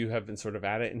two of you have been sort of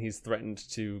at it, and he's threatened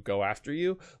to go after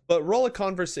you. But roll a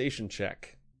conversation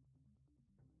check.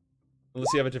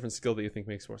 Unless you have a different skill that you think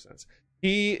makes more sense.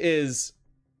 He is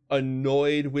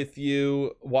annoyed with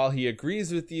you. While he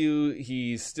agrees with you,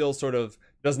 he still sort of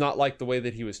does not like the way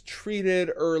that he was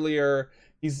treated earlier.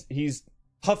 He's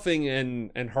huffing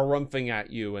and harumphing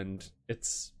at you, and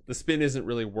the spin isn't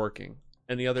really working.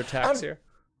 Any other attacks here?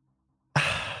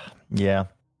 Yeah.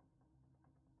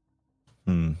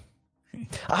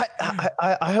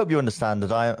 I hope you understand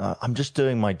that I'm just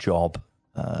doing my job,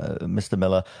 Mr.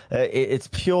 Miller. It's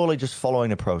purely just following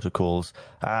the protocols.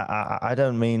 I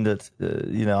don't mean that.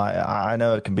 I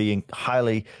know it can be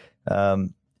highly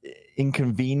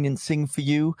inconveniencing for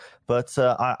you, but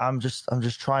I'm just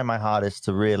trying my hardest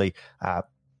to really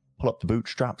pull up the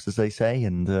bootstraps, as they say,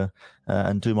 and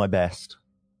do my best.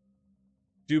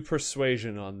 Do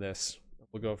persuasion on this.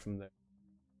 We'll go from there.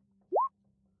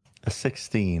 A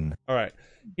 16. All right.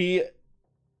 He's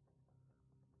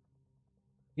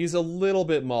a little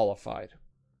bit mollified.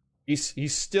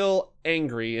 He's still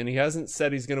angry, and he hasn't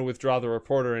said he's going to withdraw the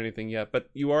report or anything yet, but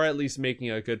you are at least making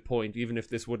a good point, even if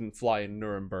this wouldn't fly in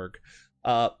Nuremberg.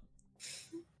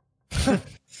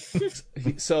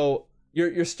 So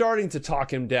you're starting to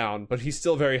talk him down, but he's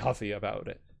still very huffy about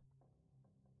it.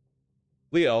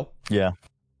 Leo. Yeah.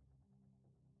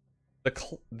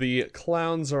 The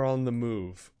clowns are on the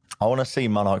move. I want to see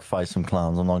Monarch fight some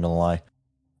clowns, I'm not going to lie.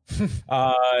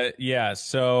 Yeah,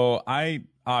 so I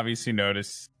obviously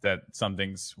noticed that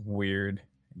something's weird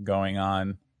going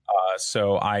on.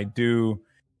 So I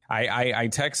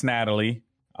text Natalie.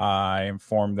 I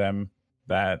inform them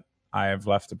that I have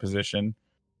left the position,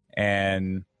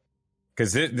 and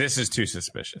because this is too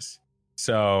suspicious.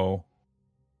 So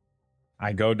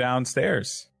I go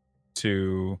downstairs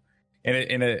to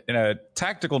in a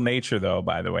tactical nature, though.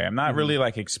 By the way, I'm not really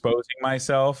like exposing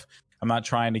myself. I'm not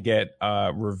trying to get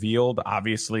revealed.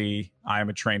 Obviously, I'm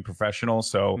a trained professional,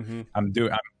 so I'm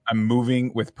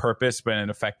moving with purpose, but in an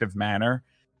effective manner,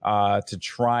 to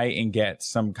try and get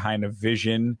some kind of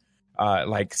vision,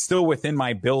 like still within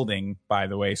my building. By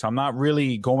the way, so I'm not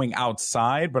really going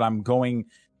outside, but I'm going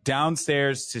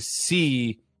downstairs to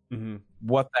see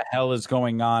what the hell is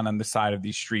going on the side of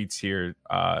these streets here.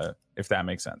 If that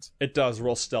makes sense. It does.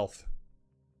 Roll stealth.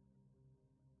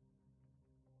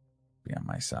 Be on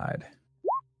my side.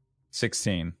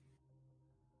 16.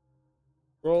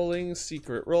 Rolling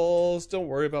secret rolls. Don't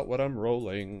worry about what I'm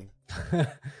rolling.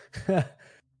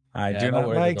 I do not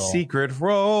like secret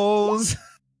rolls.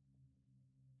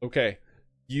 Okay.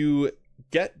 You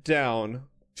get down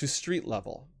to street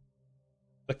level.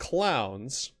 The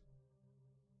clowns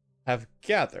have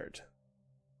gathered.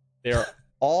 They are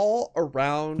all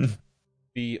around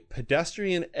the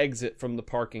pedestrian exit from the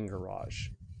parking garage.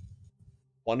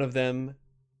 One of them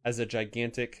has a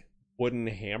gigantic wooden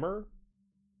hammer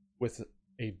with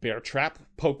a bear trap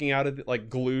poking out of it, like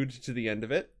glued to the end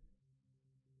of it.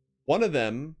 One of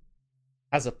them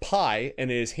has a pie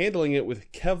and is handling it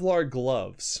with Kevlar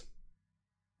gloves.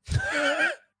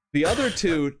 The other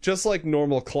two, just like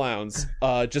normal clowns,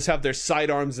 just have their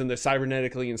sidearms and their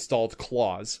cybernetically installed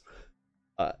claws.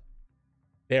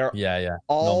 They're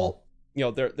all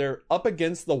normal. They're up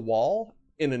against the wall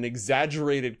in an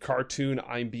exaggerated cartoon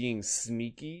I'm being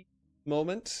sneaky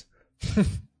moment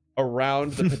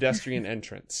around the pedestrian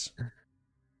entrance.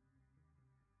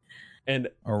 And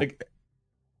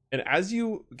as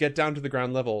you get down to the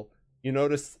ground level, you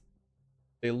notice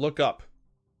they look up.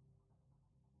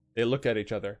 They look at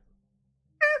each other.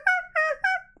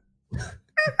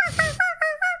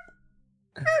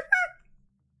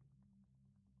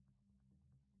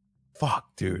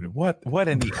 Fuck, dude. What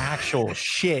in the actual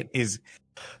shit is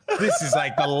this? Is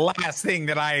like the last thing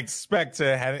that I expect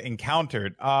to have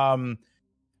encountered.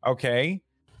 Okay.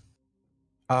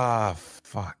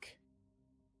 Fuck.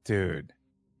 Dude.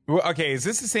 Okay, is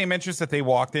this the same entrance that they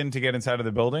walked in to get inside of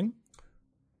the building?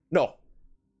 No.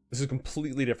 This is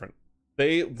completely different.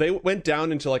 They went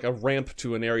down into like a ramp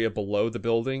to an area below the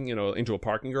building, into a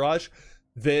parking garage.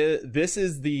 This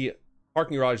is the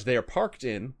parking garage they are parked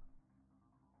in.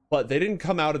 But they didn't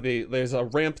come out of there's a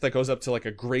ramp that goes up to like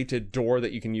a grated door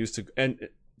that you can use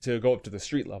to go up to the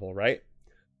street level, right?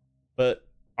 But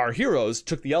our heroes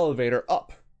took the elevator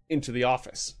up into the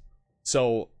office.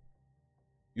 So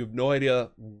you have no idea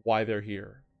why they're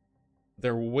here.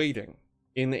 They're waiting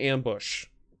in ambush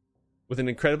with an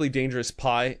incredibly dangerous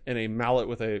pie and a mallet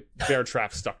with a bear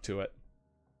trap stuck to it.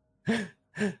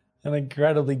 An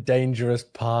incredibly dangerous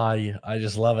pie. I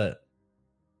just love it.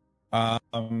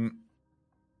 I'm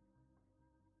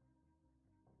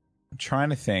trying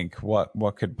to think what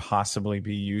could possibly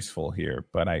be useful here,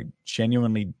 but I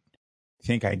genuinely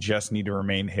think I just need to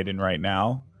remain hidden right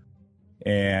now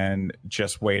and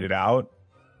just wait it out.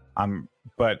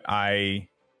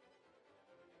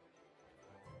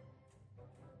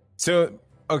 So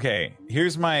okay,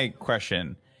 here's my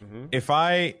question. If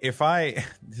I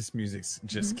this music's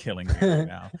just killing me right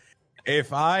now.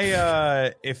 If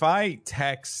I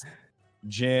text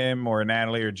Jim or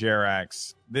Natalie or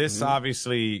Jerax, this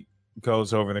obviously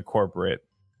goes over the corporate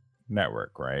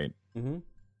network, right?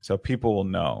 So people will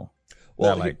know.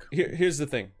 Well, here's the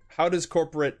thing. How does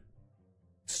corporate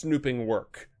snooping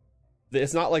work?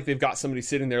 It's not like they've got somebody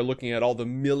sitting there looking at all the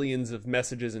millions of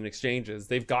messages and exchanges.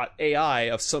 They've got AI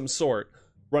of some sort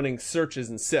running searches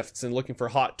and sifts and looking for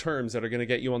hot terms that are going to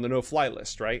get you on the no-fly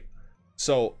list, right?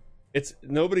 So you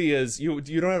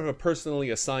don't have a personally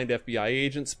assigned FBI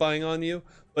agent spying on you,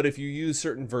 but if you use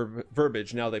certain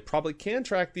verbiage, now they probably can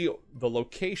track the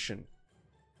location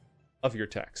of your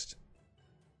text.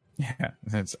 Yeah,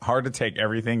 it's hard to take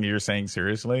everything you're saying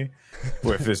seriously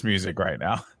with this music right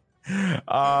now.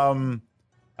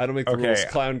 I don't make the rules.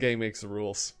 Clown Gang makes the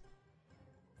rules.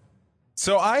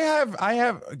 So I have.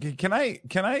 Can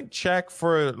I check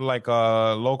for like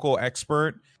a local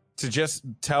expert to just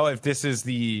tell if this is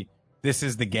the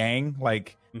gang?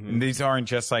 Like these aren't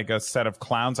just like a set of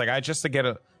clowns. Like just to get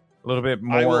a little bit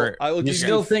more. I will you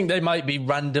still think they might be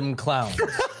random clowns?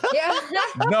 Yeah.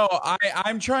 No,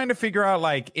 I'm trying to figure out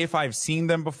like if I've seen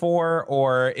them before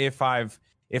or if I've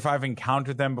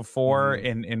encountered them before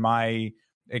in my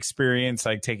experience,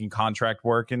 like taking contract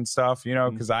work and stuff, you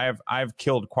know, because I've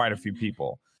killed quite a few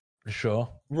people. For sure.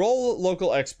 Roll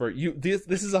local expert. This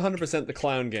is 100% the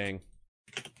Clown Gang.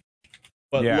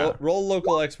 But roll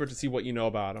local expert to see what you know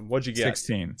about them. What'd you get?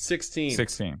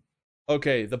 16.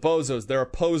 Okay, the Bozos. They're a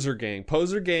poser gang.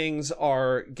 Poser gangs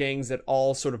are gangs that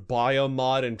all sort of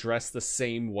biomod and dress the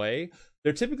same way.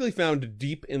 They're typically found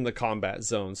deep in the combat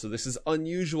zone, so this is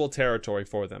unusual territory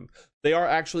for them. They are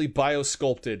actually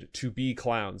biosculpted to be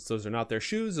clowns. Those are not their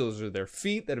shoes, those are their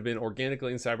feet that have been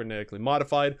organically and cybernetically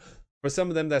modified. For some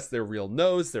of them, that's their real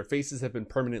nose. Their faces have been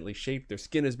permanently shaped. Their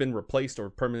skin has been replaced or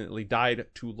permanently dyed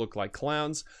to look like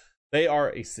clowns. They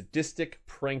are a sadistic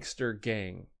prankster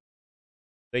gang.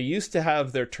 They used to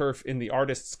have their turf in the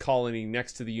artists' colony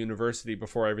next to the university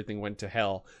before everything went to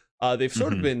hell. They've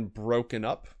sort of been broken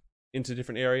up into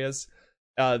different areas.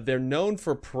 They're known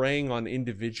for preying on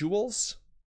individuals.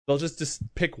 They'll just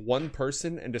pick one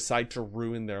person and decide to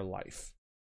ruin their life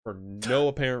for no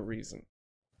apparent reason.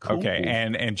 Cool. Okay,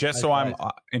 and just so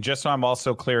I'm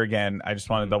also clear again, I just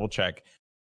want to double check.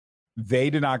 They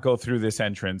did not go through this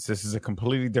entrance. This is a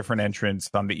completely different entrance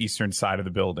on the eastern side of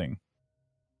the building.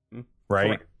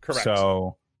 Right? Correct.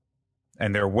 So,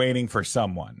 and they're waiting for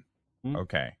someone.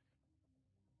 Okay.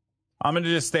 I'm going to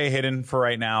just stay hidden for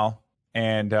right now.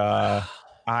 And I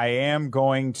am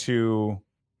going to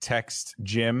text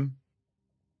Jim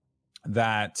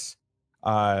that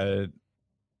got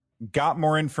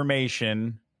more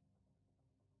information.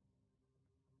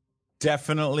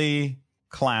 Definitely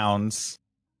clowns.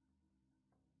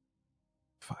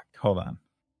 Fuck, hold on.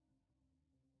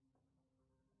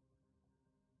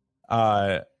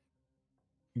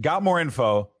 Got more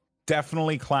info.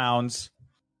 Definitely clowns.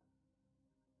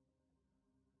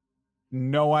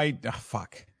 No,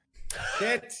 fuck.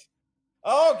 Shit.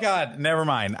 Oh God. Never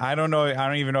mind. I don't know. I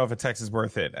don't even know if a text is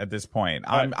worth it at this point.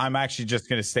 I'm actually just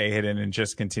going to stay hidden and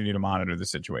just continue to monitor the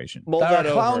situation. There are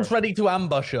clowns ready to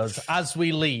ambush us as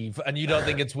we leave, and you don't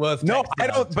think it's worth? No, I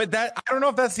don't. Out. But I don't know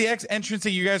if that's the entrance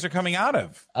that you guys are coming out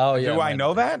of. Oh yeah. Do I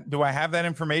know that? Do I have that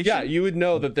information? Yeah, you would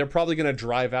know that they're probably going to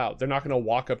drive out. They're not going to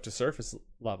walk up to surface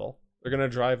level. They're going to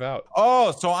drive out.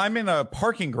 Oh, so I'm in a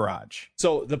parking garage.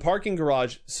 So the parking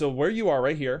garage, so where you are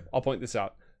right here, I'll point this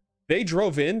out. They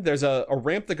drove in. There's a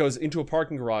ramp that goes into a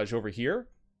parking garage over here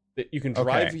that you can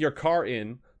drive your car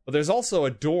in. But there's also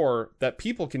a door that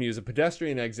people can use, a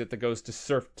pedestrian exit that goes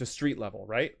to street level,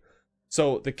 right?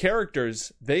 So the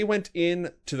characters, they went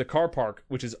in to the car park,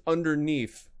 which is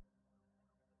underneath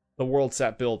the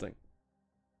WorldSat building.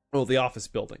 Well, the office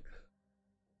building.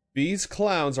 These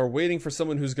clowns are waiting for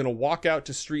someone who's going to walk out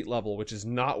to street level, which is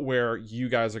not where you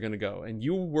guys are going to go. And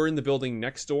you were in the building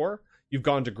next door. You've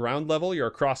gone to ground level. You're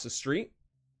across the street,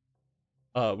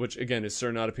 which, again, is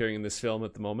sure not appearing in this film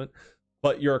at the moment.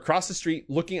 But you're across the street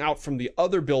looking out from the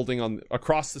other building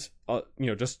across this,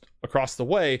 just across the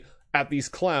way at these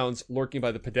clowns lurking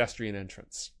by the pedestrian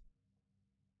entrance.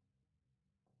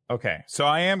 Okay. So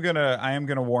I am going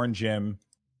to warn Jim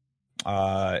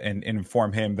and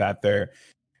inform him that they're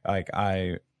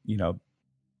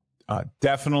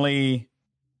definitely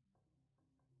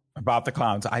about the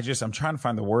clowns. I'm trying to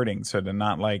find the wording so to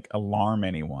not like alarm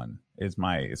anyone is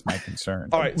my concern.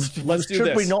 All right, let's do this.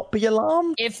 Should we not be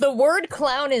alarmed? If the word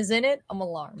clown is in it, I'm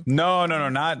alarmed. No,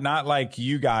 not like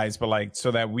you guys, but like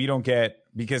so that we don't get,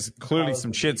 because clearly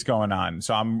some shit's going on.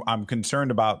 So I'm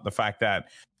concerned about the fact that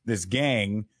this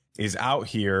gang is out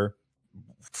here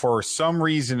for some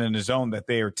reason in a zone that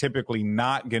they are typically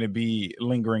not going to be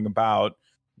lingering about,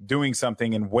 doing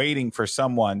something and waiting for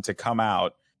someone to come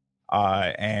out.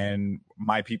 And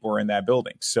my people are in that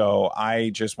building. So I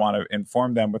just want to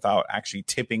inform them without actually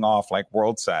tipping off like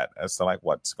WorldSat as to like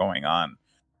what's going on.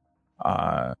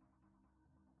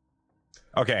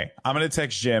 Okay, I'm going to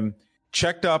text Jim.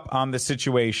 Checked up on the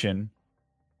situation.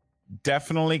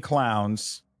 Definitely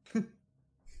clowns.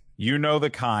 You know the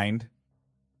kind.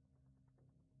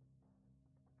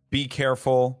 Be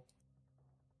careful.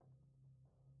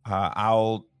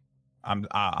 I'll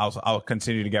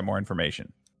continue to get more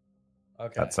information.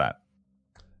 Okay. That's that.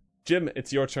 Jim,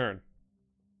 it's your turn.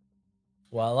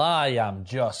 Well, I am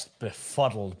just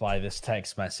befuddled by this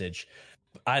text message.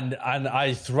 and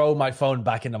I throw my phone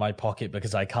back into my pocket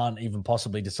because I can't even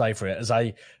possibly decipher it, as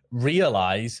I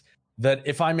realize that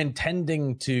if I'm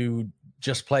intending to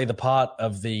just play the part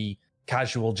of the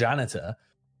casual janitor,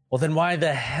 well, then why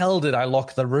the hell did I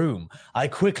lock the room? I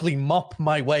quickly mop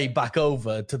my way back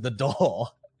over to the door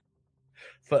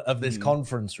of this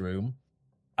conference room,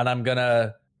 and I'm going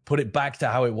to put it back to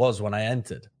how it was when I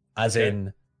entered, as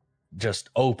in just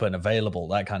open, available,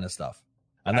 that kind of stuff.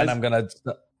 And then I'm going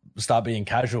to start being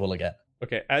casual again.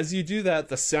 Okay, as you do that,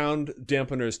 the sound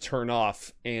dampeners turn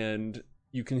off, and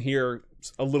you can hear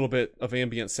a little bit of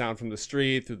ambient sound from the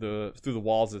street, through the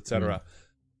walls, etc.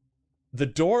 The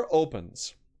door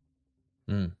opens,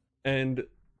 and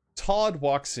Todd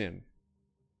walks in.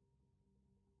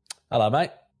 Hello,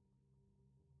 mate.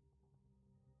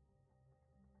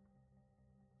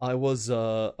 I was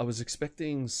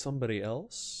expecting somebody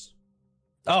else.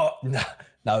 Oh,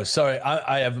 no, sorry.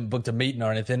 I haven't booked a meeting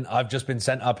or anything. I've just been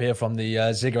sent up here from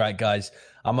the cigarette guys.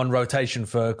 I'm on rotation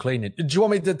for cleaning. Do you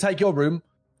want me to take your room?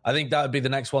 I think that would be the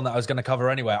next one that I was going to cover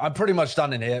anyway. I'm pretty much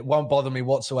done in here. It won't bother me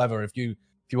whatsoever if you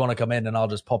want to come in, and I'll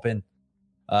just pop in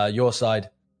your side.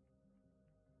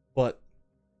 But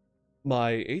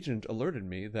my agent alerted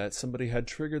me that somebody had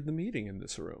triggered the meeting in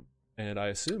this room, and I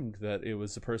assumed that it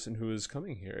was the person who was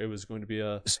coming here. It was going to be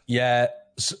a... Yeah,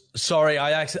 sorry,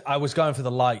 I was going for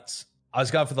the lights.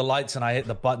 And I hit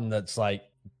the button that's like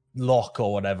lock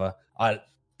or whatever. I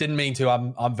didn't mean to.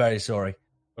 I'm very sorry.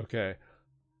 Okay.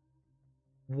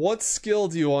 What skill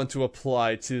do you want to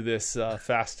apply to this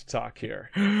fast talk here?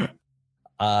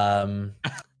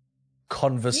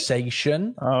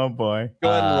 Conversation. Oh boy. Go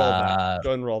ahead and roll that. Go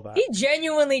ahead and roll that. He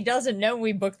genuinely doesn't know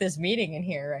we booked this meeting in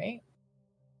here, right?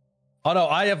 Oh no,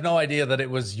 I have no idea that it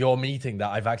was your meeting that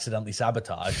I've accidentally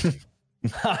sabotaged.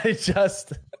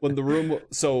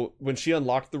 When she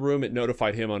unlocked the room, it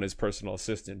notified him on his personal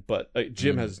assistant, but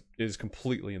Jim is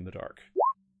completely in the dark.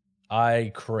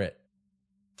 I crit.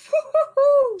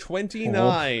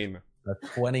 29. A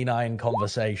 29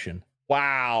 conversation.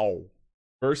 Wow.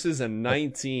 Versus a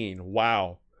 19.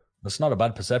 Wow. That's not a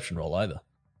bad perception roll either.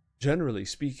 Generally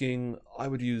speaking, I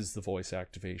would use the voice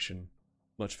activation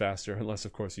much faster, unless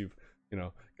of course you've,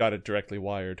 got it directly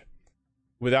wired.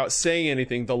 Without saying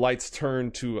anything, the lights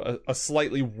turn to a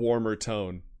slightly warmer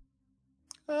tone.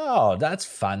 Oh, that's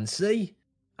fancy.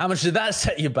 How much did that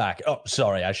set you back? Oh,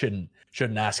 sorry, I shouldn't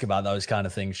ask about those kind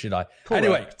of things, should I? Correct.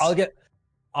 Anyway,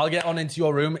 I'll get on into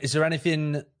your room. Is there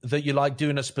anything that you like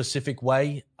doing a specific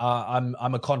way? I'm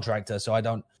a contractor, so I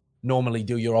don't normally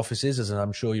do your offices, as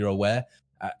I'm sure you're aware.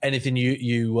 Anything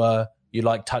you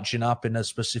like touching up in a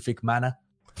specific manner?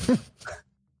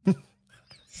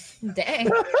 Dang.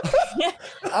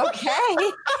 Okay.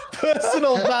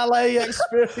 Personal ballet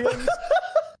experience.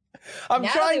 I'm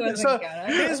trying to. So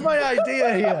here's my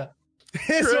idea here.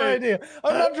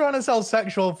 I'm not trying to sell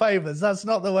sexual favors. That's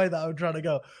not the way that I'm trying to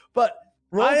go. But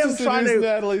I am trying to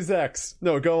Natalie's ex.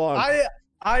 No, go on.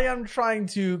 I am trying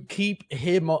to keep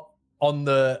him on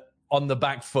the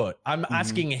back foot. I'm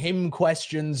asking him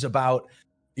questions about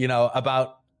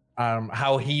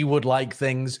how he would like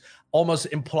things, almost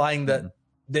implying that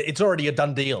it's already a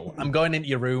done deal. I'm going into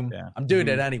your room. Yeah. I'm doing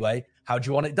it anyway. How do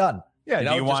you want it done? Yeah,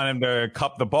 do you want him to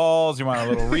cup the balls? You want a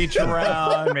little reach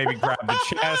around? Maybe grab the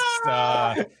chest,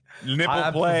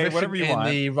 nipple play, whatever you want.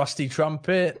 The rusty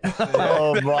trumpet.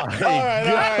 Oh my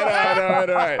God.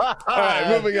 All right,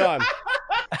 moving on.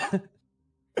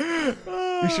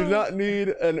 You should not need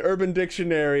an Urban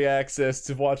Dictionary access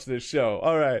to watch this show.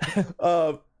 All right.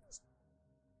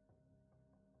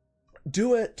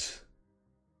 Do it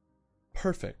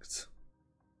perfect.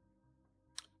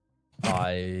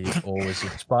 I always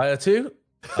aspire to.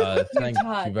 Thank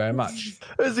you very much.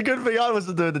 It's a good thing I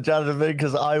wasn't doing the janitor thing,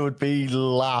 because I would be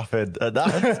laughing at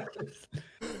that.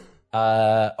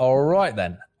 All right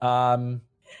then.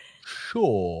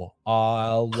 Sure.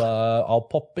 I'll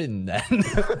pop in then.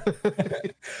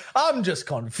 I'm just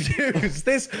confused.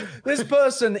 This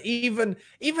person, even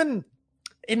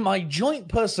in my joint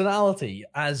personality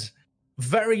as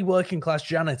very working class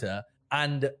janitor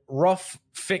and rough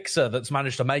fixer that's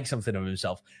managed to make something of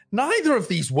himself, neither of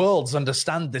these worlds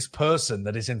understand this person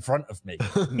that is in front of me.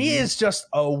 He is just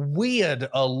a weird,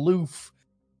 aloof,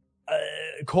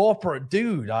 corporate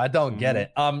dude. I don't get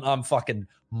it. I'm fucking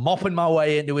mopping my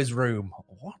way into his room.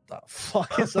 What the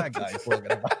fuck is that guy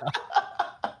talking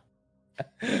about?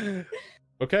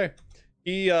 Okay.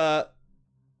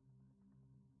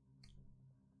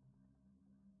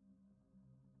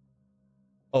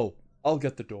 I'll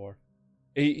get the door.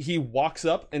 He walks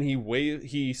up and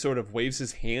he sort of waves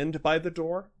his hand by the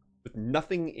door with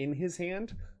nothing in his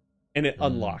hand, and it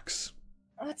unlocks.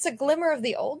 Oh, it's a glimmer of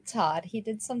the old Todd. He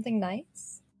did something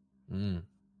nice.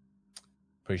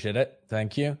 Appreciate it.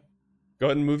 Thank you. Go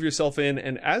ahead and move yourself in,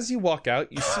 and as you walk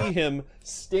out, you see him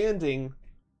standing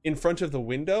in front of the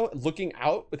window, looking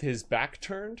out with his back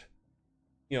turned.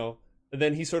 And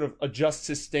then he sort of adjusts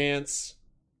his stance.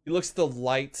 He looks at the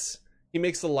lights. He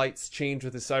makes the lights change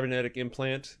with his cybernetic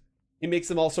implant. He makes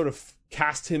them all sort of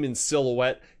cast him in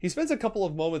silhouette. He spends a couple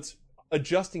of moments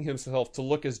adjusting himself to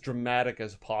look as dramatic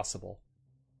as possible.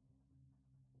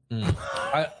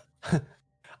 I'm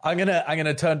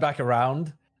gonna turn back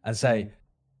around and say,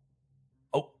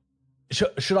 "Oh,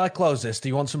 should I close this? Do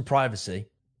you want some privacy?"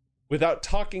 Without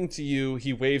talking to you,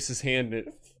 he waves his hand and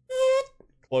it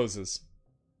closes.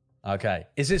 Okay.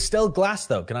 Is it still glass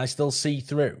though? Can I still see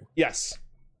through? Yes.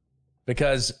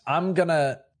 Because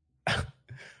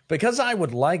because I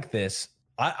would like this.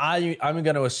 I'm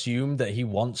going to assume that he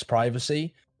wants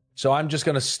privacy. So I'm just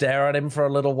going to stare at him for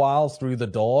a little while through the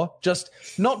door. Just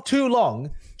not too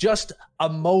long, just a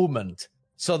moment,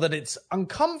 so that it's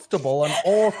uncomfortable and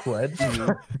awkward,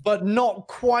 but not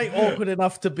quite awkward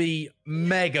enough to be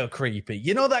mega creepy.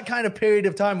 You know that kind of period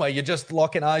of time where you're just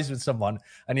locking eyes with someone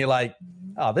and you're like,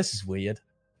 oh, this is weird.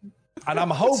 And I'm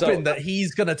hoping that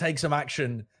he's going to take some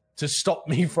action to stop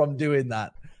me from doing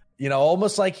that.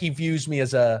 Almost like he views me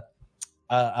as a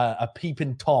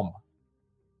peeping Tom.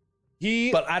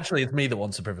 But actually, it's me that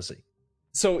wants the privacy.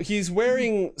 So he's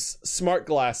wearing smart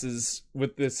glasses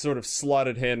with this sort of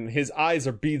slotted head, and his eyes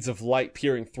are beads of light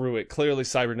peering through it, clearly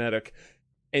cybernetic.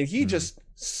 And he just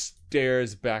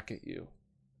stares back at you.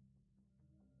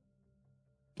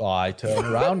 I turn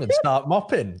around and start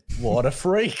mopping. What a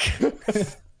freak.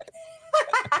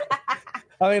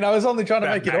 I mean, I was only trying to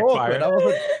make it awkward. I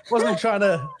wasn't trying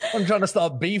to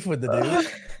start beef with the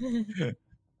dude.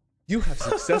 You have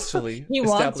successfully He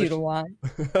wants you to want.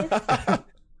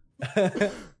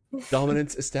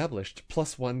 Dominance established.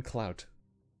 +1 clout.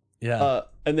 Yeah.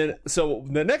 And then, so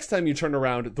the next time you turn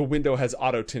around, the window has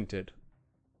auto-tinted.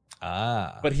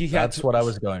 But that's what I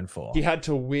was going for. He had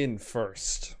to win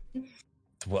first.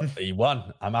 Well, he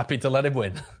won. I'm happy to let him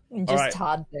win. Just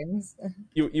Todd things.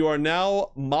 You are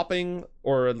now mopping,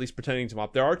 or at least pretending to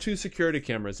mop. There are 2 security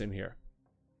cameras in here.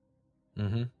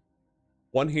 Mm-hmm.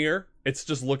 One here, it's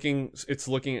looking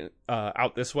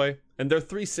out this way, and they're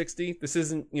 360. This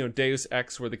isn't Deus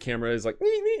Ex where the camera is like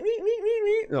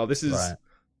no, this is right.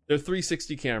 They're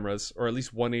 360 cameras, or at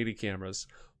least 180 cameras.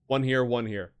 One here, one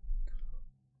here.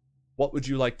 What would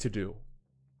you like to do?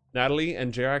 Natalie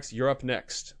and Jerax, you're up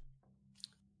next.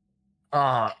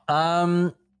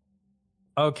 Okay,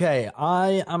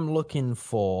 I am looking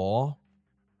for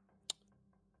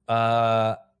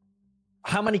how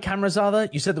many cameras are there?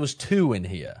 You said there was 2 in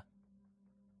here.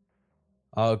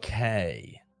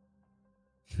 Okay.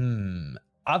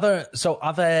 Are there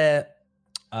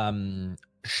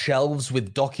shelves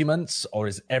with documents, or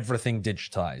is everything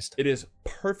digitized? It is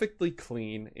perfectly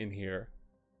clean in here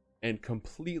and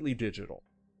completely digital.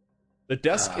 The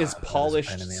desk is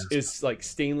polished, is like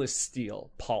stainless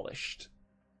steel, polished.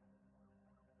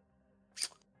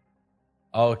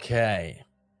 Okay.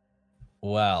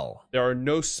 Well. There are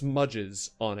no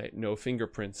smudges on it, no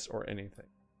fingerprints or anything.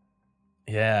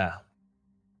 Yeah.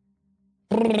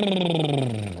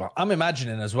 I'm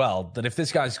imagining as well that if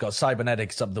this guy's got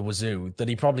cybernetics up the wazoo, that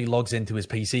he probably logs into his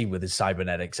PC with his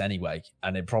cybernetics anyway,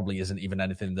 and it probably isn't even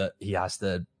anything that he has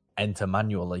to enter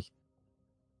manually.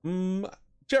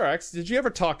 Jerax, did you ever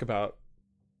talk about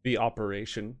the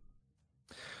operation?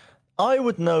 I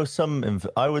would know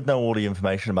I would know all the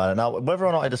information about it. Now, whether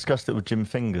or not I discussed it with Jim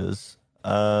Fingers,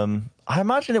 I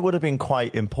imagine it would have been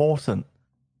quite important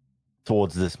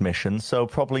towards this mission, so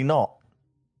probably not.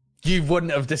 You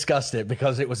wouldn't have discussed it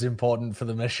because it was important for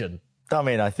the mission. I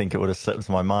mean, I think it would have slipped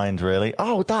my mind, really.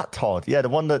 Oh, that Todd. Yeah, the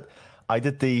one that I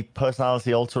did the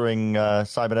personality-altering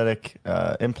cybernetic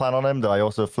implant on him that I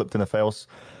also flipped in a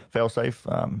fail-safe.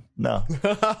 No.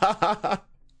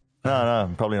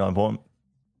 No, probably not important.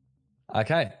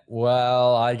 Okay,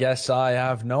 well, I guess I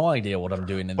have no idea what I'm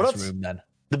doing in this room then.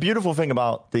 The beautiful thing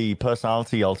about the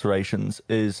personality alterations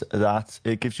is that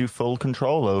it gives you full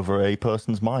control over a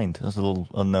person's mind. That's a little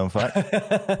unknown fact.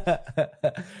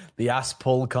 The ass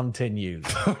pull continues.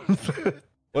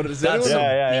 What is that?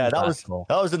 Yeah. That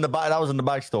was in the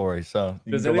backstory. So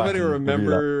does anybody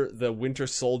remember the Winter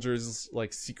Soldier's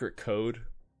secret code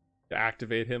to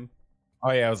activate him?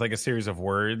 Oh yeah, it was like a series of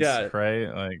words. Yeah, right.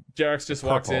 Like Jerax just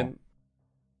walks in.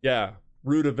 Yeah,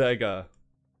 Rutabaga.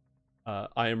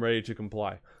 I am ready to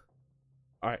comply.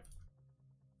 All right.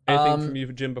 Anything from you,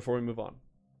 Jim, before we move on?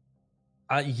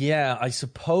 Yeah, I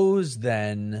suppose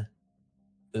then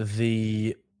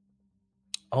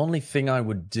only thing I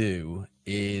would do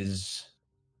is...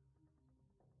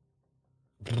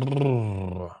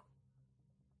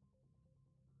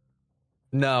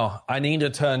 No, I need to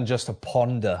turn just to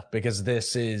ponder, because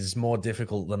this is more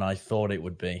difficult than I thought it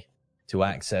would be to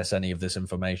access any of this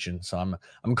information. So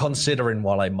I'm considering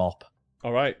while I mop.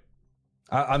 All right.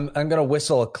 I'm gonna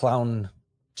whistle a clown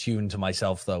tune to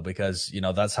myself though, because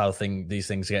that's how these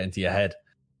things get into your head.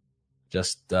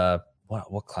 Just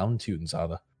what clown tunes are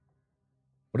there?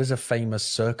 What is a famous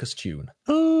circus tune?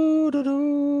 Oh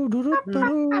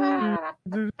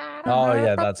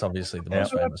yeah, that's obviously the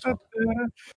most famous one.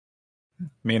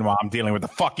 Meanwhile, I'm dealing with the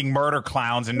fucking murder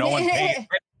clowns and no one's paying attention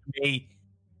to me.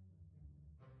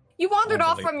 You wandered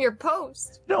off from your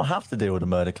post. You don't have to deal with the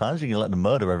murder clans. You can let them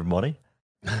murder everybody.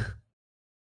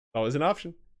 Always an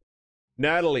option.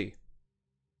 Natalie.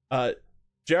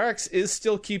 Jarax is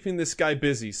still keeping this guy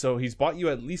busy, so he's bought you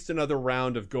at least another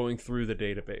round of going through the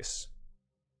database.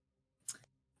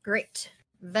 Great.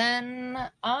 Then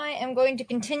I am going to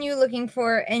continue looking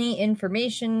for any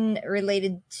information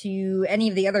related to any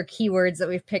of the other keywords that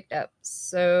we've picked up.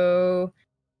 So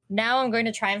now I'm going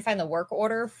to try and find the work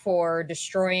order for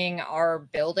destroying our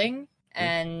building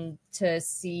and to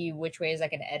see which ways I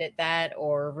can edit that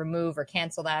or remove or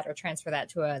cancel that or transfer that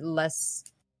to a less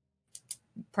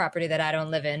property that I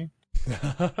don't live in.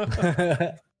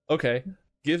 Okay.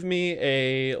 Give me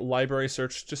a library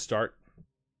search to start.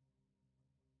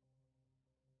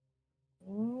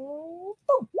 Ooh.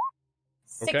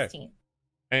 16. Okay.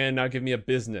 And now give me a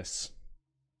business.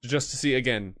 Just to see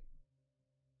again.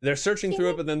 They're searching through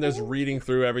it, but then there's reading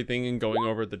through everything and going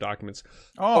over the documents.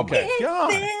 Oh, okay. My God.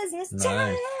 Business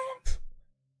time. Nice.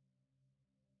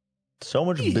 So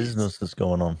much business that's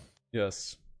going on.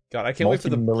 Yes. God, I can't wait for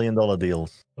the $multi-million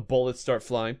deals. The bullets start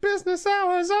flying. Business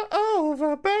hours are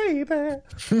over, baby.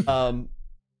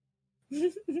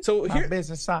 So here,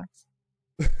 business sucks.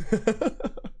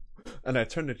 and I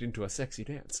turned it into a sexy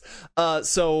dance.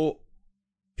 So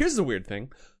here's the weird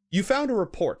thing: you found a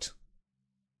report.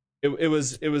 It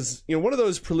was one of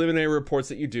those preliminary reports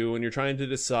that you do when you're trying to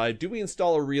decide: do we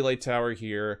install a relay tower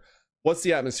here? What's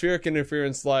the atmospheric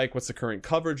interference like? What's the current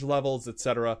coverage levels,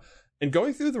 etc. And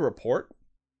going through the report,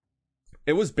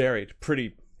 it was buried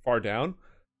pretty far down.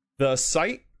 The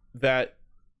site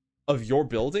of your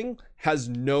building has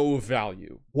no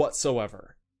value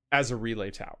whatsoever as a relay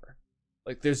tower.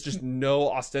 Like, there's just no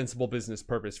ostensible business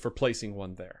purpose for placing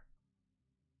one there.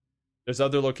 There's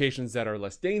other locations that are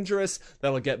less dangerous,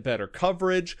 that'll get better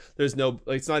coverage. It's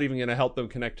not even going to help them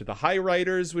connect to the high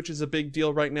riders, which is a big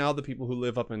deal right now, the people who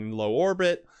live up in low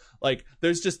orbit. Like,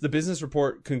 there's just, the business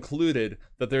report concluded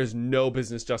that there's no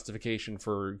business justification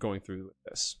for going through with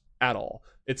this at all.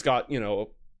 It's got,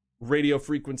 radio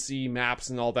frequency maps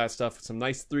and all that stuff, some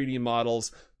nice 3D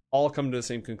models, all come to the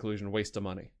same conclusion: waste of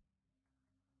money.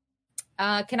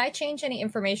 Can I change any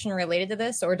information related to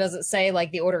this, or does it say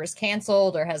like the order is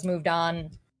canceled or has moved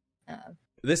on?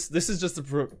 This is just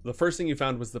the first thing you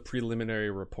found was the preliminary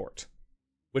report,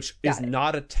 which is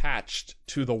not attached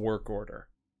to the work order.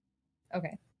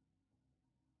 Okay.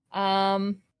 Do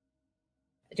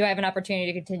I have an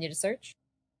opportunity to continue to search?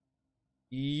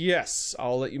 Yes,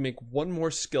 I'll let you make one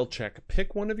more skill check.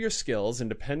 Pick one of your skills, and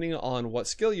depending on what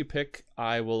skill you pick,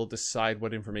 I will decide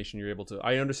what information you're able to.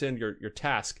 I understand your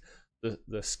task.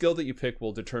 The skill that you pick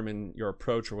will determine your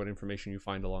approach or what information you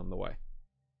find along the way.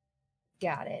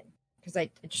 Got it. Because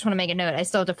I just want to make a note. I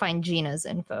still have to find Gina's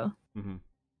info. Mm-hmm.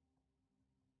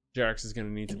 Jarax is going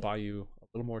to need to buy you a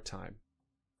little more time.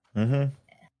 Mm-hmm.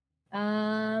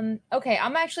 Okay,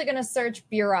 I'm actually going to search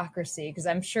bureaucracy, because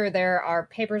I'm sure there are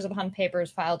papers upon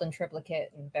papers filed in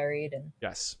triplicate and buried and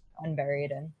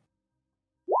unburied. And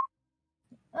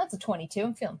that's a 22.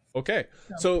 I'm feeling. Okay,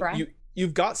 so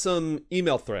you've got some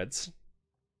email threads.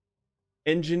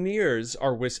 Engineers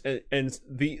are and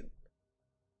the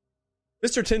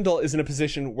Mr. Tyndall is in a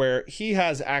position where he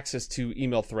has access to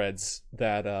email threads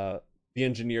that the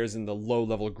engineers and the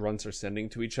low-level grunts are sending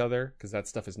to each other, because that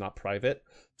stuff is not private.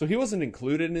 So he wasn't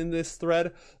included in this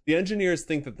thread. The engineers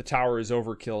think that the tower is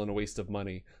overkill and a waste of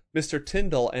money. Mr.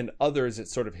 Tyndall and others at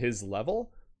sort of his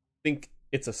level think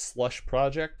it's a slush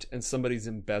project and somebody's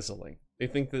embezzling. They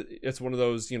think that it's one of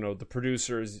those, the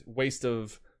producers, waste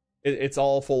of... It's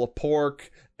all full of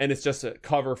pork, and it's just a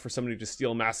cover for somebody to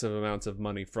steal massive amounts of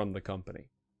money from the company.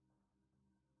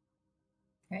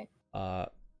 Right.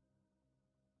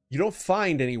 You don't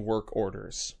find any work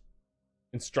orders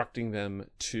instructing them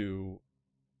to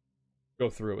go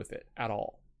through with it at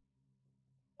all.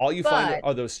 All you find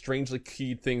are those strangely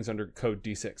keyed things under code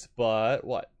D6. But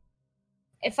what?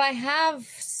 if I have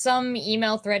some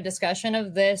email thread discussion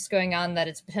of this going on that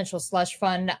it's a potential slush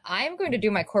fund, I'm going to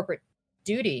do my corporate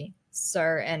duty,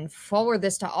 sir, and forward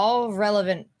this to all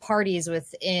relevant parties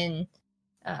within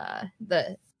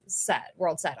the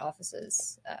WorldSat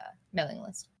office's mailing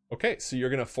list. Okay, so you're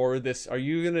gonna forward this. Are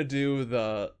you gonna do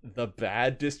the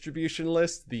bad distribution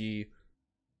list? The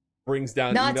brings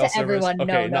down not email to service? everyone.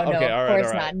 Okay, No, okay, of all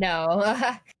course right. not.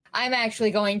 No. I'm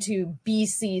actually going to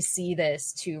BCC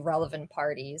this to relevant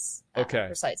parties. Okay.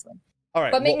 Precisely. All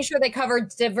right. But making sure they cover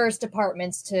diverse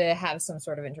departments to have some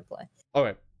sort of interplay. All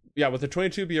right. Yeah, with the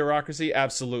 22 bureaucracy,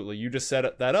 absolutely. You just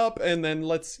set that up, and then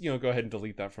let's, go ahead and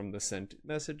delete that from the sent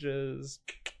messages.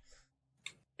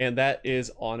 And that is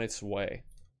on its way.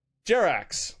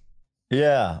 Jerax.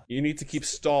 Yeah. You need to keep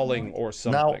stalling or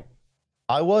something. Now,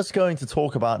 I was going to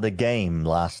talk about the game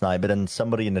last night, but then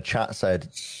somebody in the chat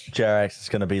said, Jerax is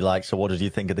going to be like, so what did you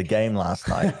think of the game last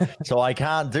night? So I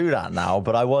can't do that now,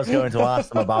 but I was going to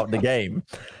ask them about the game.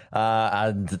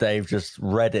 And they've just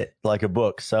read it like a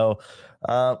book. So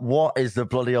what is the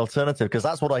bloody alternative? Because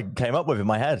that's what I came up with in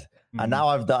my head. And now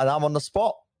I'm on the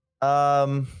spot.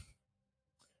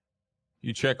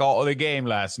 You check out the game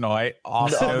last night.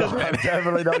 Awesome. No, I'm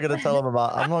definitely not going to tell them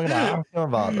about. I'm not going to ask them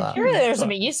about that. Surely there's some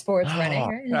esports running,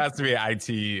 right? There has to be an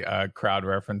IT crowd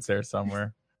reference there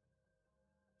somewhere.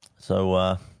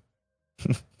 So,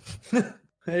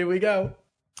 here we go.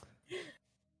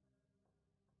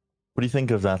 What do you think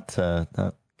of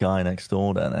that guy next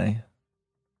door, then, eh?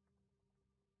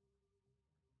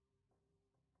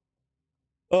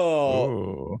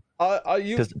 Oh, are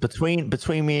you? Because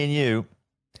between me and you,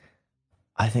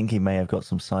 I think he may have got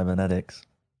some cybernetics.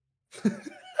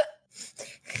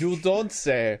 You don't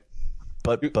say.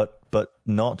 But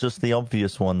not just the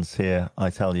obvious ones here, I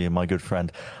tell you, my good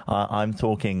friend. I'm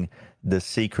talking the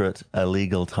secret,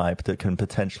 illegal type that can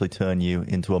potentially turn you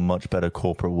into a much better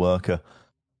corporate worker.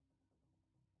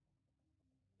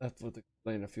 That would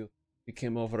explain a few. He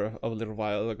came over a little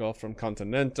while ago from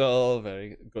Continental,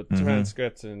 very good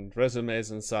transcripts and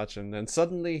resumes and such, and then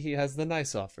suddenly he has the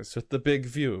nice office with the big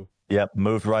view. Yep,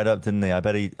 moved right up, didn't he? I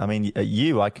bet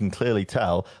I can clearly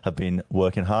tell, have been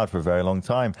working hard for a very long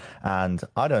time, and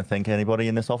I don't think anybody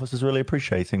in this office is really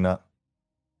appreciating that.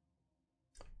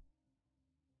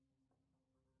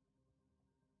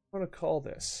 I want to call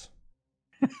this.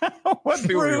 What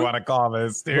do we want to call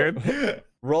this, dude?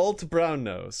 Roll to brown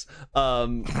nose.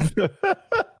 Because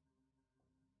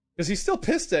he's still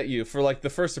pissed at you for like the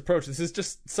first approach. This is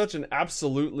just such an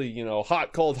absolutely,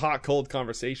 hot, cold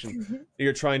conversation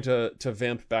you're trying to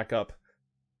vamp back up.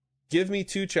 Give me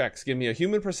 2 checks. Give me a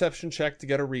human perception check to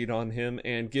get a read on him,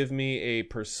 and give me a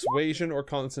persuasion or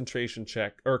concentration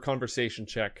check or conversation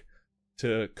check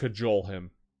to cajole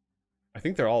him. I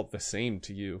think they're all the same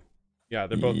to you. Yeah,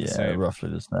 they're both the same. Yeah, roughly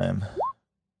the same.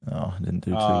 Oh, I didn't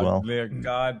do too well. Dear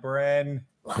God, Bren.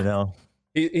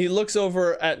 He looks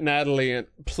over at Natalie and,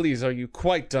 please, are you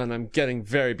quite done? I'm getting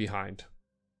very behind.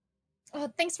 Oh,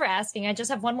 thanks for asking. I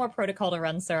just have one more protocol to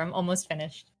run, sir. I'm almost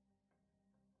finished.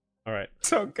 All right.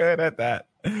 So good at that.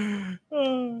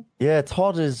 Yeah,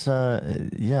 Todd is,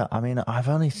 I've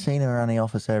only seen her around the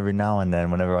office every now and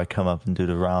then whenever I come up and do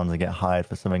the rounds and get hired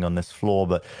for something on this floor,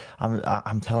 but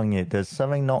I'm telling you, there's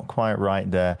something not quite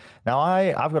right there. Now,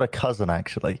 I've got a cousin,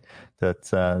 actually,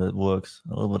 that works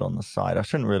a little bit on the side. I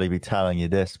shouldn't really be telling you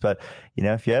this, but,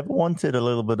 if you ever wanted a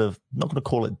little bit of, I'm not going to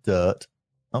call it dirt,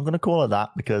 I'm going to call it that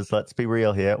because let's be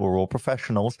real here, we're all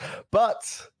professionals,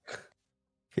 but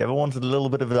if you ever wanted a little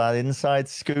bit of that inside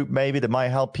scoop, maybe that might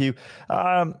help you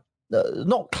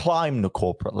not climb the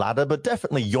corporate ladder, but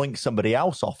definitely yoink somebody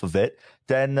else off of it,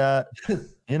 then, I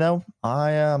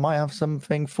might have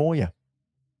something for you.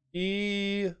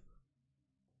 He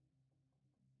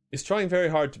is trying very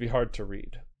hard to be hard to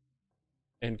read.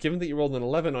 And given that you rolled an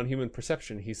 11 on human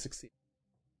perception, he succeeded.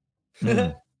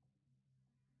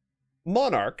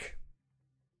 Monarch,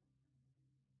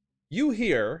 you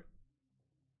hear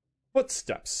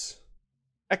footsteps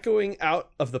echoing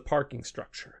out of the parking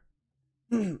structure.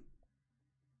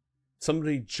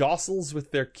 Somebody jostles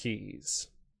with their keys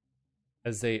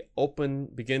as they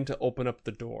begin to open up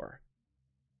the door.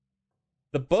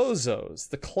 The bozos,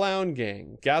 the clown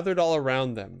gang, gathered all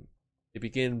around them. They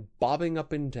begin bobbing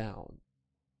up and down,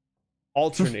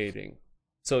 alternating.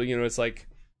 So, it's like,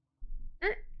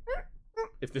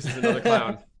 if this is another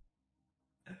clown.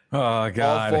 Oh,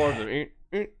 God. All 4 of them.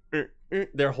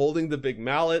 They're holding the big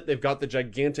mallet. They've got the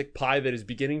gigantic pie that is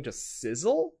beginning to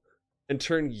sizzle and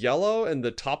turn yellow, and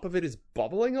the top of it is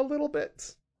bubbling a little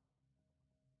bit.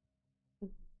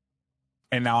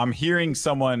 And now I'm hearing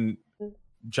someone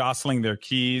jostling their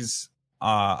keys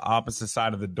opposite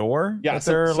side of the door. Yeah, that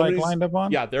they're like lined up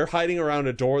on. Yeah, they're hiding around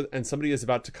a door, and somebody is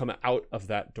about to come out of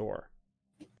that door.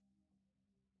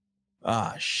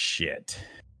 Ah, shit.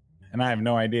 And I have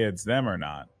no idea it's them or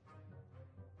not.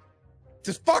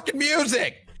 Just fucking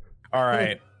music. All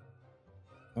right.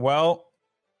 Well,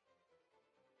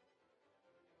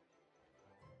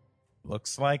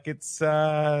 looks like it's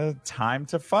time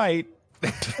to fight.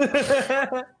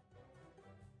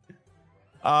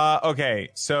 Okay,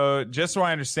 so just so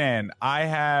I understand, I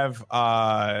have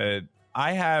a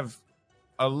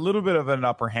little bit of an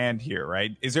upper hand here,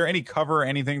 right? Is there any cover or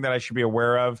anything that I should be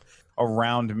aware of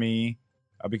around me?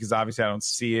 Because obviously I don't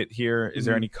see it here. Is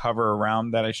there any cover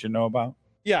around that I should know about?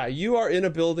 Yeah, you are in a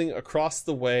building across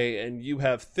the way, and you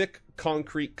have thick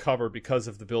concrete cover because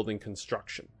of the building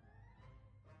construction.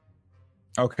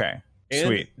 Okay, and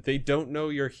sweet. They don't know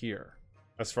you're here,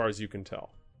 as far as you can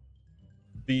tell.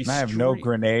 I have no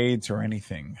grenades or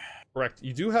anything. Correct.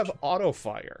 You do have auto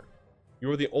fire.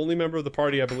 You are the only member of the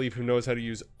party, I believe, who knows how to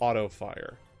use auto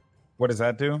fire. What does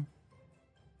that do?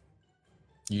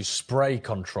 You spray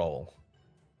control.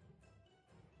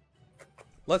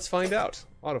 Let's find out.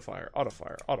 Auto fire, auto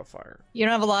fire, auto fire. You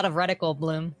don't have a lot of reticle,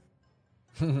 Bloom.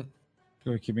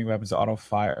 You're keeping weapons auto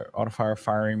fire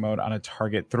firing mode on a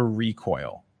target through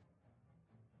recoil.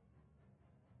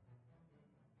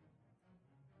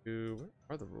 Where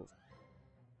are the rules?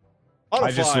 Auto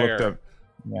I just fire. looked up.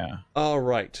 Yeah. All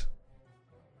right.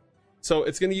 So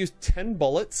it's going to use 10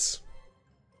 bullets.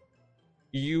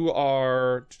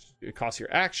 It costs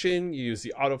your action. You use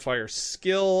the auto fire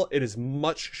skill. It is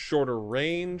much shorter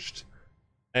ranged.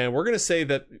 And we're going to say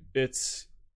that it's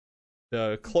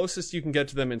the closest you can get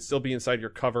to them and still be inside your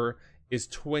cover is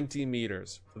 20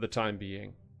 meters for the time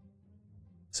being.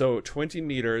 So 20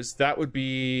 meters, that would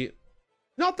be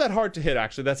not that hard to hit,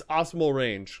 actually. That's optimal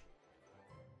range.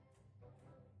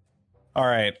 All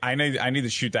right. I need to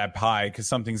shoot that pie because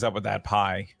something's up with that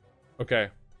pie. Okay.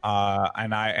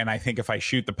 And I think if I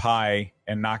shoot the pie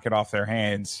and knock it off their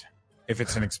hands, if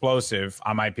it's an explosive,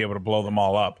 I might be able to blow them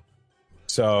all up.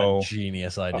 So a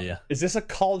genius idea. Is this a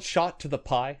called shot to the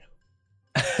pie?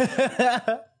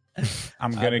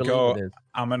 I'm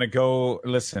gonna go.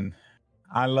 Listen,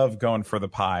 I love going for the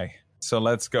pie, so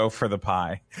let's go for the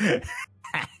pie.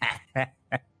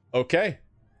 Okay.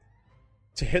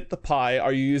 To hit the pie,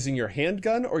 are you using your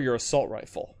handgun or your assault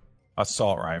rifle?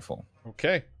 Assault rifle.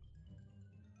 Okay.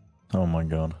 Oh my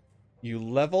god. You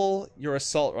level your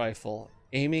assault rifle,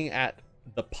 aiming at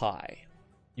the pie.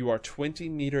 You are 20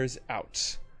 meters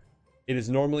out. It is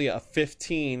normally a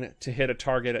 15 to hit a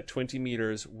target at 20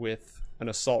 meters with an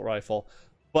assault rifle,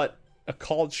 but a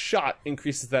called shot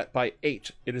increases that by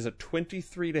 8. It is a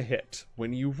 23 to hit.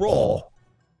 When you roll,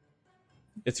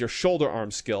 it's your shoulder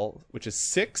arm skill, which is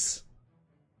 6.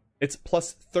 It's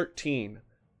plus 13.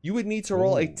 You would need to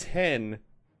roll a 10.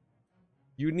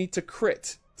 You would need to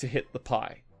crit to hit the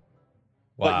pie.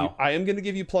 Wow. But I am going to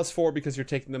give you plus 4 because you're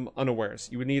taking them unawares.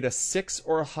 You would need a 6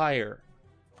 or higher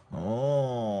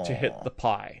to hit the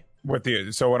pie.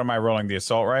 So what am I rolling? The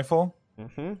assault rifle?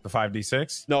 Mm-hmm. The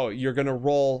 5d6? No, you're going to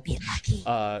roll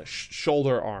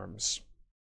shoulder arms.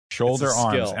 Shoulder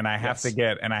arms, skill. and I have to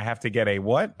get a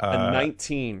what? A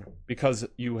 19 because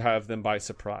you have them by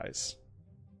surprise.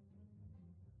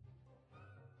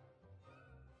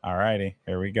 Alrighty,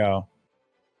 here we go.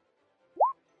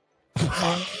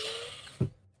 How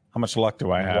much luck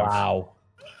do I have? Wow.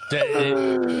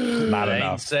 Not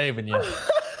enough. Ain't saving you.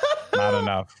 Not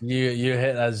enough. You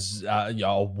hit as a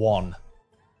 1.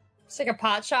 It's like a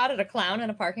pot shot at a clown in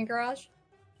a parking garage.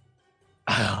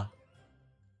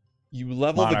 You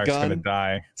level Monarch's the gun. gonna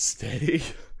die. Steady.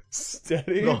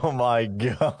 Oh my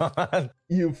god.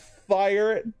 You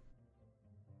fire it.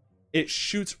 It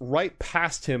shoots right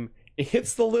past him. It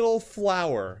hits the little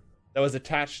flower that was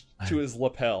attached to his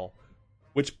lapel,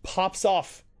 which pops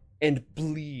off and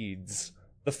bleeds.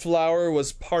 The flower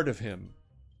was part of him.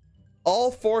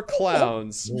 All 4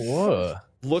 clowns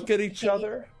look at each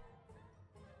other.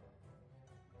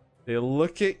 They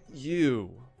look at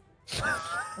you.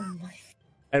 Oh my.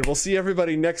 And we'll see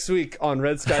everybody next week on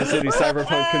Red Sky City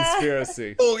Cyberpunk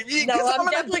Conspiracy. No, I'm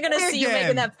definitely gonna see you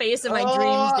making that face in my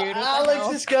dreams, dude.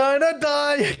 Alex is gonna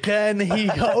die again. He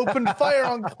opened fire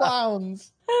on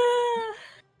clowns.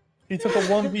 He took a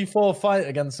 1v4 fight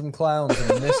against some clowns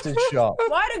and missed his shot.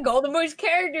 Why do Golden Boy's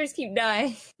characters keep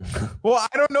dying? Well,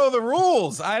 I don't know the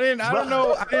rules. I don't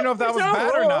know if that was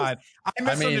bad or not. I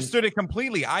misunderstood it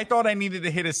completely. I thought I needed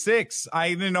to hit a 6.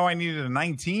 I didn't know I needed a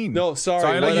 19. No, sorry. So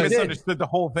I misunderstood the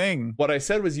whole thing. What I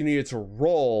said was you needed to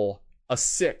roll a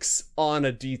 6 on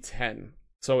a d10.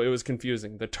 So it was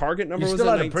confusing. The target number You was still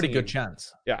a had 19. a pretty good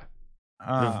chance. Yeah.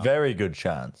 A very good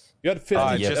chance. You had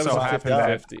 50. Just that was so a happened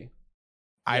that 50-50.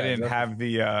 I didn't have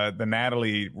the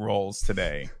Natalie rolls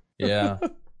today. Yeah.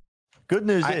 Good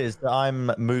news is that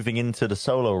I'm moving into the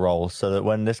solo role so that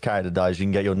when this character dies, you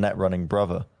can get your net running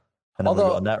brother. And then we've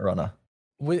got a net runner.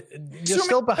 You're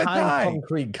still behind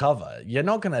concrete cover. You're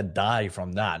not going to die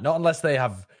from that. Not unless they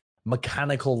have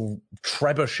mechanical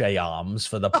trebuchet arms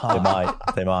for the pump.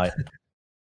 They might.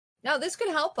 No, this could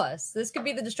help us. This could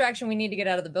be the distraction we need to get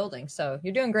out of the building. So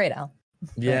you're doing great, Al.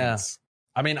 Yeah.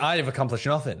 I mean, I have accomplished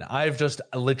nothing. I've just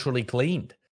literally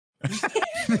cleaned.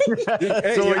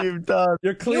 That's all you've done.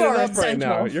 You're cleaning up right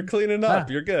now. You're cleaning up.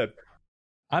 You're good.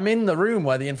 I'm in the room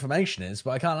where the information is,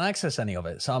 but I can't access any of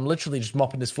it. So I'm literally just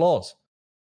mopping his floors.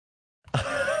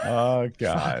 Oh,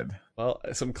 God. Well,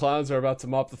 some clowns are about to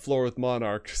mop the floor with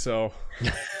Monarch, so...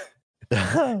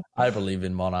 I believe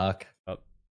in Monarch.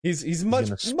 He's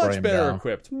much better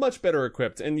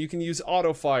equipped, and you can use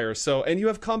auto fire. So, and you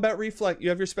have combat reflex. You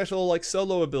have your special like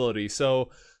solo ability. So,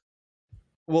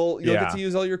 you'll get to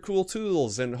use all your cool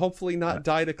tools and hopefully not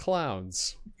die to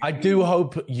clowns. I do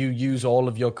hope you use all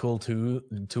of your cool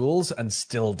tools and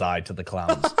still die to the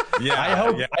clowns. I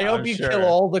hope you kill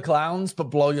all the clowns but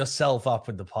blow yourself up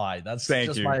with the pie. That's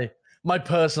my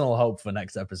personal hope for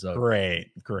next episode.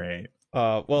 Great.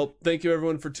 Well, thank you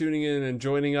everyone for tuning in and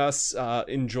joining us.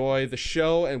 Enjoy the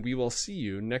show, and we will see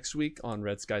you next week on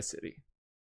Red Sky City.